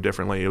attacking him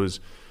differently. It was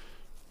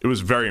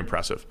very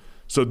impressive.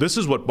 So this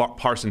is what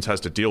Parsons has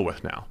to deal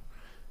with now.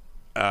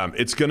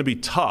 It's going to be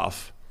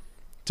tough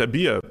to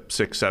be a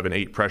 6, 7,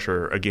 8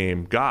 pressure a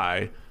game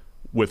guy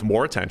with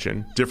more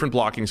attention, different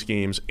blocking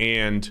schemes,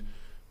 and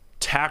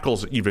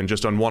tackles even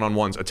just on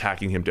one-on-ones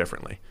attacking him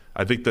differently.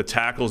 I think the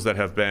tackles that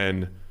have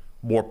been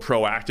more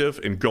proactive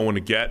in going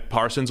to get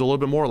Parsons a little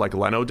bit more, like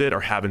Leno did,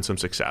 are having some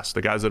success.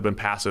 The guys that have been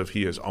passive,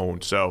 he has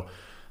owned. So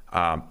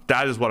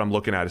that is what I'm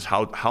looking at, is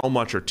how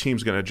much are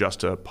teams going to adjust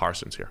to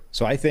Parsons here.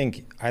 So I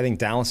think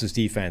Dallas's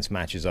defense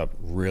matches up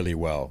really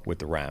well with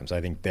the Rams. I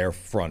think their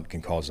front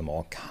can cause them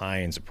all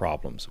kinds of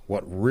problems.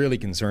 What really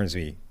concerns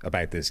me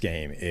about this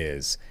game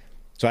is,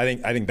 so I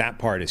think that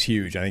part is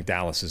huge. I think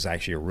Dallas is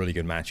actually a really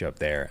good matchup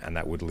there, and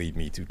that would lead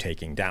me to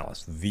taking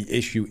Dallas. The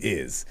issue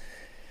is,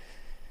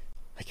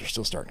 you're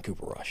still starting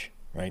Cooper Rush,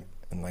 right?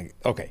 And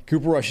okay,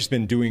 Cooper Rush has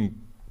been doing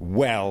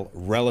well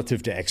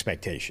relative to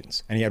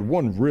expectations. And he had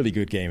one really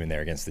good game in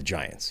there against the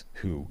Giants,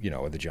 who,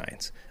 are the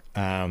Giants.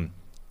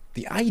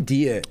 The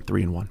idea...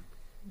 3-1.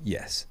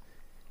 Yes.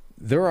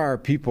 There are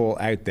people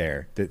out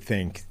there that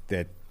think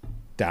that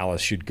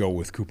Dallas should go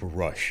with Cooper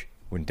Rush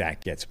when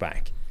Dak gets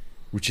back,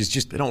 which is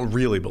just... They don't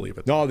really believe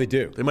it. No, they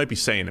do. They might be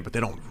saying it, but they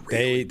don't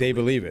really. They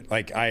believe it.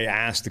 Like, I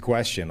asked the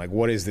question, like,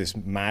 what is this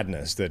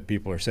madness that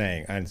people are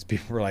saying? And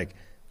people were like,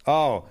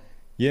 oh,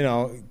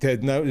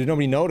 did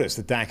nobody notice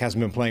that Dak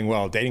hasn't been playing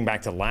well dating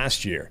back to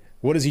last year?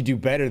 What does he do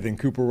better than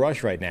Cooper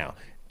Rush right now?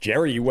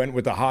 Jerry, you went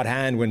with the hot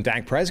hand when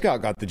Dak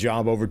Prescott got the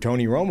job over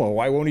Tony Romo.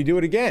 Why won't he do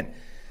it again?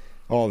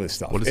 All this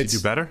stuff. What does he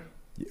do better?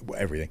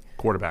 Everything.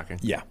 Quarterbacking.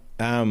 Yeah.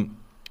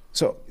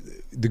 So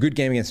the good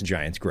game against the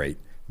Giants, great.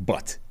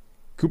 But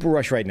Cooper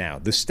Rush right now,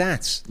 the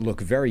stats look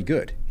very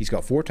good. He's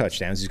got 4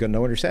 touchdowns. He's got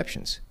no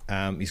interceptions.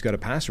 He's got a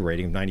passer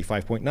rating of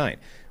 95.9.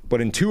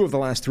 But in 2 of the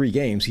last 3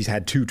 games, he's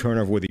had 2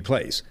 turnover-worthy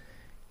plays.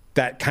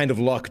 That kind of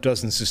luck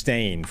doesn't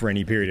sustain for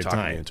any period of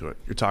time.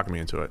 You're talking me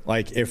into it.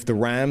 Like, if the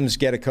Rams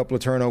get a couple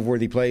of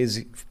turnover-worthy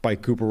plays by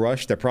Cooper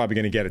Rush, they're probably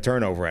going to get a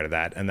turnover out of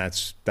that, and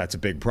that's a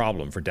big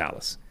problem for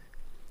Dallas.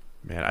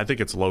 Man, I think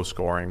it's low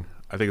scoring.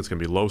 I think it's going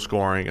to be low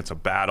scoring. It's a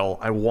battle.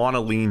 I want to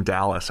lean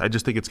Dallas. I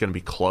just think it's going to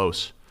be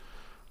close.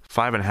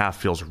 5.5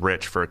 feels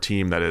rich for a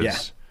team that is... Yeah.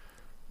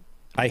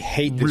 I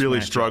hate this really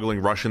matchup.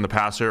 struggling rushing the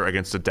passer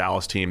against a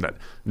Dallas team that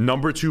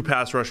number 2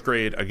 pass rush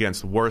grade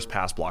against the worst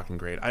pass blocking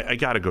grade. I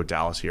got to go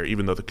Dallas here,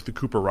 even though the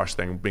Cooper Rush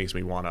thing makes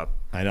me want to.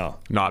 I know.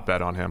 Not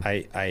bet on him.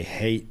 I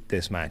hate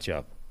this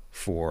matchup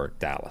for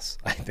Dallas.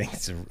 I think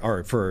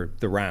or for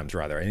the Rams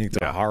rather. I think it's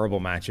a horrible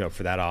matchup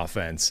for that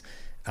offense.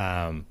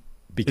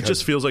 Because it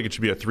just feels like it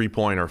should be a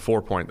 3-point or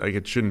 4-point. Like,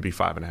 it shouldn't be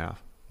 5.5.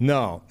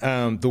 No.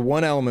 The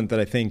one element that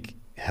I think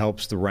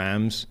helps the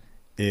Rams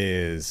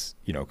is,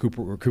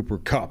 Cooper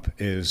Kupp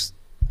is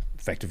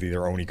effectively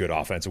their only good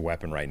offensive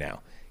weapon right now.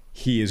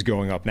 He is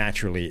going up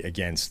naturally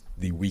against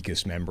the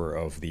weakest member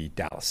of the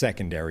Dallas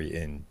secondary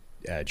in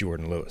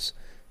Jordan Lewis,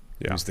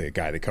 who's the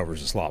guy that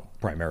covers the slot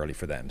primarily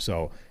for them.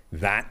 So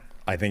that,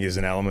 I think, is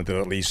an element that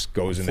at least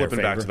goes in their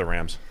favor. Back to the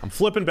Rams. I'm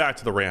flipping back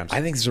to the Rams.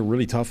 I think this is a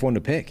really tough one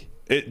to pick.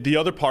 The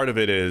other part of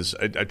it is,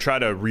 I try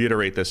to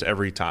reiterate this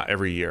every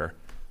year,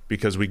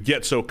 because we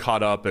get so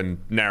caught up in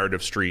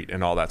narrative street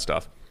and all that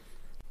stuff.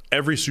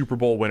 Every Super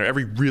Bowl winner,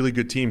 every really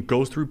good team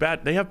goes through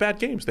they have bad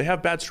games. They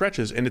have bad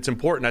stretches. And it's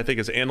important, I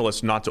think, as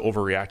analysts not to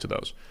overreact to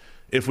those.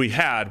 If we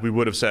had, we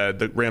would have said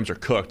the Rams are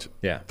cooked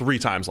 3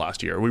 times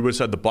last year. We would have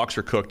said the Bucs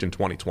are cooked in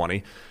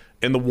 2020.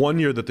 And the one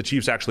year that the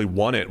Chiefs actually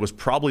won it was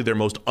probably their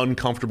most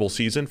uncomfortable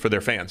season for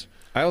their fans.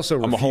 I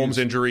also a Mahomes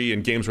injury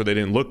and games where they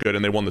didn't look good,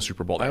 and they won the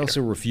Super Bowl that year. I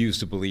also refuse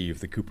to believe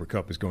that Cooper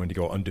Kupp is going to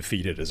go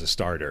undefeated as a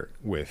starter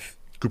with...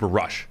 Cooper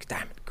Rush.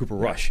 Damn it. Cooper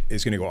Rush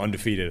is going to go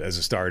undefeated as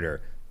a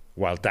starter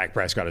while Dak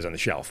Prescott is on the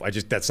shelf.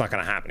 That's not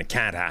going to happen. It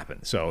can't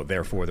happen. So,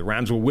 therefore, the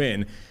Rams will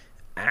win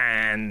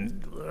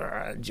and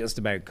just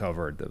about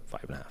covered the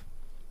 5.5.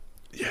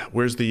 Yeah,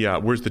 where's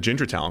the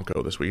ginger talent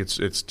go this week?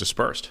 It's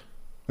dispersed.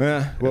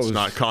 It's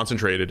not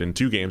concentrated in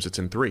 2 games. It's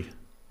in 3.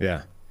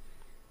 Yeah.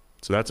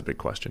 So that's a big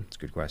question. It's a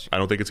good question. I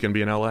don't think it's going to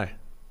be in L.A. I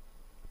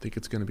think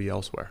it's going to be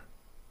elsewhere.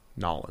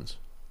 Nolans.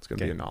 It's going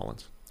to be in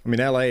Nolans. I mean,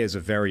 L.A. is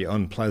a very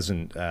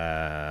unpleasant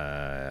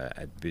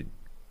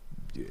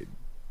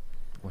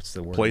what's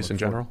the word? Place in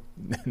general?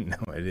 No,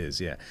 it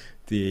is, yeah.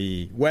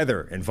 The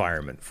weather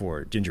environment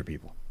for ginger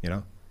people,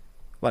 A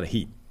lot of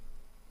heat,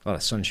 a lot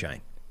of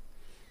sunshine.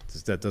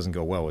 That doesn't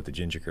go well with the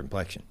ginger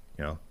complexion,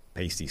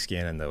 Pasty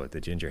skin and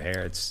the ginger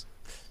hair.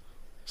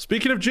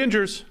 Speaking of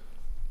gingers,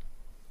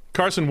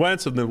 Carson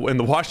Wentz and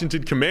the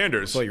Washington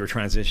Commanders. Well, you were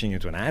transitioning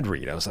into an ad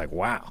read. I was like,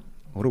 wow.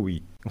 What do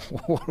we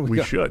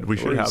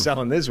should have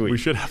selling this week? We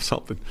should have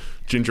something,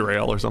 ginger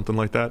ale or something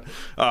like that.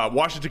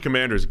 Washington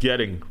Commanders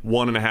getting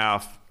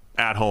 1.5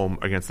 at home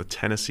against the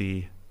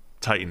Tennessee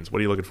Titans. What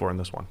are you looking for in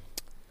this one?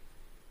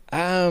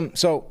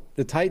 So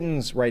the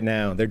Titans right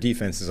now, their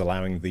defense is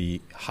allowing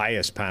the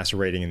highest passer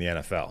rating in the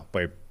NFL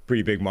by a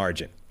pretty big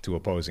margin to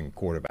opposing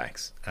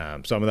quarterbacks.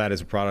 Some of that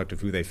is a product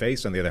of who they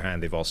face. On the other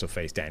hand, they've also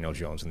faced Daniel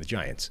Jones and the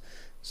Giants.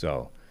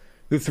 So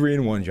the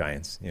 3-1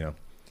 Giants,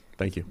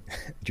 Thank you.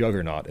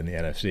 Juggernaut in the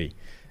NFC.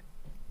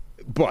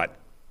 But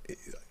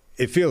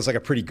it feels like a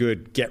pretty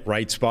good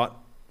get-right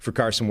spot for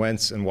Carson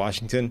Wentz and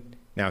Washington.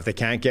 Now, if they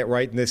can't get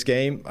right in this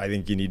game, I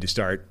think you need to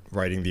start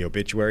writing the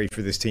obituary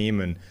for this team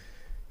and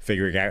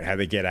figuring out how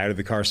they get out of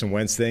the Carson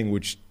Wentz thing,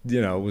 which,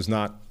 was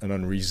not an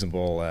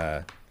unreasonable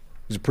it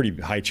was a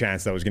pretty high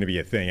chance that was going to be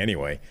a thing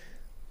anyway.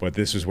 But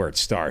this is where it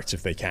starts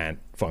if they can't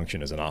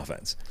function as an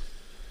offense.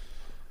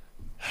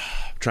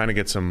 Trying to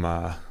get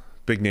some...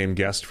 big-name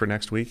guest for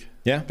next week.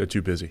 Yeah? They're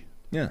too busy.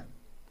 Yeah.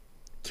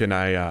 Can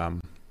I...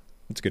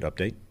 That's a good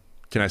update.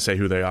 Can I say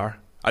who they are?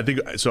 I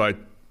think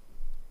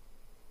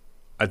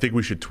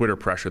we should Twitter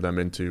pressure them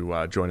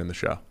into joining the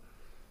show.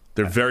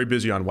 They're very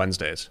busy on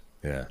Wednesdays.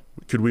 Yeah.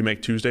 Could we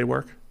make Tuesday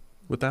work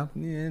with them?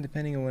 Yeah,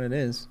 depending on what it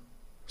is.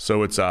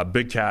 So it's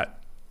Big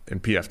Cat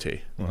and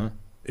PFT. Uh-huh.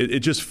 It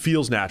just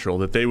feels natural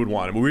that they would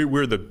want it. We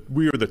are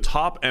the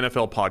top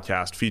NFL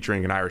podcast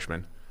featuring an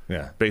Irishman.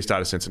 based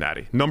out of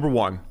Cincinnati. Number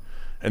one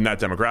in that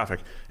demographic.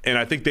 And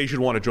I think they should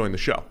want to join the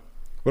show.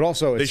 But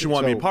also, they should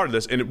want to be a part of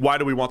this. And why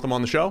do we want them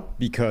on the show?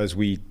 Because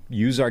we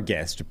use our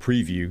guests to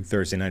preview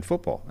Thursday Night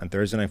Football. And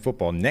Thursday Night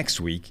Football next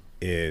week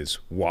is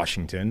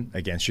Washington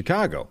against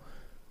Chicago,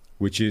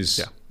 which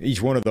is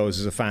each one of those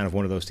is a fan of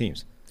one of those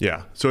teams.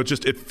 Yeah. So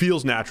it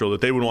feels natural that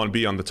they would want to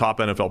be on the Top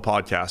NFL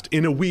podcast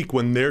in a week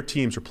when their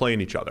teams are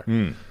playing each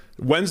other.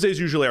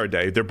 Wednesday's usually our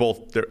day. They're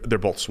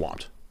both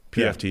swamped.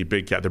 PFT,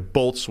 Big Cat, they're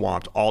both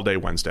swamped all day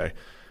Wednesday.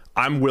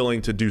 I'm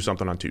willing to do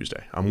something on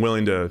Tuesday. I'm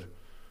willing to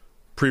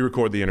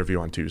pre-record the interview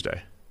on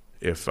Tuesday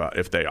if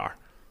they are.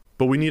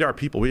 But we need our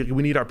people. We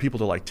need our people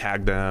to like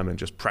tag them and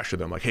just pressure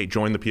them. Like, hey,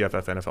 join the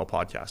PFF NFL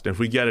podcast. And if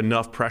we get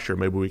enough pressure,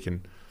 maybe we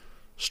can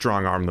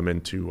strong arm them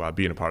into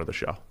being a part of the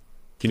show.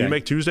 Can you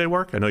make Tuesday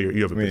work? I know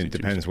you have a busy It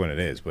depends Tuesday. when it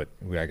is, but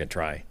I could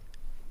try.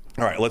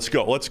 All right, let's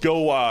go. Let's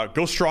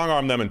go strong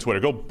arm them on Twitter.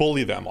 Go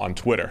bully them on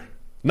Twitter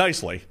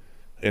nicely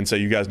and say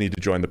you guys need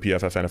to join the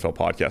PFF NFL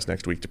podcast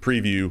next week to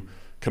preview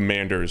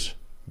Commanders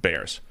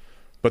Bears.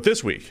 But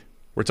this week,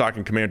 we're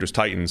talking Commanders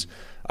Titans.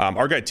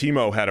 Our guy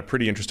Timo had a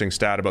pretty interesting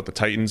stat about the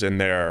Titans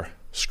and their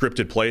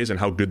scripted plays and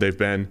how good they've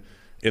been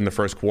in the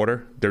first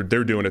quarter. They're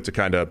doing it to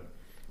kind of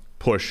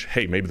push,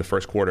 hey, maybe the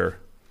first quarter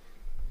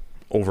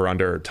over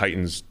under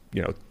Titans,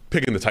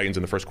 picking the Titans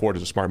in the first quarter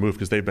is a smart move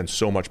because they've been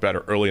so much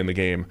better early in the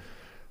game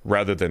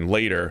rather than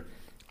later.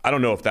 I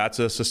don't know if that's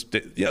the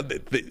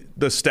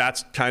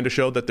stats kind of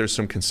show that there's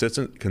some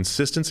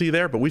consistency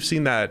there, but we've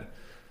seen that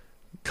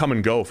come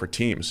and go for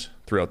teams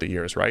throughout the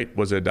years, right?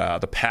 Was it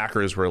the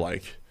Packers were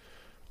like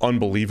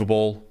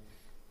unbelievable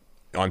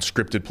on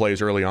scripted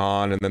plays early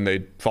on, and then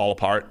they'd fall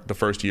apart the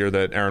first year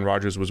that Aaron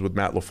Rodgers was with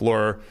Matt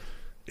LaFleur.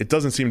 It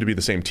doesn't seem to be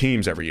the same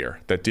teams every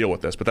year that deal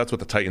with this, but that's what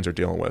the Titans are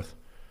dealing with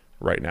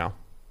right now.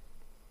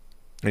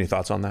 Any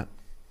thoughts on that?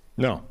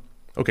 No.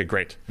 Okay,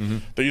 great.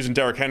 They're using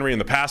Derrick Henry in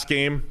the pass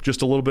game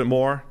just a little bit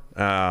more.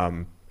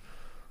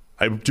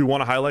 I do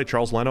want to highlight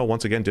Charles Leno,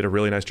 once again, did a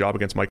really nice job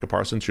against Micah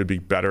Parsons. Should be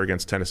better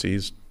against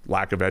Tennessee's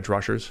lack of edge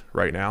rushers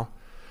right now.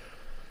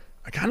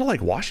 I kind of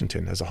like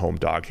Washington as a home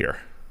dog here.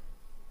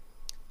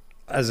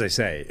 As I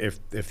say,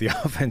 if the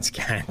offense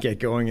can't get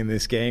going in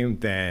this game,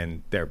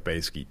 then they're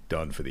basically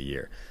done for the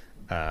year.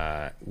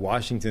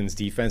 Washington's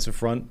defensive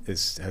front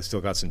has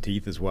still got some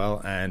teeth as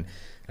well. And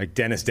like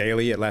Dennis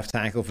Daly at left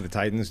tackle for the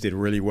Titans did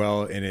really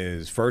well in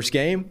his first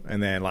game,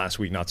 and then last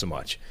week not so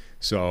much.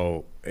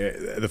 So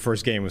the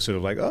first game was sort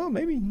of like, oh,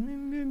 maybe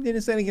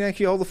Dennis Daly can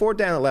actually hold the fort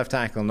down at left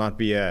tackle and not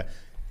be a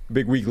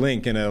big weak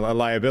link and a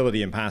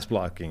liability in pass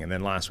blocking. And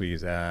then last week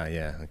is,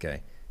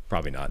 okay,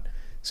 probably not.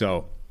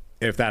 So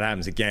if that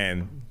happens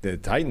again, the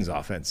Titans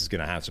offense is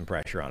going to have some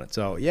pressure on it.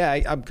 So, yeah,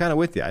 I'm kind of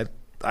with you.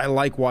 I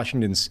like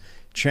Washington's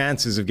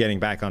chances of getting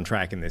back on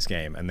track in this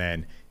game. And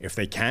then if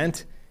they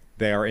can't,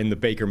 they are in the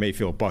Baker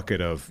Mayfield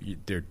bucket of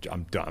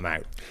I'm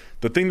out.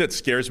 The thing that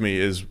scares me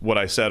is what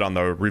I said on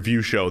the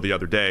review show the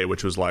other day,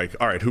 which was like,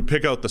 all right, who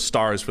pick out the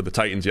stars for the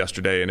Titans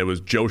yesterday? And it was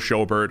Joe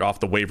Schobert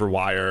off the waiver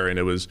wire, and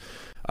it was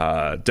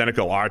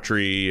Denico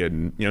Autry,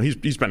 and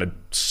he's been a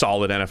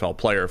solid NFL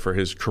player for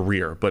his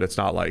career, but it's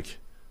not like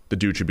the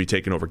dude should be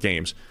taking over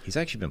games. He's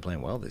actually been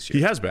playing well this year.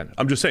 He has been.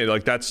 I'm just saying,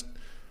 like, that's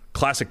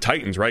classic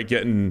Titans, right?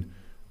 Getting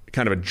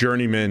kind of a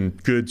journeyman,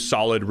 good,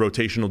 solid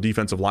rotational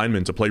defensive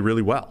lineman to play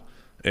really well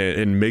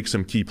and make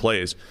some key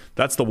plays.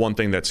 That's the one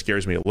thing that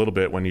scares me a little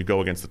bit when you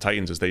go against the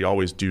Titans, is they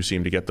always do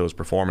seem to get those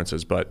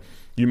performances. But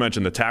you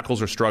mentioned the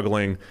tackles are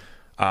struggling.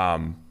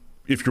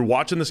 If you're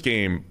watching this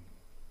game,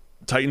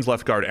 Titans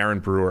left guard Aaron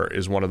Brewer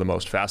is one of the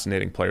most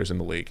fascinating players in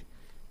the league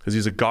because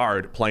he's a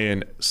guard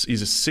playing,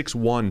 he's a 6'1",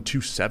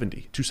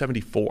 270,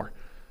 274.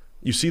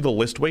 You see the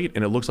list weight,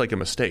 and it looks like a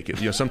mistake.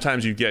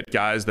 Sometimes you get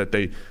guys that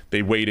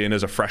they weighed in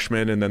as a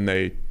freshman, and then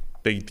they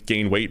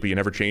gain weight, but you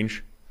never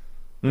change.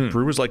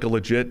 Brewer's like a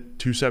legit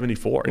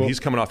 274, and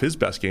he's coming off his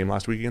best game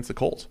last week against the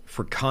Colts.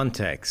 For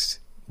context,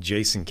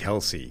 Jason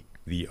Kelce,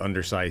 the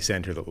undersized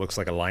center that looks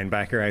like a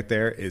linebacker out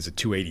there, is a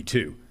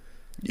 282.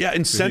 Yeah,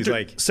 and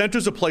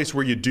center's a place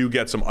where you do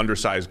get some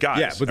undersized guys.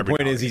 Yeah, but the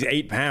point is he's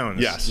 8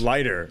 pounds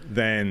lighter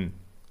than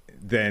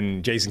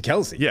Jason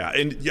Kelce. Yeah,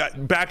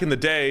 and back in the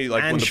day,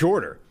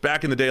 shorter.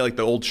 Back in the day, like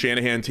the old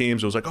Shanahan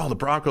teams, it was like, oh, the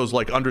Broncos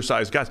like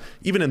undersized guys.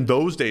 Even in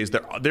those days,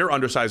 their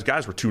undersized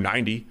guys were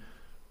 290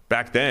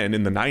 back then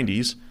in the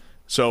 90s.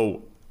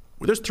 So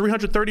there's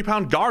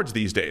 330-pound guards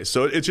these days.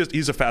 So it's just,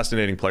 he's a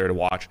fascinating player to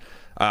watch.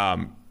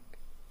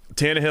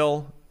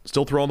 Tannehill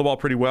still throwing the ball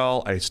pretty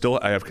well.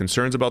 I have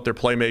concerns about their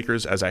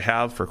playmakers, as I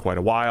have for quite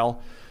a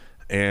while.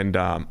 And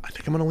I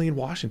think I'm going to lean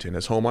Washington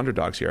as home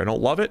underdogs here. I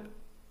don't love it,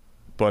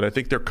 but I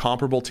think they're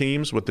comparable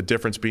teams, with the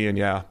difference being,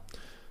 the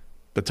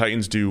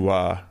Titans do,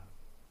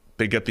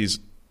 they get these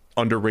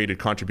underrated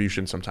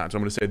contributions sometimes. I'm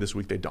going to say this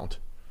week they don't.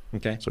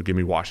 Okay. So give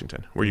me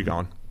Washington. Where are you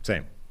going?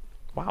 Same.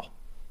 Wow.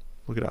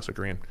 Look at us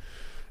agreeing.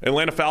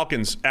 Atlanta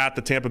Falcons at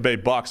the Tampa Bay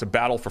Bucks, a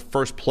battle for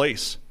first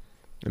place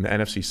in the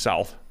NFC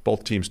South.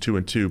 Both teams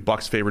 2-2.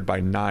 Bucks favored by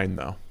 9,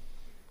 though.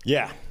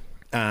 Yeah.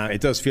 It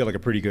does feel like a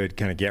pretty good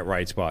kind of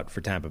get-right spot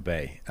for Tampa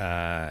Bay.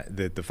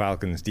 The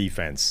Falcons'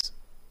 defense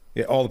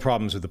all the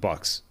problems with the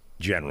Bucs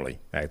generally,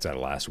 outside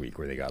of last week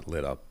where they got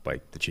lit up by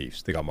the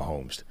Chiefs. They got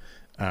Mahomes.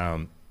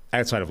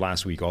 Outside of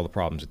last week, all the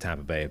problems at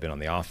Tampa Bay have been on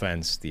the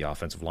offense. The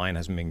offensive line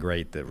hasn't been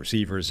great. The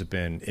receivers have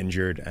been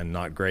injured and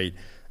not great.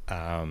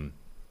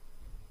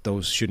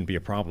 Those shouldn't be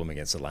a problem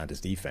against Atlanta's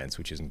defense,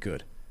 which isn't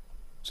good.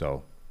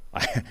 So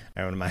I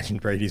would imagine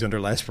Brady's under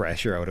less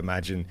pressure. I would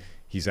imagine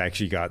he's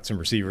actually got some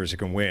receivers who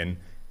can win,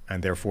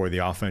 and therefore the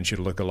offense should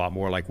look a lot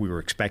more like we were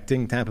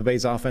expecting Tampa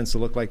Bay's offense to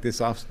look like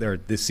this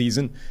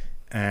season.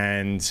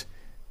 And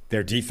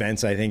their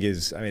defense, I think,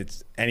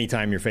 it's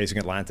anytime you're facing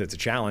Atlanta, it's a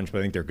challenge, but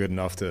I think they're good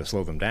enough to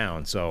slow them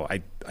down. So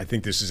I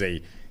think this is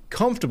a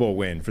comfortable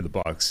win for the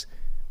Bucs,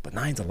 but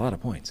 9's a lot of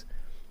points.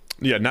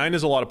 Yeah, 9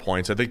 is a lot of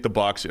points. I think the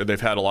Bucs,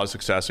 they've had a lot of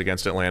success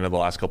against Atlanta the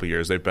last couple of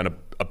years. They've been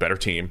a better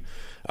team.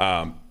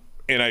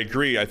 And I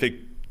agree. I think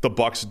the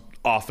Bucs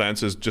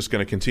offense is just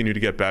going to continue to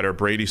get better.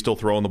 Brady's still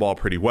throwing the ball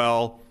pretty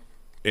well,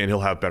 and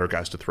he'll have better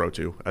guys to throw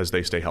to as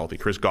they stay healthy.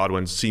 Chris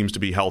Godwin seems to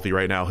be healthy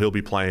right now. He'll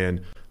be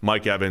playing.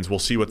 Mike Evans, we'll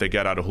see what they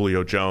get out of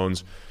Julio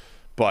Jones.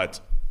 But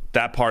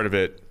that part of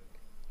it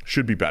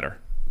should be better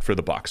for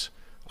the Bucs.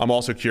 I'm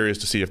also curious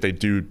to see if they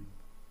do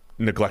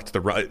neglect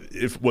the run.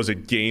 Was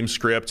it game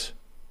script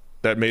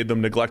that made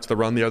them neglect the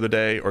run the other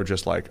day, or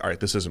just like, all right,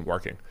 this isn't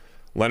working?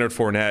 Leonard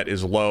Fournette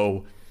is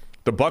low.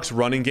 The Bucs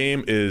running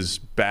game is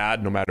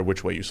bad no matter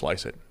which way you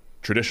slice it.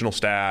 Traditional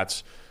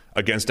stats,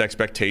 against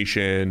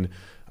expectation,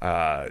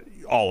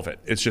 all of it.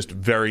 It's just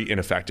very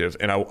ineffective.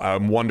 And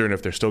I'm wondering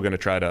if they're still going to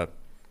try to,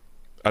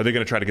 are they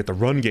going to try to get the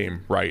run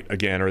game right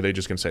again, or are they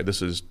just going to say,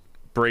 this is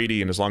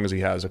Brady, and as long as he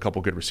has a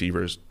couple good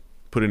receivers,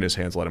 put it in his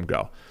hands, let him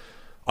go.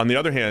 On the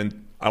other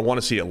hand, I want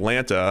to see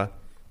Atlanta.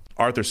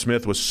 Arthur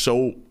Smith was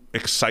so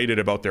excited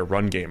about their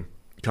run game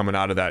coming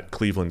out of that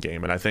Cleveland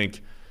game. And I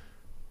think,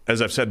 as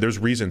I've said, there's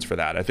reasons for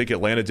that. I think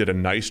Atlanta did a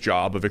nice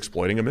job of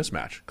exploiting a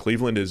mismatch.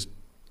 Cleveland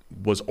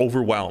was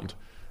overwhelmed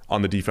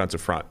on the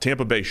defensive front.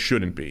 Tampa Bay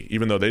shouldn't be,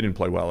 even though they didn't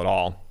play well at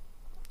all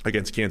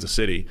against Kansas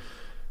City.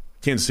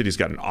 Kansas City's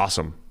got an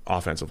awesome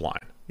offensive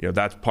line.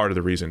 That's part of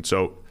the reason.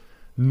 So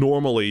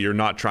normally you're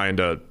not trying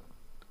to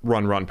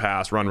run,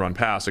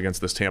 pass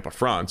against this Tampa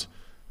front.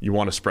 You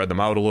want to spread them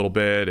out a little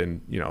bit,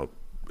 and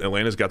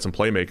Atlanta's got some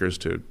playmakers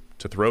to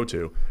throw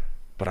to.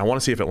 But I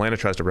want to see if Atlanta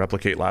tries to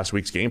replicate last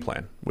week's game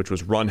plan, which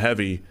was run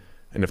heavy,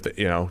 and if they,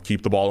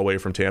 keep the ball away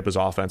from Tampa's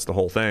offense, the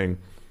whole thing.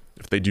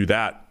 If they do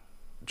that,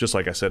 just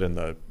like I said in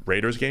the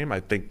Raiders game,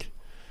 I think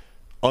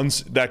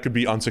that could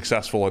be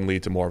unsuccessful and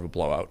lead to more of a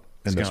blowout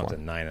in this one. It's up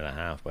to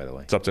 9.5, by the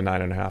way. It's up to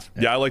 9.5.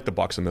 Yeah, I like the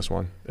Bucs in this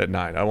one at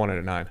 9. I want it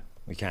at 9.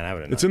 We can't have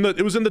it at 9.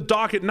 It was in the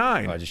dock at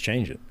 9. Oh, I just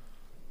changed it.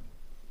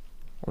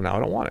 Well, now I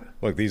don't want it.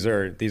 Look, these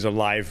are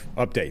live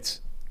updates.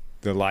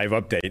 The live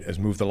update has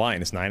moved the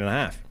line. It's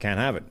 9.5. Can't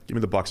have it. Give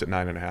me the Bucs at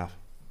 9.5.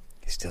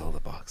 Still the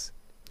Bucs.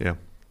 Yeah.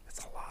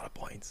 That's a lot of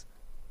points.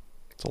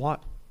 It's a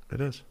lot. It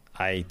is.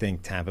 I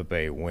think Tampa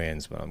Bay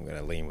wins, but I'm going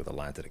to lean with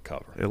Atlanta to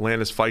cover.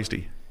 Atlanta's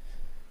feisty.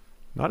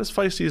 Not as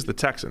feisty as the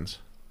Texans.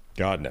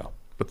 God, no.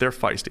 But they're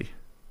feisty.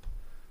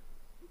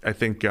 I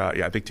think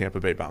Tampa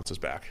Bay bounces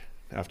back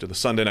after the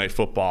Sunday Night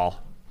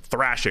Football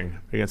thrashing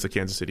against the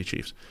Kansas City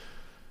Chiefs.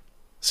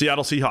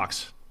 Seattle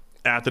Seahawks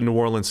at the New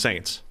Orleans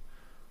Saints.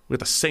 We got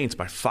the Saints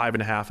by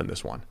 5.5 in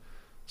this one.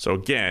 So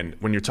again,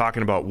 when you're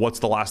talking about what's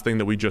the last thing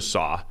that we just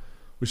saw,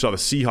 we saw the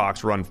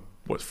Seahawks run,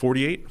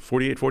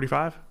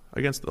 48-45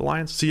 against the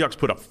Lions? Seahawks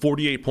put up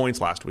 48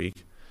 points last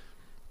week.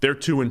 They're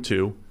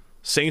 2-2.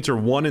 Saints are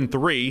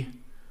 1-3.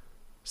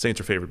 Saints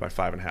are favored by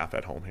 5.5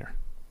 at home here.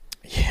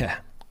 Yeah.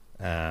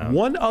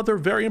 One other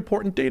very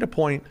important data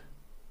point,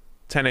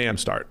 10 a.m.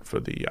 start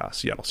for the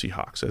Seattle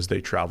Seahawks as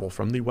they travel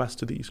from the west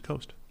to the east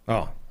coast.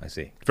 Oh, I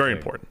see. Very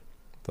important.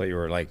 I thought you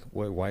were like,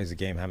 why is the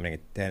game happening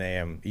at 10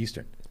 a.m.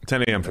 Eastern?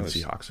 10 a.m. for the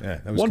Seahawks.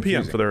 Yeah, that was 1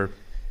 p.m. confusing. for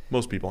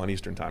most people on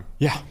Eastern time.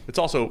 Yeah. It's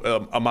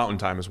also a mountain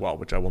time as well,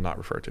 which I will not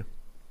refer to.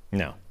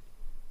 No,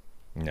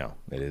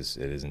 it is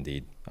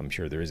indeed. I'm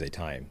sure there is a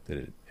time that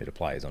it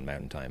applies on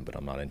Mountain Time, but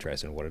I'm not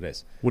interested in what it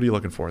is. What are you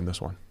looking for in this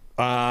one?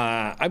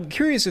 I'm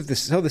curious if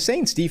the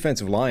Saints'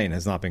 defensive line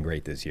has not been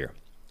great this year.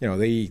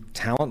 The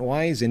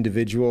talent-wise,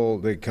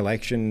 the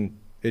collection,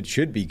 it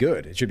should be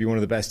good. It should be one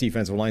of the best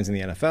defensive lines in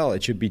the NFL.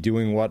 It should be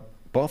doing what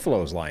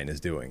Buffalo's line is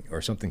doing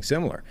or something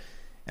similar.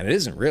 And it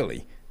isn't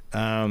really.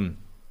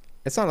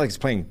 It's not like it's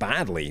playing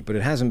badly, but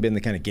it hasn't been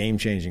the kind of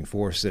game-changing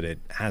force that it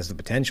has the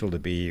potential to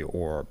be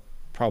or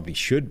probably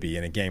should be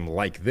in a game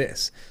like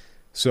this.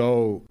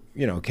 So,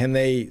 can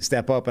they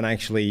step up and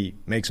actually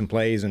make some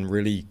plays and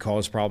really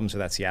cause problems for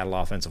that Seattle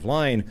offensive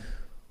line?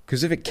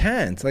 Because if it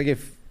can't, like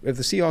if the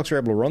Seahawks are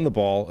able to run the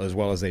ball as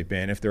well as they've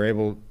been, if they're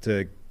able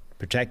to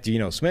protect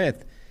Geno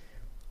Smith,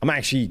 I'm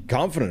actually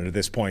confident at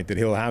this point that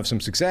he'll have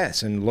some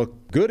success and look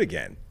good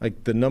again.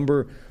 Like the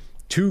number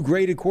one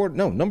graded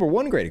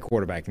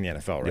quarterback in the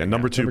NFL right now.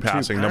 Number two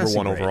passing, number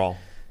one overall.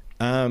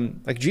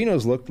 Like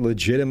Geno's looked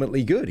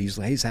legitimately good.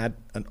 He's had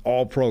an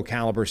all-pro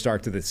caliber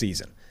start to the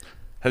season.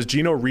 Has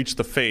Geno reached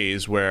the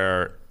phase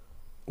where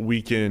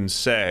we can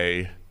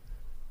say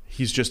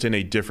he's just in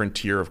a different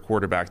tier of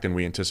quarterback than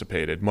we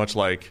anticipated, much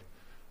like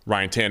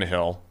Ryan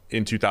Tannehill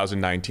in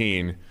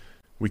 2019,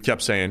 we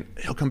kept saying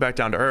he'll come back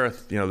down to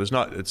earth.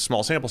 It's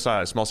small sample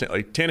size,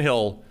 like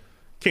Tannehill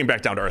came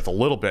back down to earth a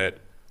little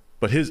bit,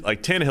 but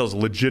Tannehill's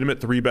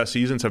legitimate 3 best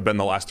seasons have been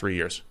the last 3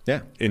 years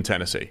in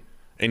Tennessee.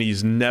 And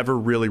he's never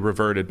really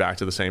reverted back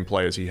to the same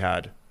play as he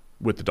had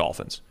with the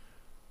Dolphins.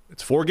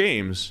 It's 4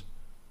 games,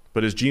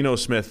 but is Geno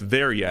Smith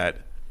there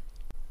yet?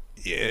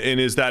 And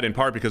is that in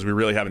part because we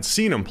really haven't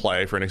seen him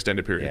play for an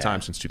extended period of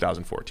time since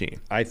 2014?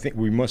 I think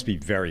we must be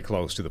very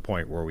close to the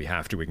point where we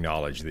have to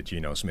acknowledge that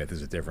Geno Smith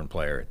is a different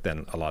player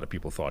than a lot of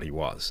people thought he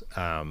was.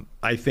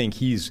 I think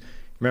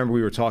remember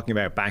we were talking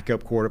about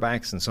backup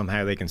quarterbacks and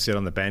somehow they can sit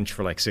on the bench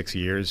for like 6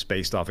 years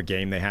based off a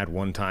game they had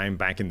one time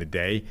back in the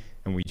day,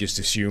 and we just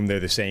assume they're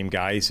the same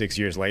guy 6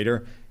 years later,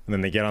 and then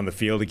they get on the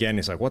field again.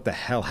 It's like, what the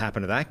hell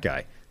happened to that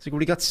guy? It's like, well,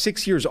 he got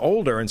 6 years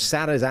older and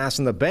sat his ass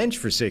on the bench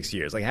for 6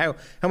 years. Like, how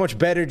much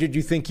better did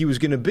you think he was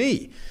going to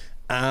be?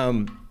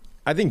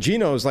 I think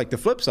Geno is like the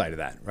flip side of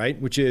that, right?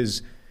 Which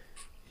is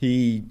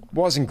he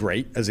wasn't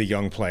great as a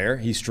young player.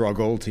 He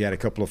struggled. He had a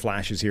couple of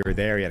flashes here or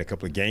there. He had a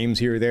couple of games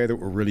here or there that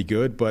were really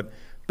good, but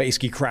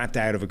basically crapped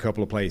out of a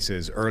couple of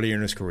places earlier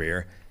in his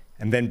career,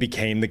 and then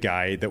became the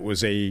guy that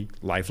was a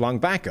lifelong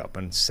backup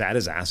and sat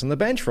his ass on the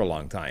bench for a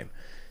long time.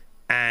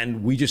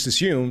 And we just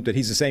assumed that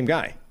he's the same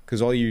guy,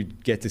 because all you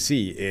get to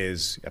see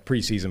is a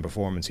preseason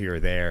performance here or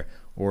there,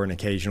 or an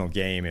occasional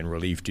game in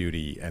relief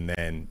duty, and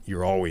then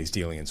you're always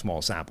dealing in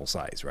small sample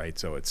size, right?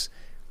 So it's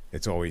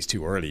always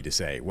too early to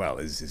say, well,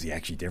 is he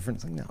actually different?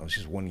 It's like, no, it's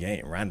just one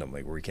game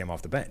randomly where he came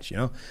off the bench,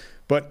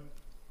 But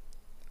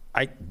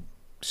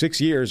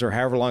 6 years or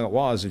however long it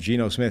was of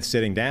Geno Smith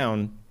sitting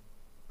down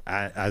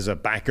as a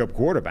backup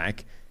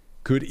quarterback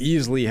could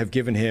easily have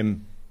given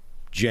him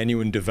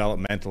genuine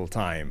developmental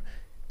time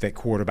that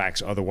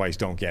quarterbacks otherwise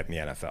don't get in the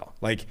NFL.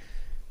 Like,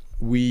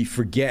 we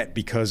forget,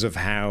 because of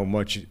how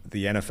much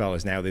the NFL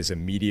is now this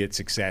immediate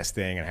success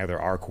thing and how there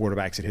are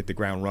quarterbacks that hit the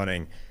ground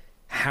running,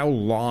 how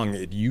long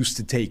it used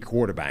to take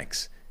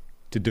quarterbacks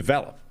to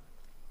develop.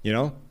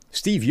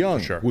 Steve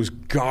Young was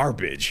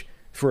garbage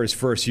for his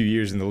first few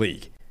years in the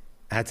league.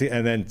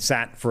 And then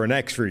sat for an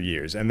extra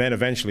years, and then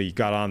eventually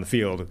got on the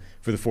field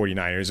for the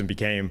 49ers and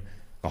became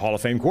a Hall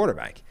of Fame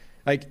quarterback.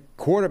 Like,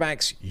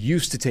 quarterbacks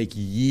used to take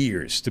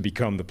years to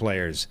become the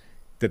players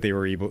that they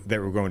were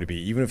going to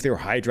be. Even if they were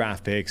high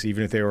draft picks,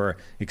 even if they were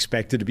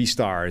expected to be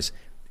stars,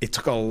 it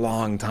took a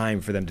long time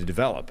for them to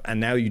develop. And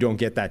now you don't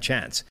get that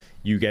chance.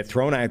 You get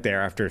thrown out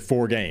there after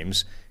 4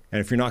 games,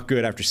 and if you're not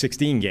good after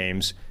 16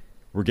 games,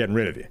 we're getting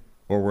rid of you,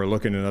 or we're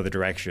looking in another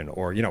direction,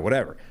 or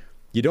whatever.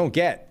 You don't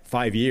get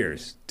 5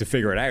 years to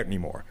figure it out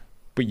anymore.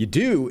 But you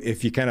do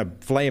if you kind of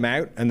flame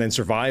out and then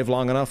survive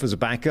long enough as a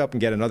backup and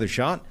get another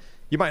shot.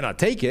 You might not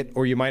take it,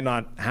 or you might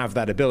not have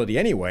that ability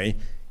anyway.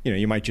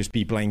 You might just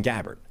be Blaine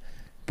Gabbert.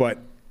 But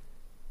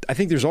I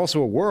think there's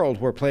also a world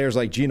where players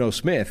like Geno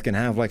Smith can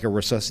have like a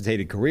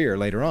resuscitated career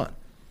later on.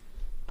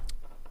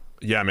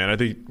 Yeah, man, I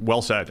think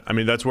well said. I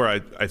mean, that's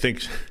where I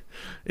think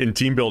in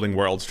team building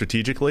world,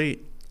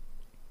 strategically,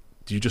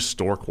 do you just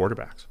store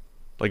quarterbacks?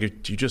 Like,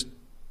 do you just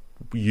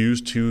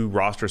use 2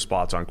 roster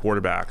spots on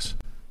quarterbacks,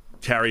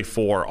 carry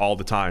 4 all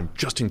the time,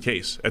 just in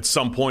case at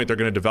some point they're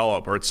going to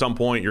develop, or at some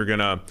point you're going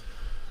to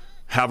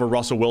have a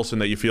Russell Wilson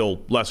that you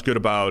feel less good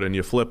about and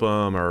you flip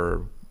him,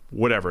 or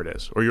whatever it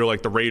is. Or you're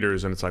like the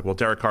Raiders and it's like, well,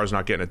 Derek Carr's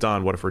not getting it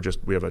done. What if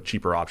we have a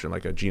cheaper option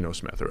like a Geno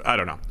Smith? Or I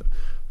don't know.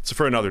 It's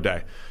for another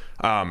day.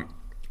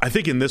 I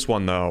think in this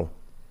one, though,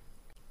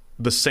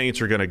 the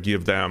Saints are going to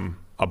give them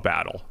a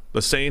battle.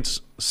 The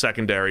Saints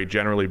secondary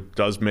generally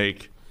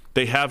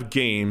they have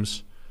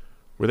games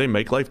where they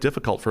make life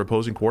difficult for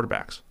opposing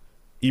quarterbacks,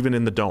 even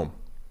in the dome,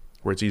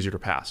 where it's easier to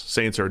pass.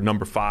 Saints are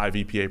number 5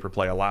 EPA per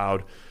play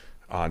allowed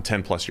on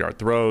 10-plus yard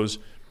throws.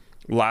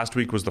 Last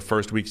week was the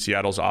first week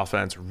Seattle's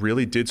offense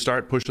really did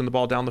start pushing the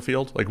ball down the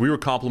field. Like,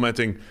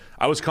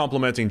 I was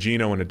complimenting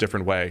Geno in a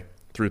different way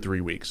through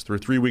 3 weeks. Through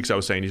 3 weeks, I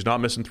was saying he's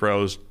not missing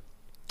throws.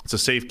 It's a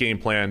safe game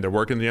plan. They're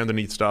working the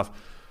underneath stuff.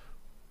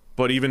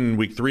 But even in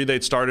week 3,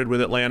 they'd started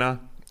with Atlanta,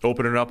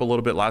 opened it up a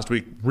little bit. Last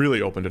week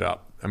really opened it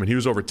up. I mean, he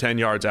was over 10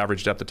 yards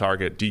average depth of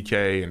target.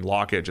 DK and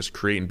Lockett just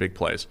creating big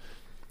plays.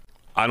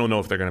 I don't know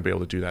if they're going to be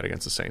able to do that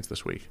against the Saints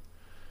this week.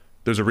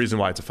 There's a reason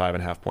why it's a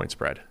 5.5-point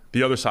spread.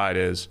 The other side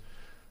is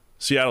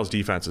Seattle's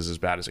defense is as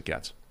bad as it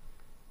gets.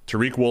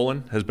 Tariq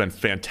Woolen has been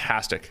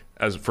fantastic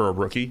for a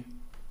rookie,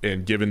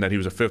 and given that he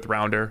was a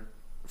 5th-rounder,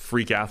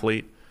 freak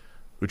athlete.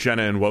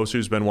 Uchenna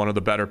Nwosu's been one of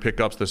the better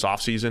pickups this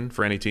offseason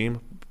for any team,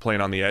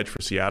 playing on the edge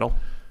for Seattle.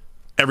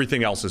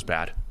 Everything else is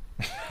bad.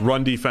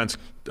 Run defense,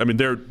 I mean,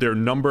 they're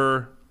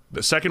the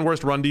 2nd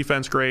worst run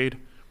defense grade,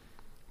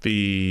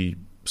 the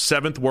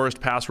 7th worst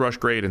pass rush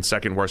grade, and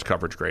 2nd worst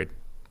coverage grade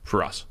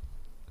for us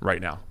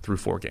right now through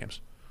 4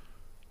 games.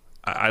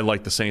 I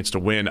like the Saints to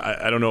win.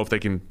 I don't know if they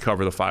can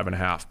cover the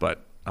 5.5,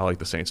 but I like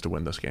the Saints to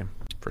win this game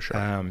for sure.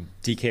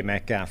 DK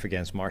Metcalf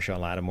against Marshawn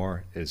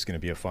Lattimore is going to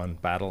be a fun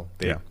battle.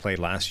 They played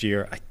last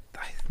year.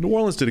 New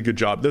Orleans did a good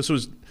job. This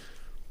is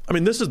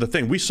the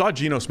thing. We saw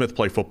Geno Smith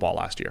play football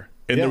last year,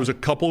 and there was a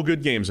couple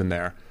good games in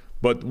there,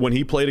 But when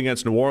he played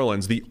against New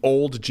Orleans, the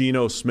old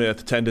Geno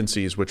Smith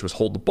tendencies, which was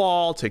hold the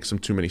ball, take some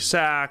too many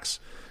sacks,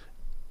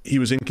 he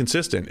was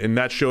inconsistent. And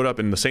that showed up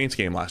in the Saints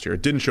game last year.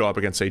 It didn't show up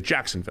against, say,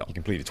 Jacksonville. He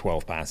completed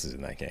 12 passes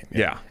in that game.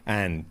 Yeah.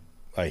 And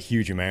a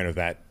huge amount of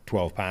that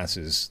 12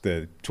 passes,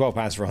 the 12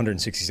 passes for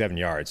 167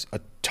 yards, a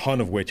ton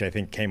of which I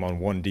think came on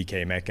one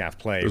DK Metcalf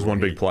play. It was one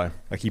big play.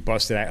 Like he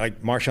busted out,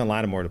 like Marshawn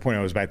Lattimore, the point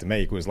I was about to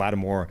make was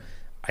Lattimore,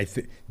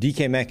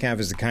 DK Metcalf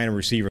is the kind of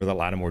receiver that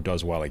Lattimore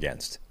does well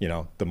against. You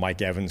know, the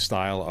Mike Evans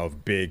style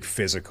of big,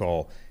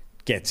 physical,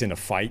 gets in a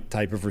fight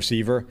type of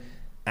receiver.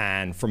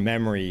 And from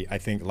memory, I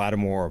think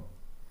Lattimore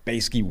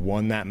basically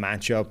won that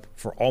matchup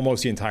for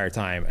almost the entire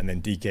time, and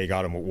then DK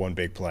got him with one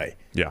big play.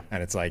 Yeah.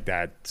 And it's like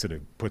that sort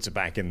of puts it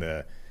back in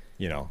the,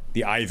 you know,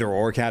 the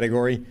either-or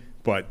category.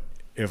 But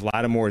if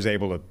Lattimore is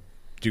able to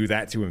do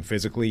that to him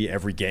physically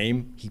every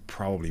game, he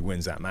probably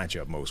wins that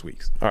matchup most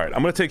weeks. All right,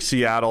 I'm going to take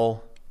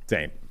Seattle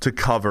Same. to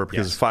cover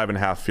because Yes.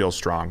 5.5 feels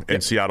strong,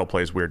 and Seattle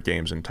plays weird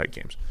games and tight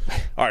games.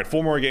 All right,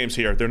 4 more games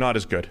here. They're not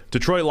as good.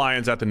 Detroit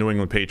Lions at the New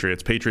England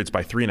Patriots. Patriots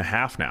by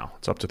 3.5 now.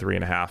 It's up to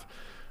 3.5.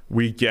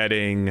 We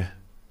getting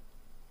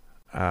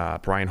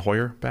Brian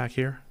Hoyer back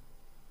here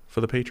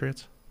for the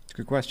Patriots? It's a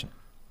good question.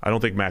 I don't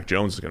think Mac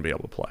Jones is going to be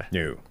able to play.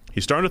 No.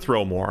 He's starting to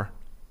throw more,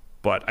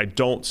 but I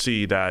don't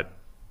see that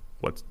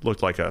what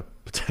looked like a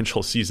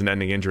potential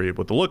season-ending injury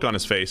with the look on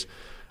his face.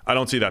 I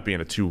don't see that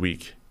being a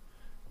 2-week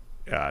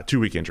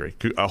injury.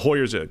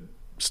 Hoyer's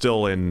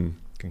still in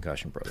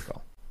Concussion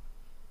protocol.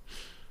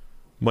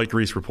 Mike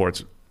Reese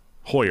reports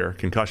Hoyer,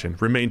 concussion,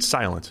 remained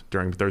silent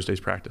during Thursday's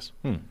practice.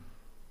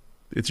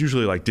 It's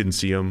usually like didn't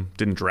see him,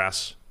 didn't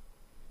dress,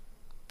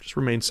 just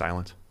remained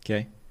silent.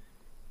 Okay.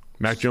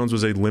 Mac Jones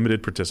was a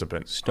limited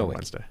participant on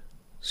Wednesday.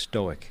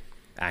 Stoic.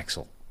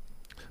 Axel.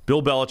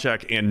 Bill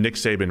Belichick and Nick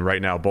Saban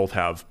right now both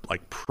have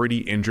like pretty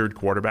injured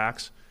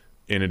quarterbacks,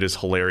 and it is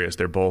hilarious.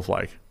 They're both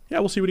like, yeah,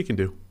 we'll see what he can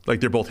do. Like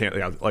they're both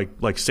like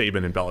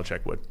Saban and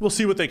Belichick would. We'll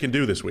see what they can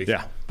do this week.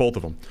 Yeah. Both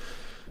of them.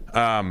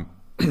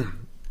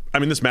 I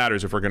mean, this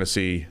matters if we're going to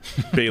see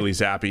Bailey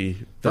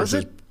Zappi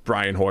versus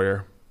Brian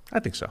Hoyer. I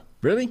think so.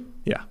 Really?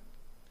 Yeah.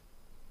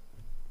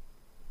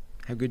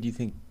 How good do you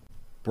think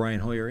Brian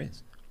Hoyer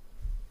is?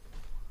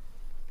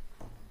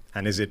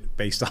 And is it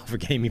based off a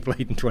game he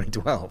played in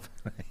 2012?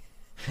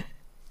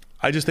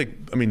 I just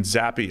think,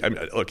 Zappi,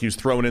 look, he was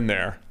thrown in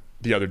there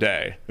the other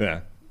day.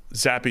 Yeah.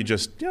 Zappi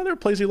just, there are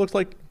plays he looked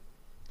like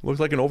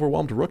an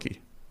overwhelmed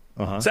rookie.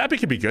 Zappi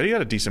could be good. He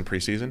had a decent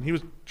preseason. He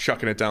was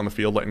chucking it down the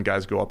field, letting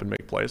guys go up and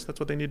make plays. That's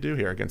what they need to do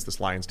here against this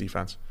Lions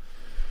defense.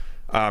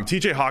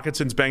 TJ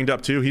Hawkinson's banged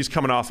up too. He's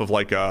coming off of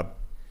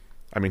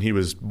he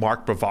was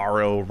Mark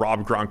Bavaro,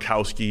 Rob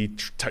Gronkowski,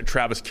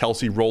 Travis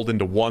Kelce rolled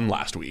into one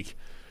last week.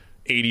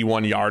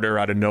 81-yarder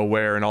out of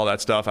nowhere and all that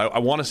stuff. I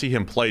want to see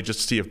him play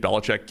just to see if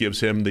Belichick gives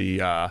him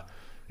the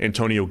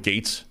Antonio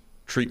Gates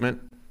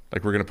treatment.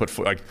 Like we're not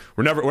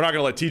going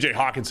to let TJ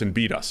Hawkinson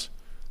beat us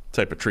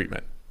type of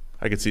treatment.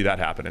 I could see that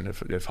happening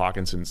if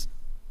Hawkinson's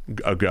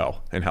a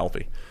go and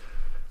healthy.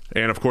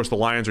 And of course, the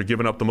Lions are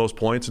giving up the most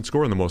points and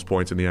scoring the most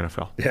points in the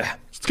NFL. Yeah.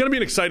 It's going to be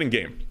an exciting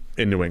game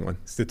in New England.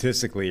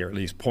 Statistically, or at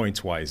least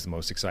points-wise, the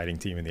most exciting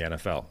team in the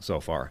NFL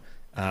so far.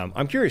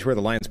 I'm curious where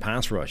the Lions'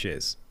 pass rush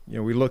is.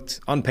 We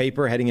looked on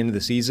paper heading into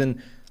the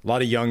season, a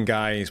lot of young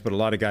guys, but a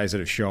lot of guys that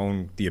have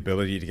shown the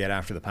ability to get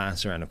after the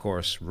passer, and of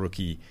course,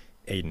 rookie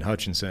Aiden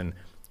Hutchinson.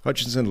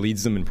 Hutchinson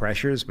leads them in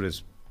pressures, but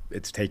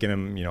it's taken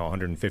him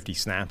 150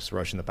 snaps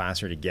rushing the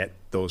passer to get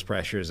those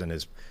pressures, and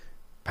his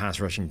pass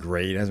rushing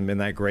grade hasn't been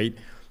that great.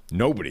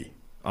 Nobody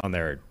on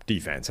their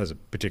defense has a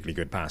particularly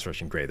good pass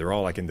rushing grade. They're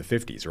all like in the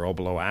 50s. They're all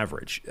below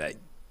average.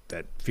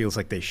 That feels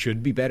like they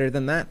should be better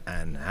than that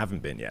and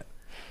haven't been yet.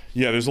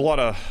 Yeah, there's a lot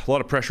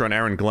of pressure on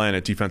Aaron Glenn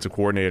at defensive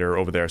coordinator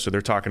over there. So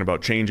they're talking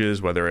about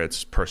changes, whether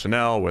it's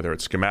personnel, whether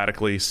it's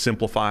schematically,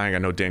 simplifying. I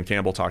know Dan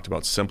Campbell talked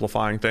about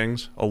simplifying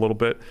things a little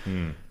bit.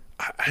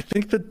 I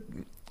think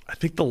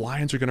the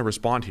Lions are going to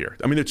respond here.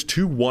 It's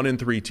 2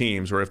 1-3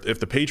 teams where if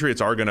the Patriots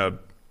are going to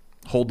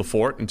hold the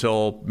fort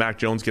until Mac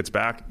Jones gets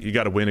back, you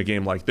got to win a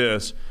game like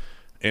this.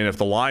 And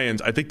if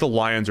I think the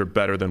Lions are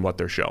better than what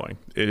they're showing.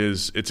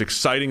 It's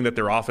exciting that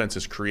their offense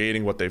is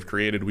creating what they've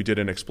created. We did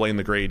an Explain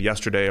the Grade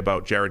yesterday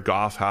about Jared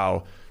Goff,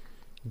 how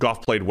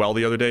Goff played well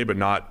the other day, but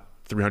not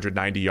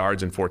 390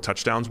 yards and 4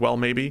 touchdowns well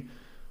maybe.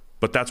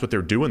 But that's what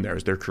they're doing there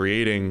is they're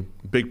creating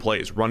big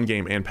plays, run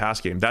game and pass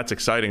game. That's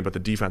exciting, but the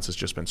defense has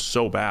just been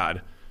so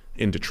bad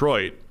in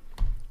Detroit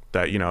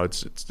that,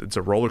 it's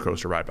a roller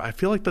coaster ride. But I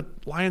feel like the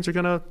Lions are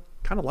going to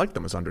kind of like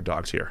them as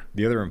underdogs here.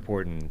 The other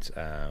important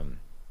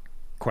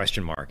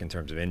question mark in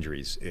terms of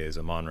injuries is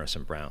Amon-Ra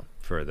St. Brown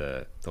for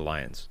the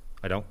Lions.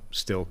 I don't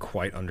still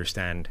quite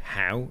understand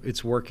how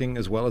it's working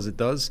as well as it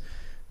does,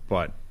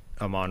 but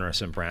Amon-Ra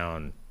St.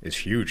 Brown is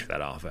huge for that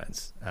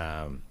offense.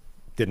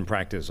 Didn't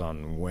practice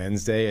on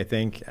Wednesday, I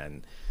think,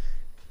 and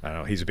I don't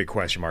know, he's a big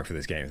question mark for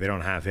this game. If they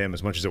don't have him,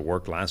 as much as it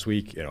worked last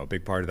week, a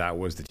big part of that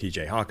was the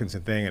TJ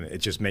Hawkinson thing, and it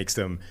just makes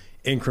them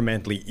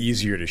incrementally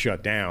easier to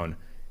shut down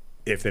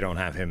if they don't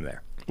have him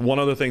there. One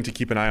other thing to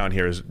keep an eye on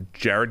here is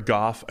Jared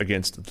Goff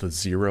against the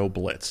zero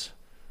blitz.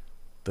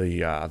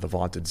 the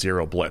vaunted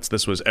zero blitz.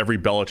 This was every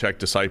Belichick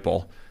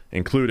disciple,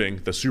 including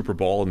the Super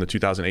Bowl in the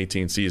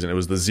 2018 season. It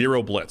was the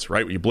zero blitz,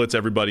 right? You blitz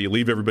everybody, you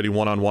leave everybody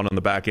one-on-one on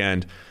the back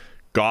end.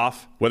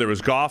 Goff, whether it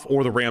was Goff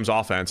or the Rams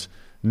offense,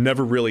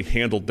 never really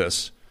handled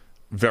this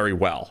very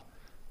well.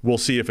 We'll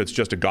see if it's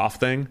just a Goff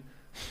thing,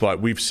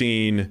 but we've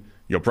seen,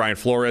 Brian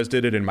Flores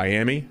did it in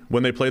Miami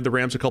when they played the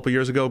Rams a couple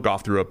years ago.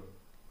 Goff threw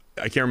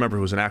I can't remember if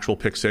it was an actual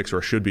pick six or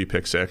a should-be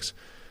pick six.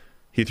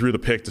 He threw the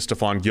pick to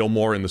Stephon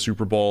Gilmore in the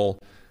Super Bowl.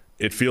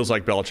 It feels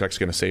like Belichick's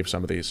going to save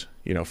some of these,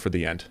 for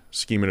the end,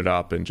 scheming it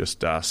up and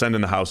just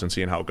sending the house and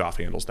seeing how Goff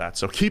handles that.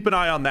 So keep an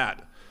eye on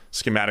that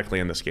schematically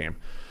in this game.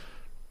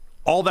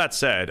 All that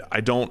said, I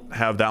don't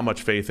have that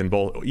much faith in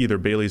either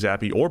Bailey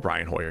Zappi or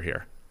Brian Hoyer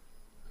here.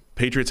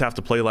 Patriots have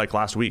to play like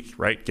last week,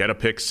 right? Get a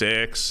pick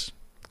six,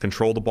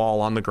 control the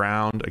ball on the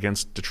ground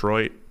against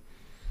Detroit.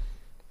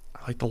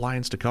 I like the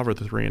Lions to cover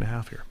the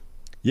 3.5 here.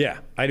 Yeah,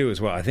 I do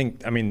as well.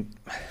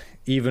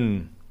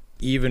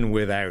 Even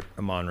without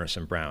Amon-Ra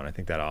St. Brown, I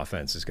think that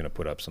offense is going to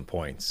put up some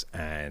points.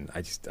 And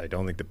I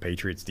don't think the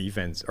Patriots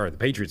defense or the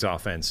Patriots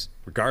offense,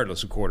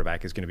 regardless of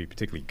quarterback, is going to be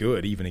particularly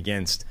good, even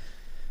against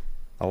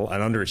an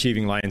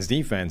underachieving Lions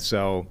defense.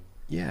 So,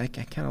 yeah, I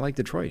kind of like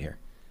Detroit here.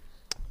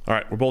 All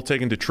right, we're both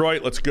taking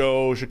Detroit. Let's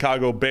go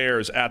Chicago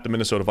Bears at the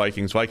Minnesota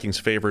Vikings. Vikings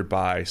favored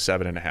by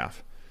 7.5.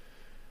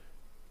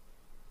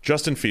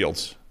 Justin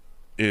Fields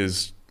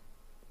is,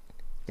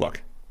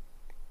 look,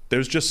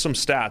 there's just some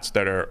stats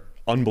that are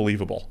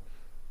unbelievable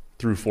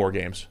through 4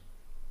 games.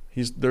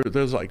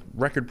 There's like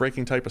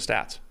record-breaking type of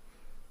stats.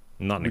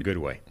 Not in a good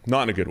way.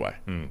 Not in a good way.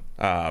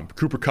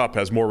 Cooper Kupp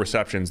has more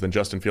receptions than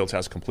Justin Fields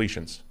has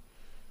completions.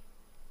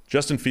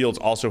 Justin Fields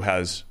also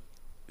has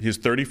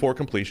 34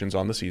 completions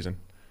on the season,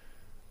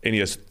 and he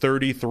has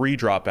 33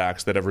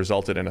 dropbacks that have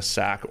resulted in a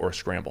sack or a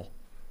scramble.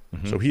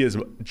 Mm-hmm. So he is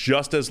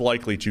just as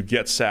likely to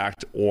get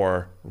sacked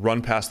or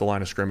run past the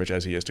line of scrimmage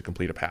as he is to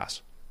complete a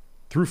pass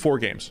through 4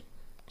 games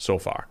so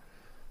far.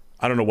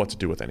 I don't know what to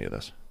do with any of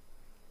this.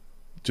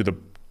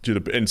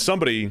 And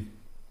somebody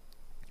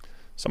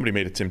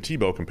made a Tim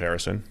Tebow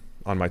comparison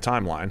on my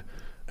timeline,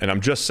 and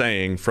I'm just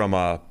saying from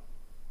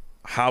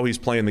how he's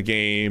playing the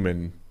game,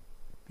 and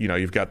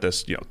you've got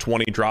this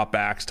 20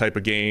 dropbacks type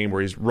of game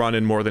where he's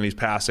running more than he's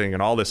passing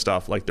and all this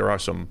stuff. Like, there are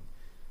some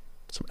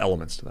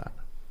elements to that.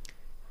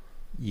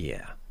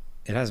 Yeah,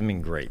 it hasn't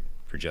been great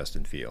for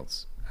Justin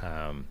Fields.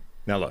 Now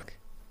look,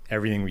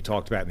 everything we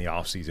talked about in the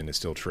offseason is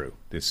still true.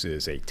 This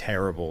is a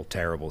terrible,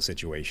 terrible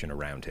situation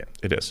around him.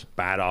 It is.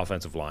 Bad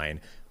offensive line,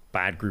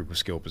 bad group of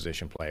skill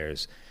position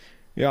players.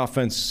 The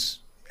offense,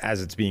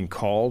 as it's being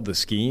called, the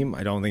scheme,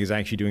 I don't think is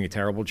actually doing a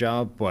terrible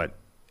job, but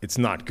it's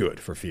not good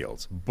for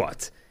Fields.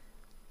 But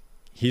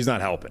he's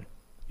not helping,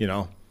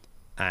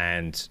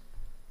 And,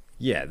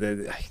 yeah,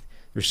 there's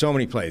so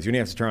many plays. You only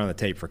have to turn on the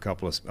tape for a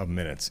couple of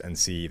minutes and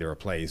see there are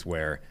plays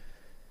where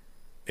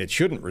it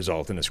shouldn't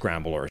result in a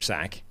scramble or a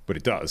sack, but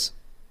it does.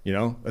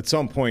 At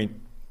some point,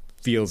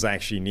 Fields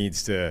actually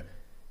needs to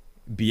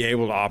be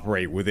able to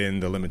operate within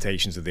the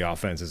limitations of the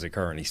offense as it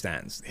currently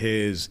stands.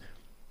 His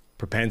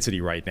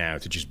propensity right now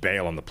to just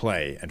bail on the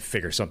play and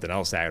figure something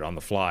else out on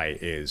the fly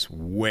is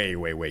way,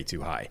 way, way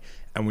too high.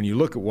 And when you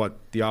look at what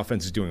the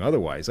offense is doing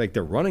otherwise, like,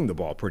 they're running the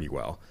ball pretty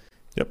well.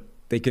 Yep.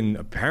 They can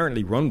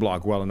apparently run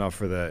block well enough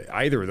for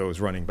either of those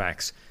running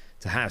backs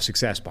to have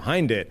success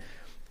behind it.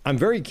 I'm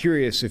very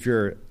curious if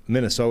you're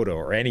Minnesota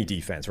or any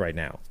defense right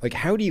now. Like,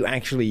 how do you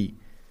actually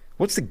 –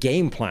 what's the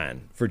game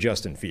plan for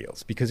Justin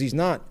Fields? Because he's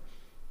not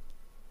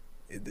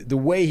 – the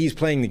way he's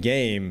playing the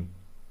game,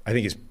 I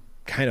think, is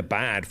kind of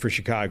bad for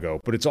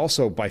Chicago, but it's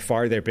also by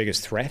far their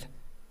biggest threat,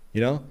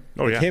 Oh,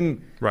 yeah.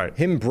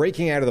 Him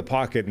breaking out of the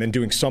pocket and then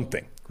doing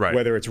something, right.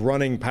 Whether it's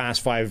running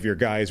past 5 of your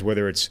guys,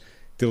 whether it's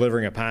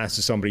delivering a pass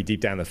to somebody deep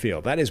down the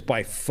field. That is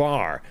by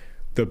far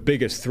the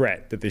biggest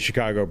threat that the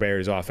Chicago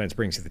Bears offense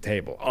brings to the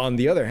table. On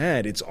the other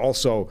hand, it's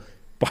also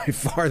by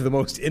far the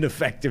most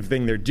ineffective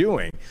thing they're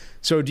doing.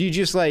 So do you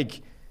just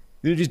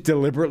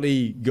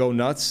deliberately go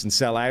nuts and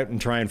sell out and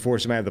try and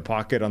force him out of the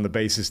pocket on the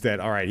basis that,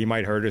 all right, he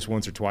might hurt us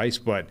once or twice,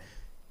 but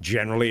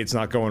generally it's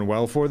not going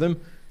well for them?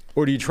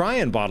 Or do you try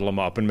and bottle him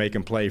up and make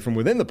him play from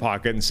within the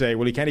pocket and say,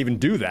 well, he can't even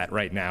do that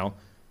right now,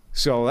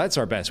 so that's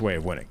our best way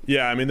of winning?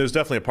 Yeah, there's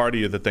definitely a part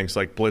of you that thinks,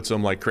 like, blitz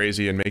him like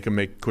crazy and make him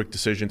make quick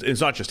decisions. It's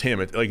not just him.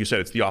 Like you said,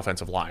 it's the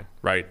offensive line,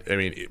 right?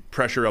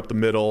 Pressure up the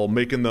middle,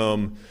 making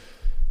that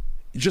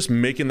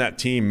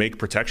team make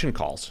protection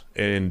calls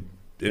and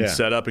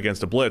set up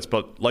against a blitz.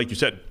 But like you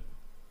said,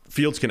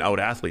 Fields can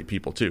out-athlete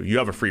people too. You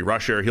have a free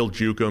rusher, he'll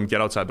juke him,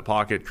 get outside the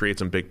pocket, create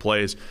some big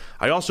plays.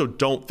 I also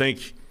don't think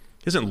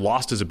he hasn't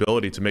lost his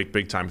ability to make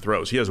big-time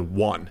throws. He has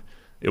one.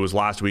 It was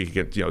last week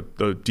against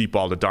the deep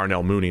ball to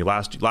Darnell Mooney.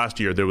 Last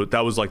year,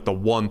 that was like the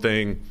one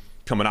thing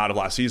coming out of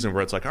last season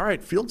where it's like, all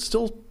right, Fields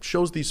still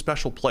shows these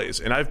special plays.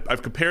 And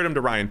I've compared him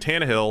to Ryan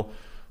Tannehill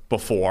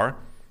before,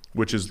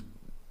 which is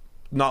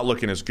not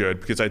looking as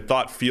good because I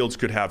thought Fields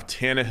could have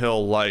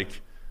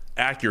Tannehill-like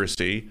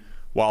accuracy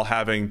while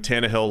having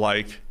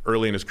Tannehill-like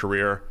early in his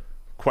career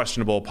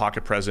questionable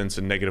pocket presence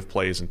and negative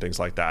plays and things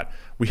like that.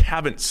 We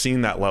haven't seen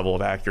that level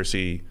of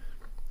accuracy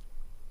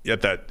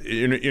at that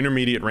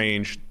intermediate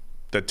range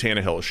that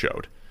Tannehill has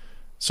showed.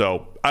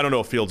 So I don't know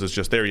if Fields is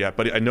just there yet,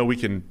 but I know we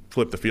can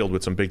flip the field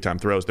with some big-time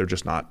throws. They're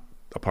just not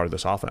a part of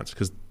this offense.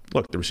 Because,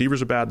 look, the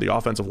receivers are bad, the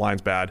offensive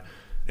line's bad,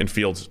 and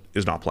Fields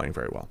is not playing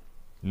very well.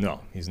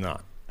 No, he's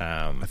not.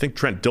 I think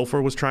Trent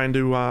Dilfer was trying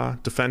to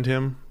defend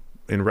him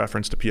in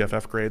reference to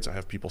PFF grades. I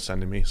have people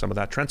sending me some of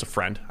that. Trent's a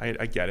friend.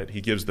 I get it.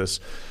 He gives this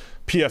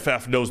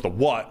PFF knows the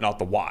what, not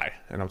the why.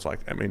 And I was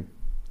like, I mean,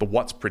 the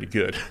what's pretty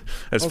good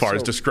as far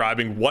as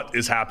describing what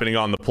is happening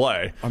on the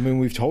play. I mean,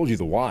 we've told you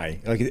the why.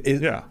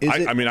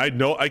 I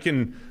know I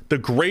can. The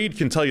grade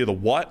can tell you the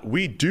what.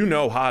 We do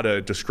know how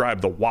to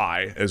describe the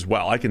why as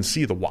well. I can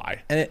see the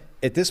why. And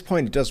at this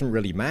point, it doesn't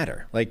really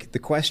matter. Like, the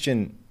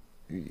question,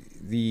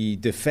 the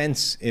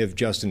defense of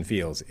Justin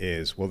Fields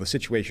is, well, the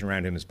situation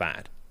around him is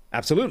bad.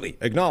 Absolutely.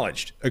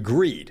 Acknowledged.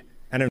 Agreed.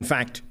 And in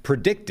fact,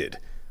 predicted.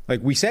 Like,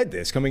 we said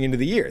this coming into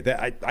the year.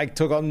 That I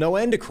took on no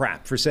end of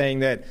crap for saying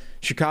that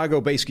Chicago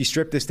basically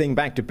stripped this thing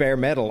back to bare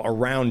metal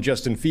around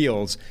Justin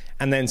Fields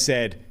and then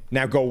said,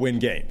 now go win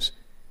games.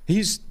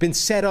 He's been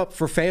set up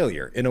for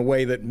failure in a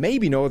way that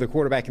maybe no other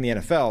quarterback in the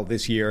NFL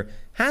this year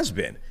has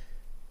been.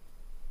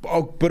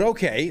 Oh, but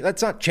okay,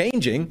 that's not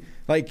changing.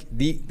 Like,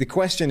 the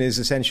question is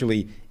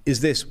essentially,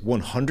 is this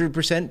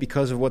 100%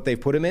 because of what they've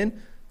put him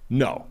in?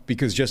 No,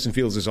 because Justin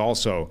Fields is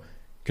also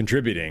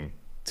contributing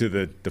to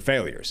the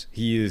failures.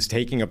 He is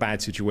taking a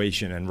bad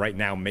situation and right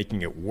now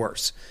making it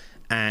worse.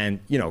 And,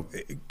 you know,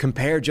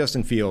 compare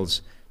Justin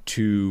Fields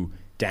to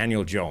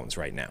Daniel Jones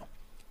right now.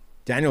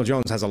 Daniel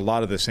Jones has a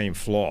lot of the same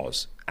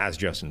flaws as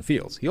Justin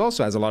Fields. He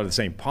also has a lot of the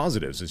same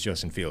positives as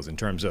Justin Fields in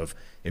terms of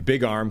a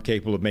big arm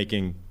capable of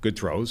making good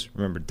throws.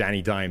 Remember,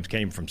 Danny Dimes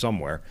came from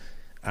somewhere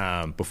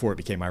before it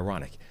became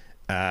ironic.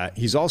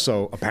 He's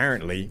also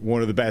apparently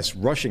one of the best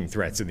rushing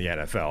threats in the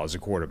NFL as a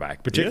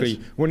quarterback,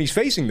 particularly when he's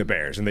facing the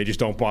Bears and they just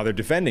don't bother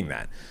defending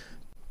that.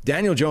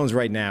 Daniel Jones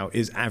right now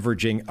is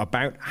averaging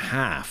about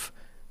half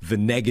the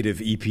negative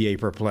EPA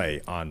per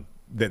play on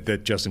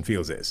that Justin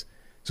Fields is.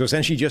 So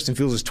essentially, Justin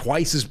Fields is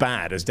twice as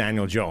bad as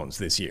Daniel Jones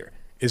this year,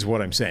 is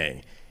what I'm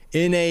saying,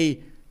 in a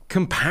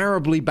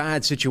comparably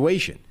bad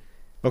situation.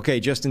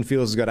 Okay, Justin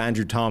Fields has got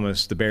Andrew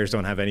Thomas. The Bears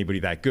don't have anybody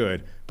that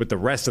good, but the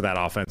rest of that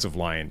offensive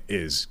line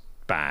is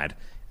bad,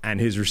 and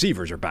his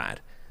receivers are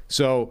bad.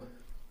 So,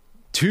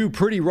 two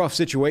pretty rough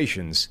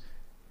situations.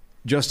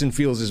 Justin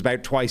Fields is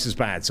about twice as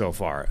bad so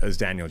far as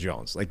Daniel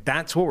Jones. Like,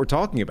 that's what we're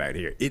talking about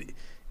here.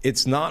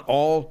 It's not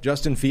all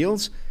Justin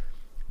Fields,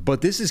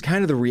 but this is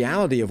kind of the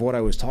reality of what I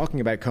was talking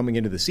about coming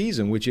into the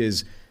season, which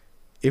is,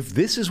 if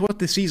this is what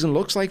the season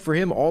looks like for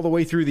him all the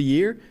way through the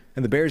year,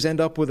 and the Bears end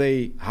up with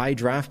a high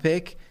draft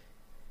pick,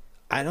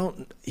 I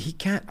don't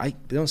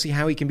see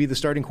how he can be the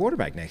starting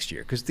quarterback next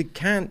year, because they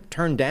can't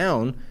turn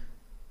down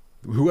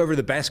whoever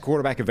the best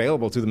quarterback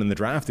available to them in the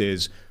draft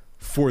is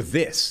for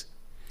this.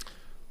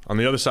 On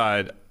the other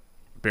side,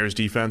 Bears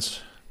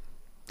defense,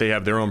 they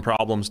have their own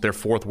problems. They're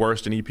fourth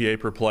worst in EPA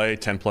per play,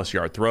 10-plus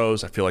yard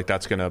throws. I feel like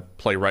that's going to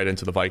play right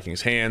into the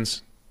Vikings'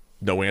 hands.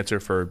 No answer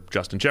for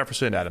Justin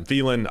Jefferson, Adam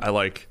Thielen. I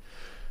like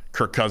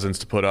Kirk Cousins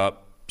to put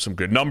up some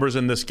good numbers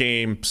in this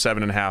game.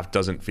 7.5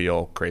 doesn't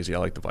feel crazy. I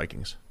like the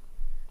Vikings.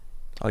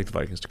 I like the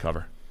Vikings to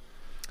cover.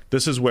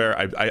 This is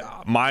where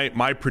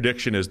my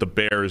prediction is the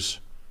Bears.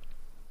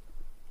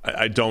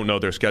 I don't know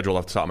their schedule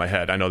off the top of my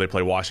head. I know they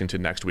play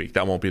Washington next week.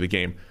 That won't be the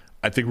game.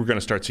 I think we're going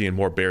to start seeing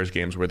more Bears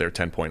games where they're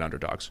 10-point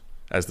underdogs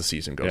as the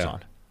season goes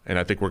on. And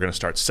I think we're going to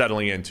start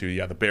settling into,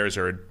 the Bears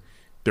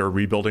they're a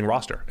rebuilding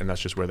roster, and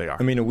that's just where they are.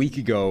 I mean, a week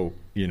ago,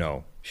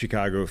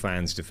 Chicago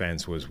fans'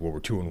 defense was, well,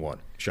 we're 2-1.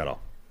 Shut up.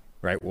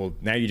 Right? Well,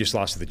 now you just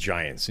lost to the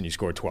Giants and you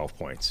scored 12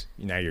 points.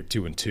 Now you're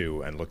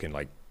 2-2 and looking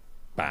like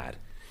bad.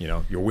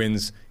 Your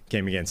wins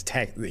came against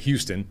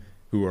Houston,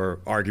 who are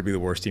arguably the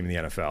worst team in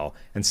the NFL,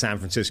 and San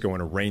Francisco in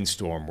a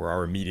rainstorm where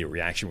our immediate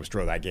reaction was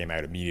throw that game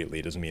out immediately.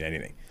 It doesn't mean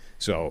anything.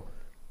 So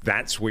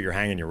that's what you're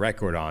hanging your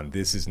record on.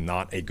 This is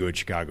not a good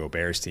Chicago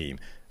Bears team.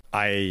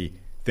 I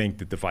think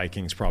that the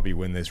Vikings probably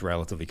win this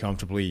relatively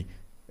comfortably.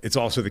 It's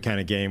also the kind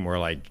of game where,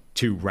 like,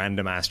 two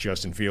random-ass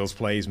Justin Fields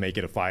plays make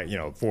it a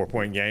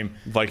 4-point game.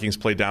 Vikings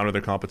play down to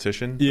their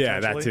competition? Yeah,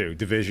 that too.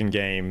 Division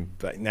game.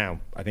 But now,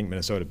 I think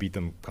Minnesota beat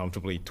them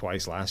comfortably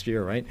twice last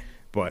year, right?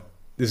 But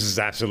this is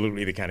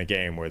absolutely the kind of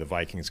game where the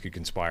Vikings could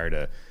conspire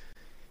to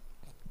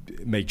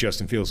make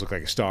Justin Fields look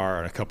like a star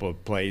on a couple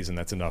of plays, and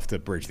that's enough to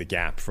bridge the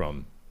gap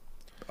from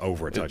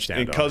over a touchdown.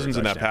 And Cousins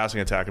in that passing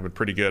attack have been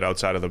pretty good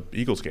outside of the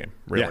Eagles game,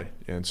 really.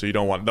 Yeah. And so you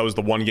don't want – that was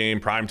the one game,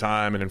 prime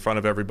time, and in front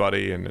of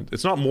everybody. And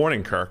it's not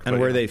morning, Kirk. And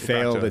where they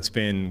failed, it's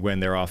been when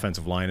their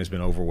offensive line has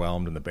been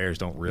overwhelmed, and the Bears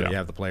don't really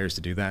have the players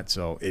to do that.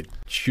 So it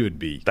should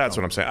be. That's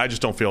what I'm saying. I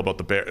just don't feel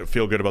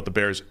good about the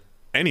Bears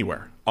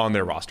anywhere on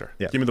their roster.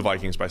 Yeah. Give me the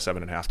Vikings by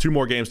 7.5. Two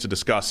more games to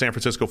discuss. San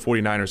Francisco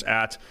 49ers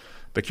at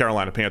the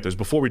Carolina Panthers.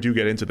 Before we do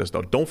get into this,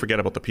 though, don't forget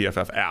about the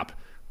PFF app.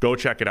 Go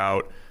check it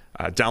out.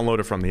 Download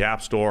it from the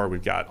App Store.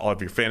 We've got all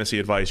of your fantasy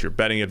advice, your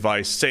betting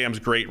advice, Sam's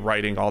great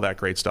writing, all that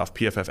great stuff.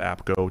 PFF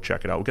app, go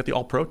check it out. We'll get the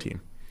All-Pro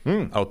team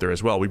out there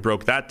as well. We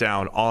broke that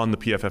down on the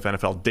PFF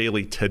NFL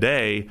Daily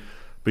today,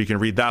 but you can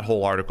read that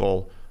whole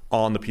article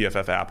on the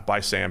PFF app by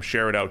Sam.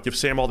 Share it out. Give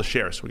Sam all the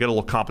shares. We got a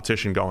little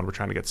competition going. We're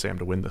trying to get Sam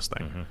to win this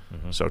thing.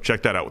 So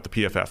check that out with the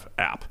PFF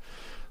app.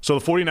 So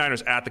the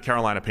 49ers at the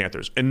Carolina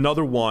Panthers.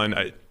 Another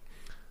one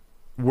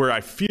where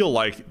I feel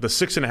like the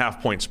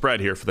 6.5-point spread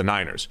here for the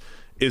Niners.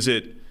 Is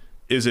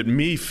it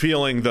me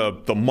feeling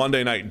the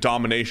Monday night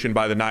domination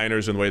by the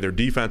Niners and the way their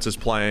defense is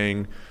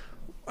playing,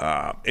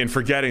 and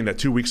forgetting that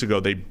 2 weeks ago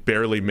they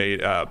barely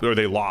made or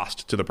they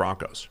lost to the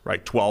Broncos,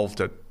 right?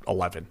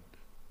 12-11.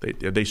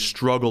 They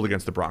struggled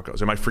against the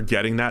Broncos. Am I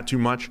forgetting that too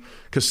much?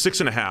 Because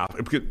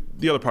 6.5.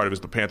 The other part of it is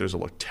the Panthers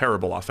look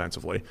terrible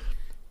offensively,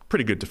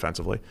 pretty good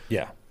defensively.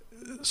 Yeah.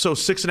 So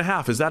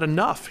 6.5, is that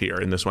enough here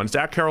in this one? It's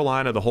at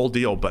Carolina, the whole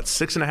deal, but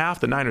 6.5,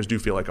 the Niners do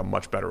feel like a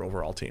much better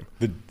overall team.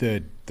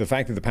 The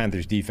fact that the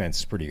Panthers defense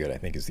is pretty good, I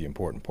think, is the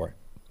important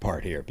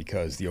part here,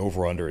 because the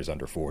over-under is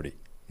under 40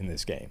 in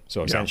this game.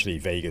 So essentially,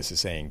 Vegas is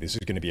saying this is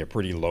going to be a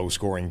pretty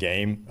low-scoring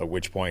game, at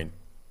which point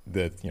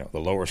the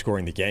lower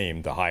scoring the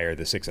game, the higher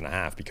the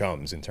 6.5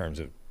 becomes in terms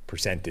of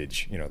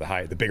percentage.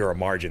 The bigger a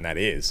margin that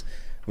is,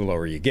 the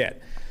lower you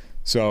get.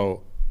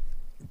 So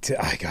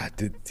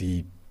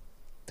the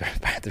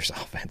Panthers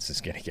offense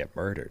is going to get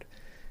murdered.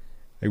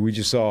 Like, we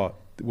just saw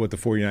what the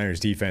 49ers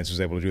defense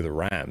was able to do to the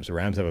Rams. The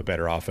Rams have a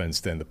better offense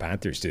than the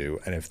Panthers do,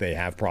 and if they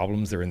have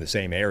problems, they're in the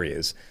same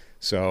areas.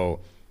 So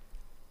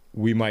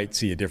we might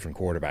see a different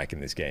quarterback in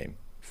this game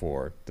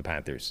for the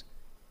Panthers.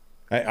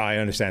 I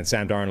understand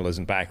Sam Darnold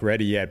isn't back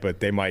ready yet, but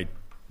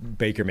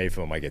Baker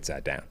Mayfield might get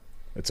sat down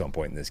at some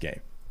point in this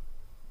game.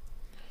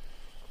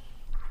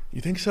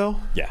 You think so?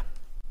 Yeah.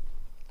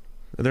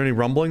 Are there any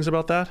rumblings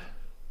about that?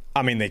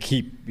 I mean,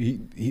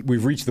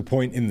 we've reached the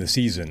point in the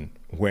season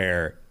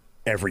where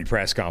every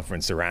press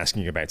conference they're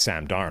asking about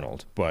Sam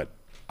Darnold, but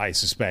I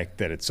suspect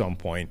that at some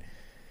point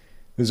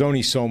there's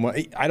only so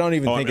much. I don't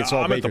even think it's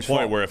all Baker's fault.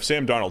 I'm at the point where if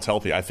Sam Darnold's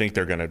healthy, I think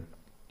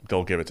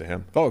they'll give it to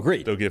him. Oh,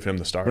 agreed. They'll give him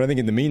the start. But I think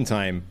in the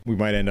meantime, we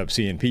might end up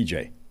seeing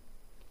PJ.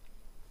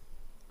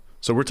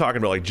 So we're talking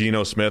about like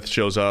Geno Smith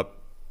shows up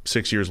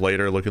 6 years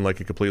later looking like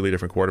a completely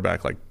different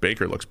quarterback. Like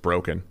Baker looks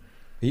broken.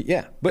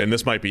 Yeah. And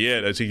this might be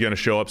it. Is he going to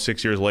show up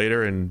 6 years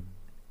later and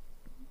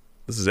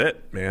this is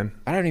it, man?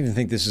 I don't even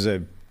think this is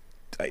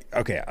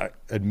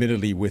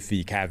admittedly with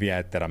the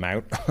caveat that I'm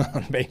out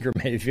on Baker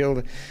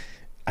Mayfield,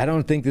 I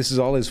don't think this is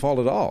all his fault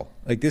at all.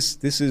 Like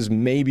this is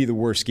maybe the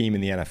worst scheme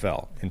in the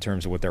NFL in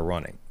terms of what they're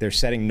running. They're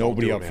setting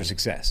nobody up for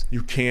success.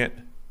 You can't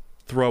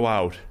throw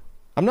out.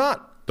 I'm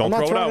not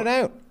throwing it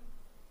out.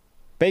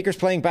 Baker's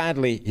playing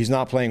badly. He's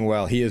not playing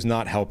well. He is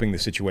not helping the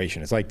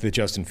situation. It's like the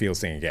Justin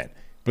Fields thing again.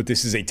 But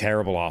this is a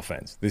terrible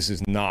offense. This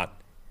is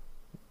not.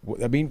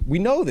 I mean, we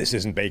know this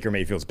isn't Baker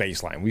Mayfield's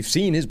baseline. We've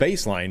seen his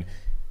baseline.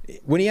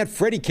 When he had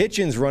Freddie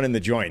Kitchens running the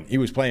joint, he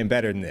was playing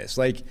better than this.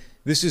 Like,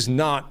 this is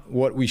not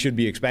what we should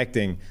be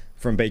expecting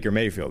from Baker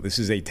Mayfield. This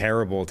is a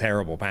terrible,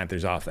 terrible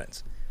Panthers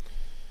offense.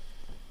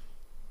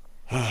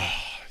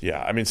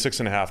 Yeah, I mean,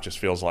 6.5 just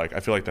feels like, I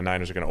feel like the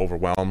Niners are going to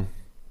overwhelm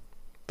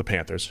the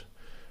Panthers.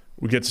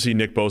 We get to see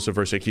Nick Bosa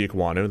versus Ike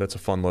Ekwonu. That's a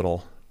fun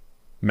little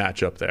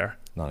matchup there.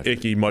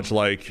 Icky, much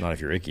like... Not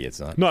if you're Icky, it's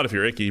not. Not if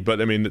you're Icky, but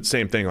I mean, the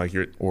same thing. Like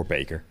or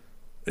Baker.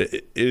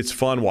 It's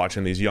fun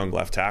watching these young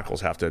left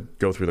tackles have to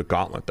go through the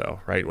gauntlet, though,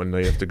 right? When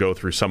they have to go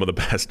through some of the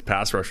best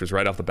pass rushers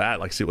right off the bat.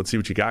 Like, let's see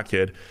what you got,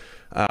 kid.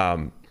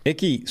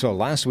 Icky, so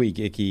last week,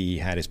 Icky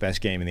had his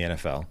best game in the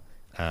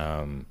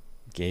NFL.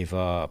 Gave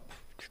up...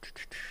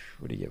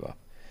 What did he give up?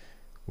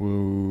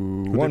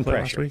 One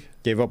pressure.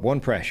 Gave up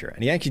one pressure.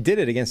 And he actually did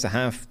it against a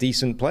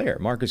half-decent player,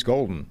 Marcus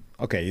Golden.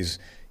 Okay, he's...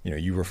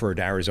 you refer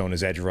to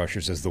Arizona's edge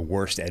rushers as the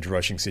worst edge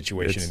rushing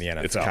situation in the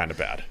NFL. It's kind of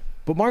bad.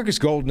 But Marcus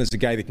Golden is the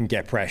guy that can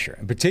get pressure,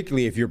 and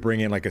particularly if you're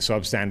bringing like a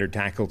substandard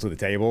tackle to the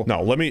table.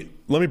 No, let me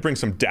bring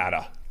some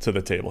data to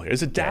the table here.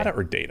 Is it data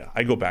or data?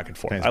 I go back and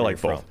forth. I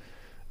like both.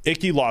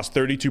 Icky lost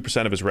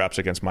 32% of his reps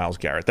against Myles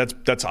Garrett.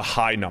 That's a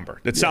high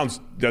number. That's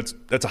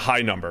a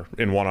high number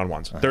in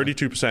one-on-ones.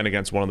 32%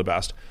 against one of the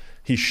best.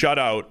 He shut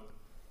out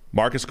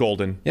Marcus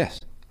Golden. Yes.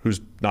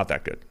 Who's not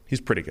that good. He's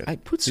pretty good. I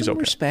put some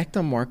respect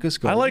on Marcus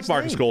Golden. I like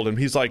Marcus Golden.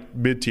 He's like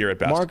mid-tier at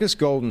best. Marcus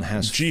Golden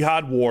has...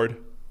 Jihad Ward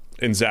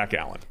and Zach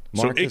Allen.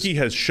 So Icky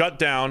has shut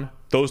down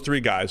those three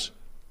guys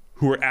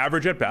who are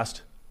average at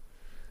best.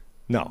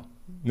 No,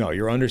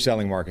 you're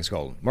underselling Marcus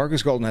Golden.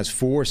 Marcus Golden has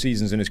 4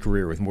 seasons in his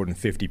career with more than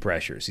 50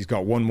 pressures. He's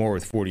got one more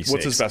with 46.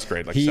 What's his best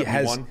grade? Like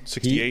 71,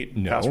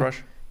 68 pass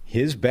rush?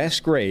 His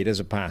best grade as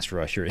a pass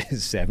rusher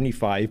is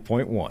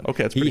 75.1.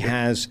 Okay, that's pretty good. He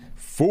has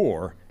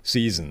 4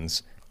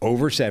 seasons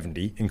over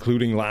 70,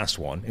 including the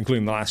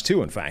last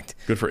 2, in fact.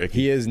 Good for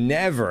Icky. He has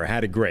never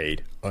had a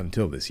grade,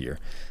 until this year,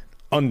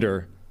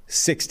 under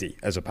 60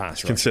 as a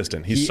pass rusher.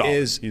 Consistent. He's solid. He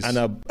is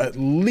at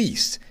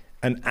least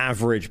an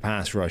average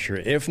pass rusher,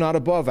 if not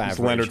above average.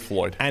 He's Leonard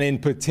Floyd. And in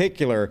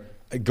particular,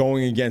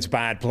 going against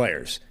bad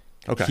players.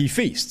 Okay. He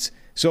feasts.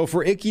 So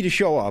for Icky to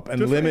show up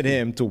and limit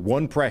him to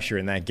 1 pressure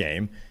in that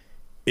game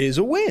is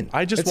a win.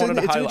 I just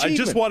wanted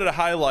to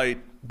highlight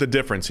the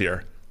difference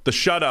here. The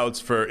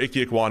shutouts for Ike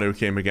Ekwonu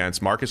came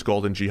against Marcus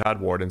Golden,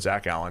 Jihad Ward, and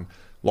Zach Allen.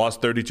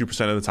 lost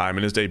 32% of the time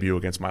in his debut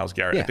against Myles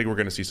Garrett. Yeah. I think we're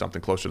going to see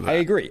something closer to that. I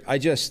agree.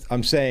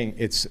 I'm saying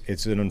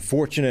it's an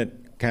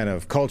unfortunate kind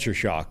of culture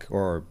shock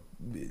or,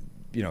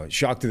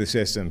 shock to the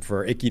system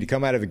for Icky to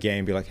come out of a game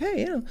and be like,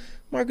 hey,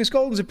 Marcus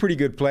Golden's a pretty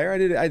good player. I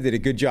did a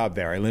good job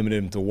there. I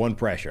limited him to one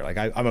pressure. Like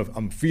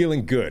I'm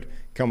feeling good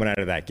coming out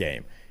of that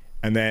game.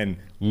 And then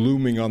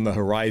looming on the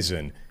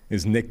horizon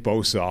is Nick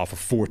Bosa off a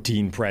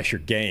 14 pressure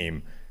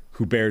game,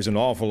 who bears an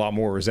awful lot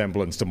more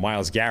resemblance to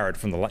Myles Garrett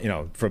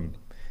from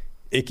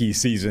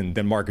Icky's season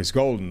than Marcus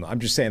Golden.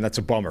 I'm just saying that's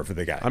a bummer for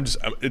the guy.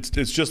 It's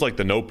just like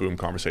the note boom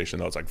conversation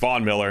though. It's like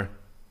Von Miller,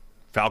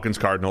 Falcons,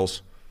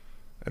 Cardinals,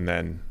 and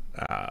then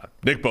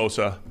Nick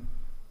Bosa,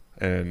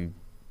 and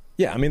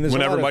yeah, I mean,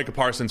 whenever Micah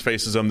Parsons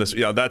faces him, it's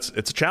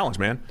a challenge,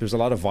 man. There's a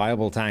lot of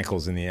viable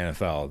tackles in the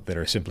NFL that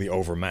are simply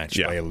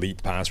overmatched by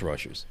elite pass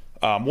rushers.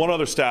 One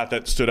other stat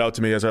that stood out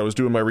to me as I was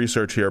doing my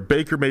research here: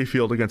 Baker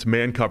Mayfield against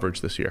man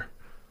coverage this year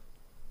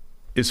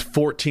is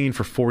 14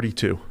 for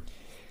 42.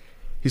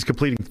 He's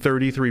completing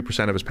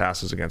 33% of his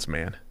passes against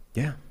man.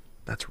 Yeah,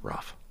 that's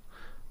rough.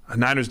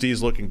 Niners D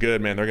is looking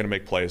good, man. They're going to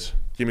make plays.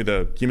 Give me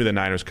the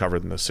Niners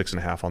covered in the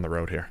 6.5 on the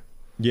road here.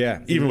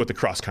 Yeah, even with the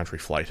cross country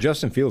flight.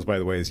 Justin Fields, by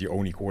the way, is the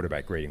only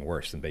quarterback grading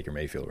worse than Baker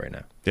Mayfield right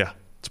now. Yeah,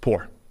 it's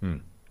poor.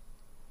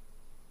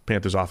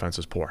 Panthers offense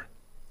is poor.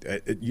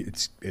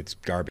 It's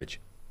garbage.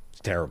 It's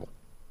terrible.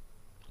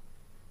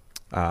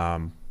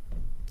 Yeah.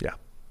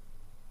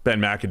 Ben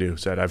McAdoo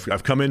said,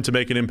 I've come in to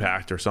make an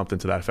impact or something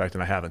to that effect,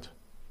 and I haven't.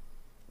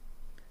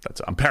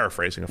 I'm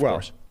paraphrasing, of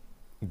course.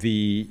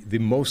 The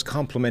most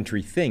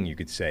complimentary thing you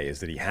could say is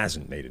that he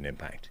hasn't made an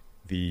impact.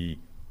 You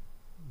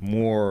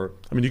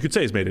could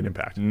say he's made an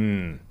impact.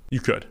 You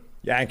could.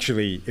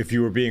 Actually, if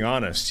you were being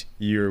honest,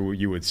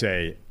 you would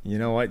say, you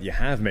know what, you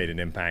have made an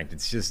impact.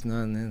 It's just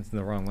it's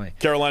the wrong way.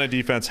 Carolina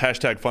defense,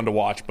 #fun to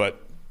watch,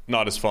 but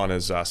not as fun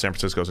as San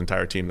Francisco's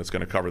entire team that's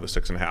going to cover the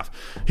 6.5.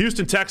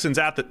 Houston Texans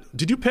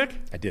did you pick?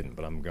 I didn't,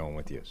 but I'm going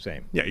with you.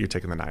 Same. Yeah, you're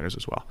taking the Niners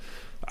as well.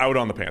 Out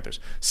on the Panthers.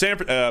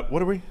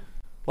 What are we?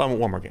 Well,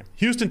 one more game.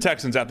 Houston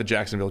Texans at the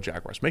Jacksonville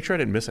Jaguars. Make sure I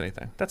didn't miss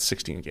anything. That's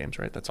 16 games,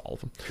 right? That's all of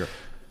them. Sure.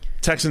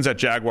 Texans at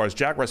Jaguars.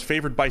 Jaguars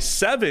favored by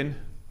 7.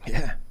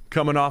 Yeah.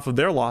 Coming off of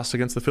their loss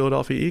against the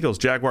Philadelphia Eagles.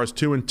 Jaguars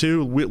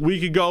 2-2. A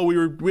week ago,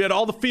 we had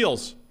all the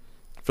feels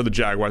for the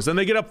Jaguars. Then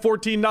they get up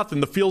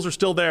 14-0. The feels are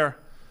still there.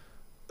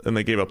 And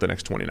they gave up the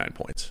next 29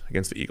 points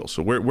against the Eagles.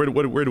 So where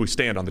do we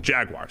stand on the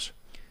Jaguars?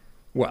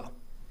 Well,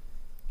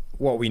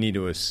 what we need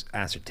to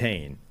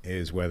ascertain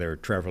is whether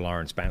Trevor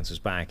Lawrence bounces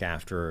back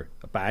after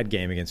a bad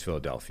game against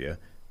Philadelphia,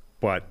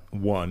 but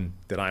one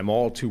that I'm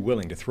all too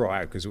willing to throw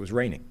out because it was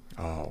raining.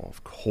 Oh,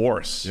 of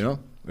course. It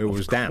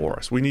was damp. Of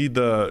course. We need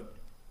the...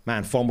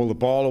 Man, fumble the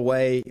ball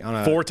away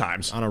on 4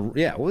 times.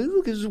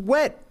 Look, it's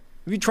wet.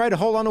 Have you tried to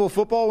hold onto a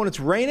football when it's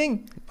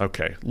raining?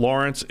 Okay.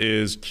 Lawrence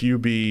is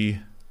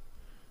QB...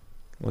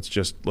 Let's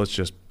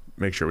just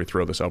make sure we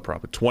throw this out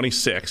properly.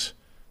 26,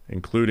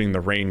 including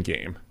the rain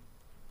game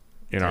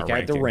in our rankings. Take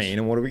out the rain,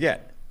 and what do we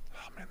get?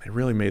 Oh, man, they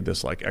really made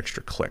this like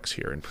extra clicks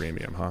here in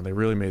premium, huh? They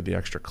really made the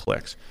extra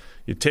clicks.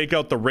 You take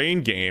out the rain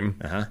game,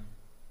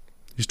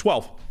 he's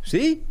 12.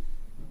 See?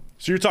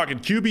 So you're talking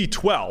QB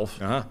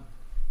 12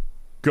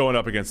 going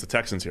up against the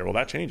Texans here. Well,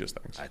 that changes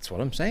things. That's what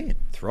I'm saying.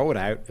 Throw it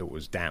out. It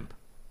was damp.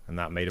 And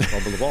that made him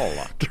fumble the ball a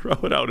lot. Throw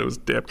it out. It was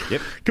damp.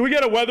 Yep. Can we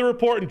get a weather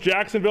report in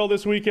Jacksonville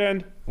this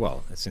weekend?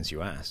 Well, since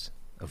you asked,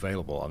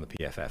 available on the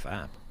PFF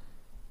app.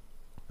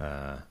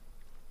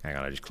 Hang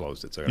on, I just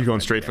closed it. So you going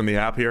straight from the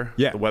app here?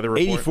 Yeah. The weather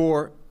report?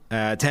 84,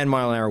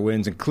 10-mile-an-hour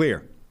winds and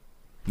clear.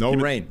 No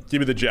rain. Give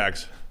me the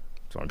Jags.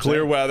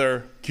 Clear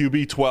weather,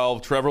 QB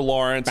 12, Trevor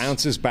Lawrence.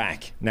 Bounces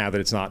back now that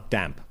it's not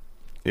damp.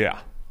 Yeah.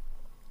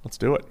 Let's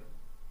do it.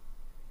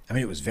 I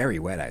mean, it was very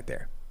wet out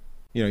there.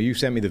 You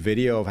sent me the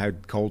video of how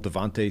cold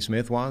Devontae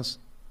Smith was.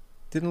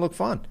 Didn't look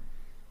fun.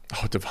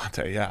 Oh,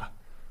 Devontae, yeah.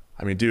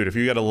 I mean, dude, if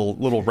you got a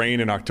little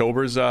rain in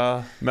October's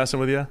messing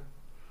with you,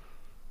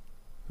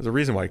 there's a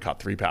reason why he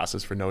caught 3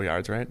 passes for no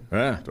yards, right?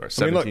 Yeah. Or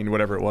 17, look,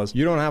 whatever it was.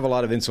 You don't have a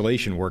lot of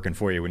insulation working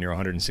for you when you're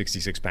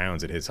 166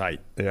 pounds at his height.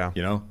 Yeah.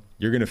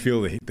 You're going to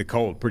feel the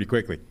cold pretty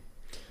quickly.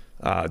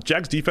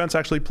 Jags defense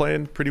actually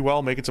playing pretty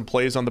well, making some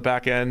plays on the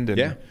back end.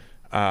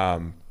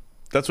 And,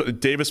 that's what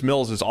Davis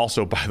Mills is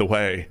also, by the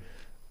way,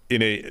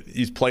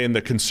 he's playing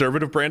the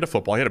conservative brand of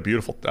football. He had a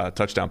beautiful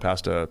touchdown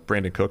pass to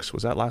Brandon Cooks.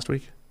 Was that last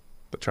week?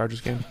 The Chargers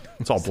game?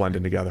 It's all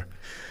blending together.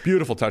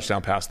 Beautiful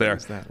touchdown pass there.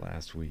 Was that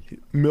last week?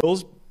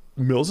 Mills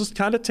is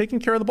kind of taking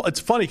care of the ball. It's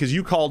funny because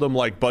you called him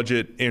like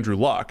budget Andrew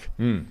Luck.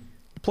 He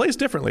plays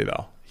differently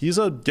though. He's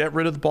a get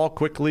rid of the ball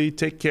quickly,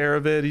 take care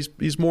of it.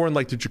 He's more in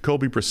like the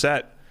Jacoby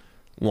Brissett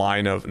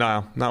line of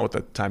not with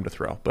the time to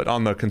throw, but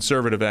on the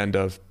conservative end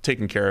of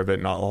taking care of it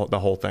and all, the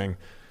whole thing.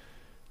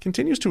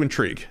 Continues to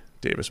intrigue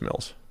Davis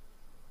Mills.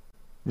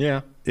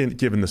 Yeah.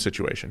 Given the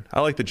situation. I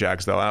like the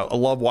Jags, though. I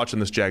love watching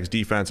this Jags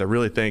defense. I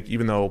really think,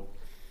 even though,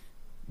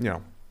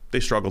 they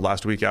struggled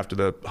last week after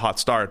the hot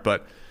start,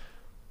 but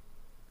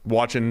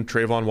watching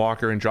Trayvon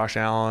Walker and Josh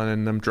Allen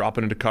and them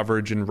dropping into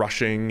coverage and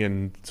rushing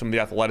and some of the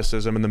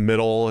athleticism in the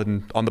middle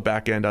and on the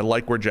back end, I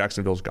like where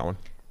Jacksonville's going.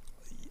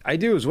 I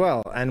do as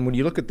well. And when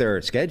you look at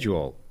their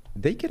schedule,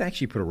 they could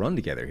actually put a run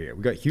together here.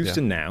 We got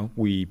Houston now.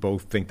 We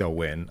both think they'll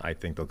win. I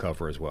think they'll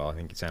cover as well. I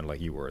think it sounded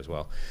like you were as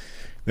well.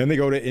 Then they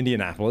go to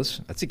Indianapolis.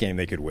 That's a game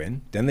they could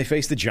win. Then they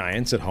face the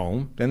Giants at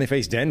home. Then they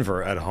face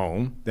Denver at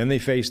home. Then they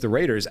face the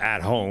Raiders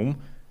at home.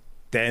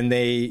 Then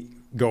they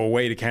go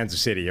away to Kansas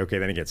City. Okay,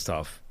 then it gets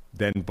tough.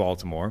 Then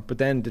Baltimore. But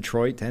then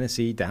Detroit,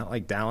 Tennessee,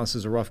 Dallas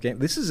is a rough game.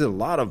 This is a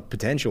lot of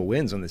potential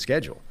wins on the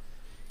schedule.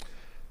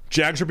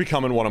 Jags are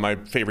becoming one of my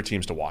favorite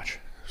teams to watch.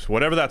 So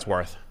whatever that's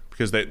worth.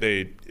 Because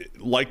they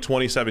like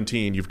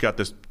 2017, you've got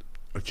this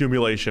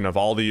accumulation of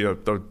all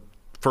the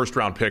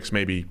first-round picks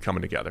maybe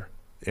coming together.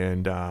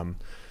 And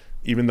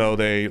even though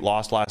they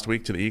lost last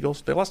week to the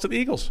Eagles, they lost to the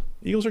Eagles.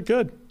 Eagles are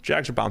good.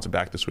 Jags are bouncing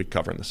back this week,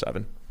 covering the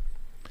 7.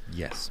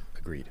 Yes,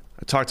 agreed.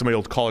 I talked to my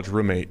old college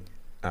roommate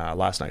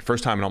last night.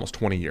 First time in almost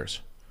 20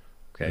 years.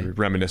 Okay. We were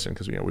reminiscing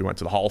because we went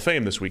to the Hall of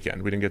Fame this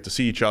weekend. We didn't get to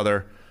see each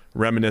other,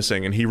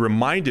 reminiscing. And he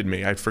reminded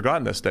me, I'd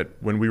forgotten this, that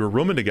when we were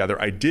rooming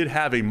together, I did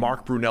have a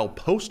Mark Brunell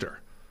poster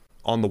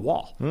on the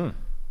wall.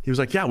 He was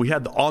like, yeah, we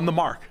had the On the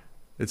Mark,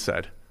 it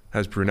said,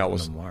 as Brunell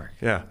was. On the Mark.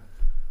 Yeah.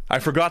 I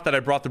forgot that I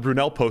brought the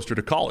Brunell poster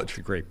to college. It's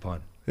a great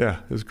pun.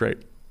 Yeah, it was great.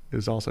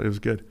 It was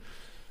good.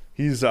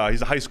 He's a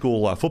high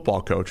school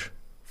football coach.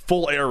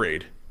 Full air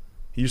raid.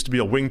 He used to be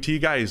a wing T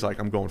guy. He's like,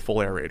 I'm going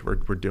full air raid. We're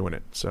doing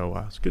it. So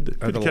it's good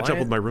to catch up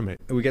with my roommate.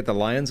 We get the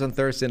Lions on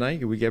Thursday night.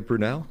 Can we get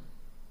Brunell?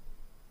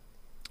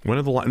 When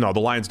are the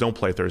Lions don't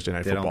play Thursday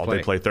night football.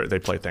 They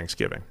play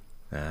Thanksgiving.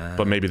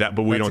 But maybe that.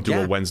 But we don't do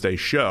a Wednesday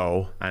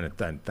show. And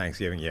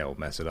Thanksgiving, we'll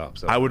mess it up.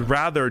 So I would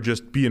rather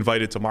just be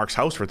invited to Mark's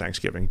house for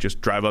Thanksgiving.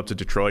 Just drive up to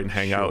Detroit and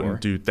hang out and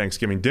do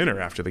Thanksgiving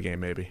dinner after the game.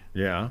 Maybe.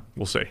 Yeah,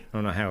 we'll see. I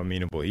don't know how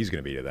amenable he's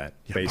going to be to that,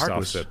 based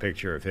off the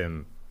picture of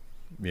him.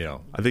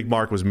 I think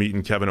Mark was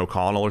meeting Kevin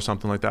O'Connell or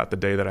something like that the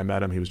day that I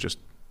met him. He was just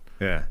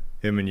him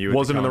and you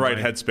wasn't in the right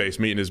headspace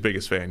meeting his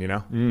biggest fan.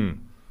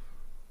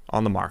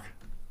 On the Mark.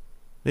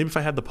 Maybe if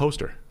I had the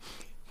poster,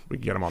 we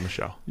could get him on the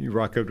show. You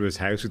rock up to his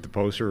house with the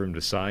poster for him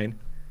to sign.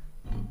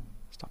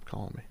 Stop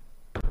calling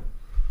me.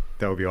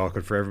 That would be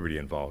awkward for everybody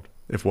involved.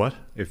 If what?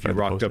 If you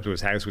rocked up to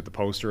his house with the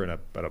poster and a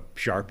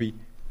Sharpie.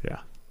 Yeah.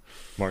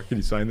 Mark, can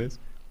you sign this?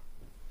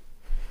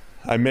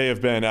 I may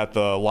have been at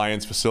the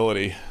Lions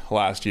facility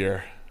last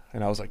year,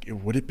 and I was like,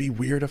 would it be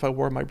weird if I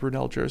wore my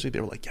Brunell jersey?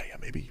 They were like, yeah,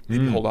 maybe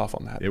hold off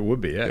on that. It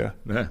would be, yeah.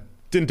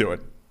 Didn't do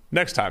it.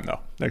 Next time, though.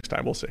 Next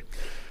time, we'll see.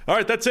 All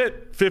right, that's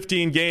it.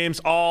 15 games,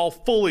 all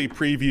fully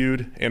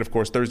previewed. And, of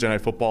course, Thursday Night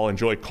Football.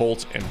 Enjoy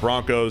Colts and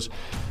Broncos.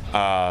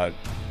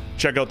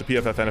 Check out the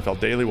PFF NFL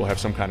Daily. We'll have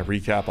some kind of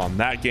recap on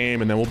that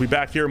game. And then we'll be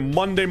back here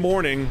Monday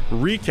morning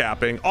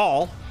recapping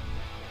all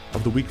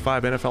of the Week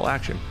 5 NFL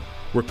action.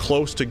 We're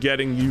close to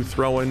getting you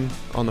throwing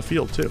on the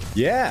field, too.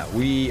 Yeah,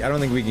 I don't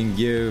think we can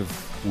give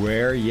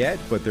where yet,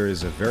 but there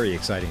is a very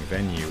exciting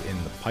venue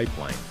in the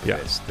pipeline for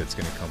this that's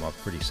going to come up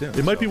pretty soon.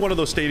 It might be one of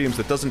those stadiums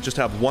that doesn't just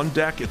have one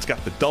deck, it's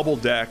got the double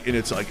deck, and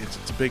it's like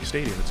it's a big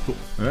stadium. It's cool.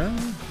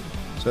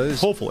 So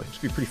hopefully. It's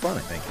going to be pretty fun, I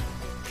think.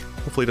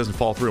 Hopefully it doesn't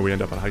fall through and we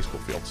end up on a high school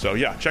field. So,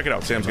 yeah, check it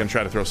out. Sam's going to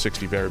try to throw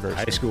 60 very, very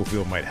soon. High school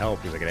field might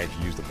help because I could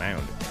actually use the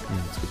mound.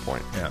 That's a good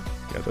point. Yeah.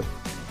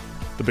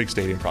 The big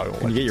stadium probably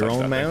won't let you touch get your own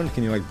that mound?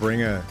 thing. Can you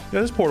bring a... Yeah,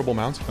 there's portable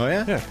mounds. Oh,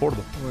 yeah? Yeah,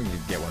 portable. Well, you can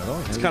get one of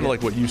those. It's kind of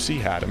like what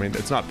UC had. I mean,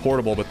 it's not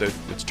portable, but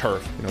it's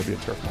turf. It'd be a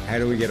turf mound. How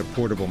do we get a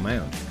portable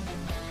mound?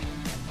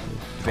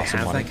 They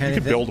have that kind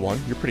you could build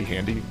one. You're pretty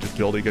handy. You just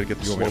build it. You got to get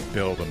the slope. To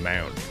build a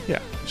mound. Yeah.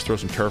 Just throw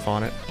some turf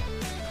on it.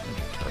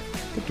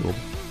 Turf.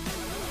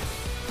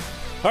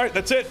 Doable. All right,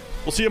 that's it.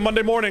 We'll see you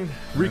Monday morning.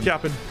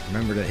 Recapping.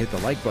 Remember to hit the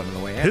like button on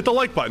the way out. Hit the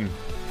like button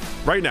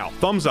right now.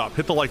 Thumbs up.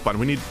 Hit the like button.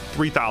 We need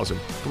 3,000.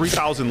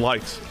 3,000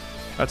 likes.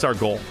 That's our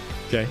goal.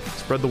 Okay.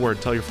 Spread the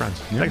word. Tell your friends.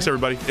 Yeah. Thanks,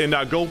 everybody. And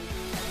go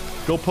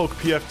poke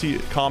PFT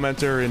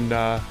commenter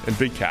and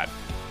Big Cat.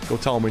 Go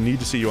tell them we need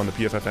to see you on the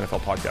PFF NFL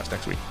podcast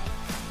next week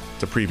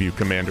to preview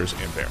Commanders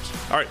and Bears.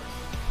 All right.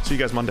 See you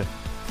guys Monday.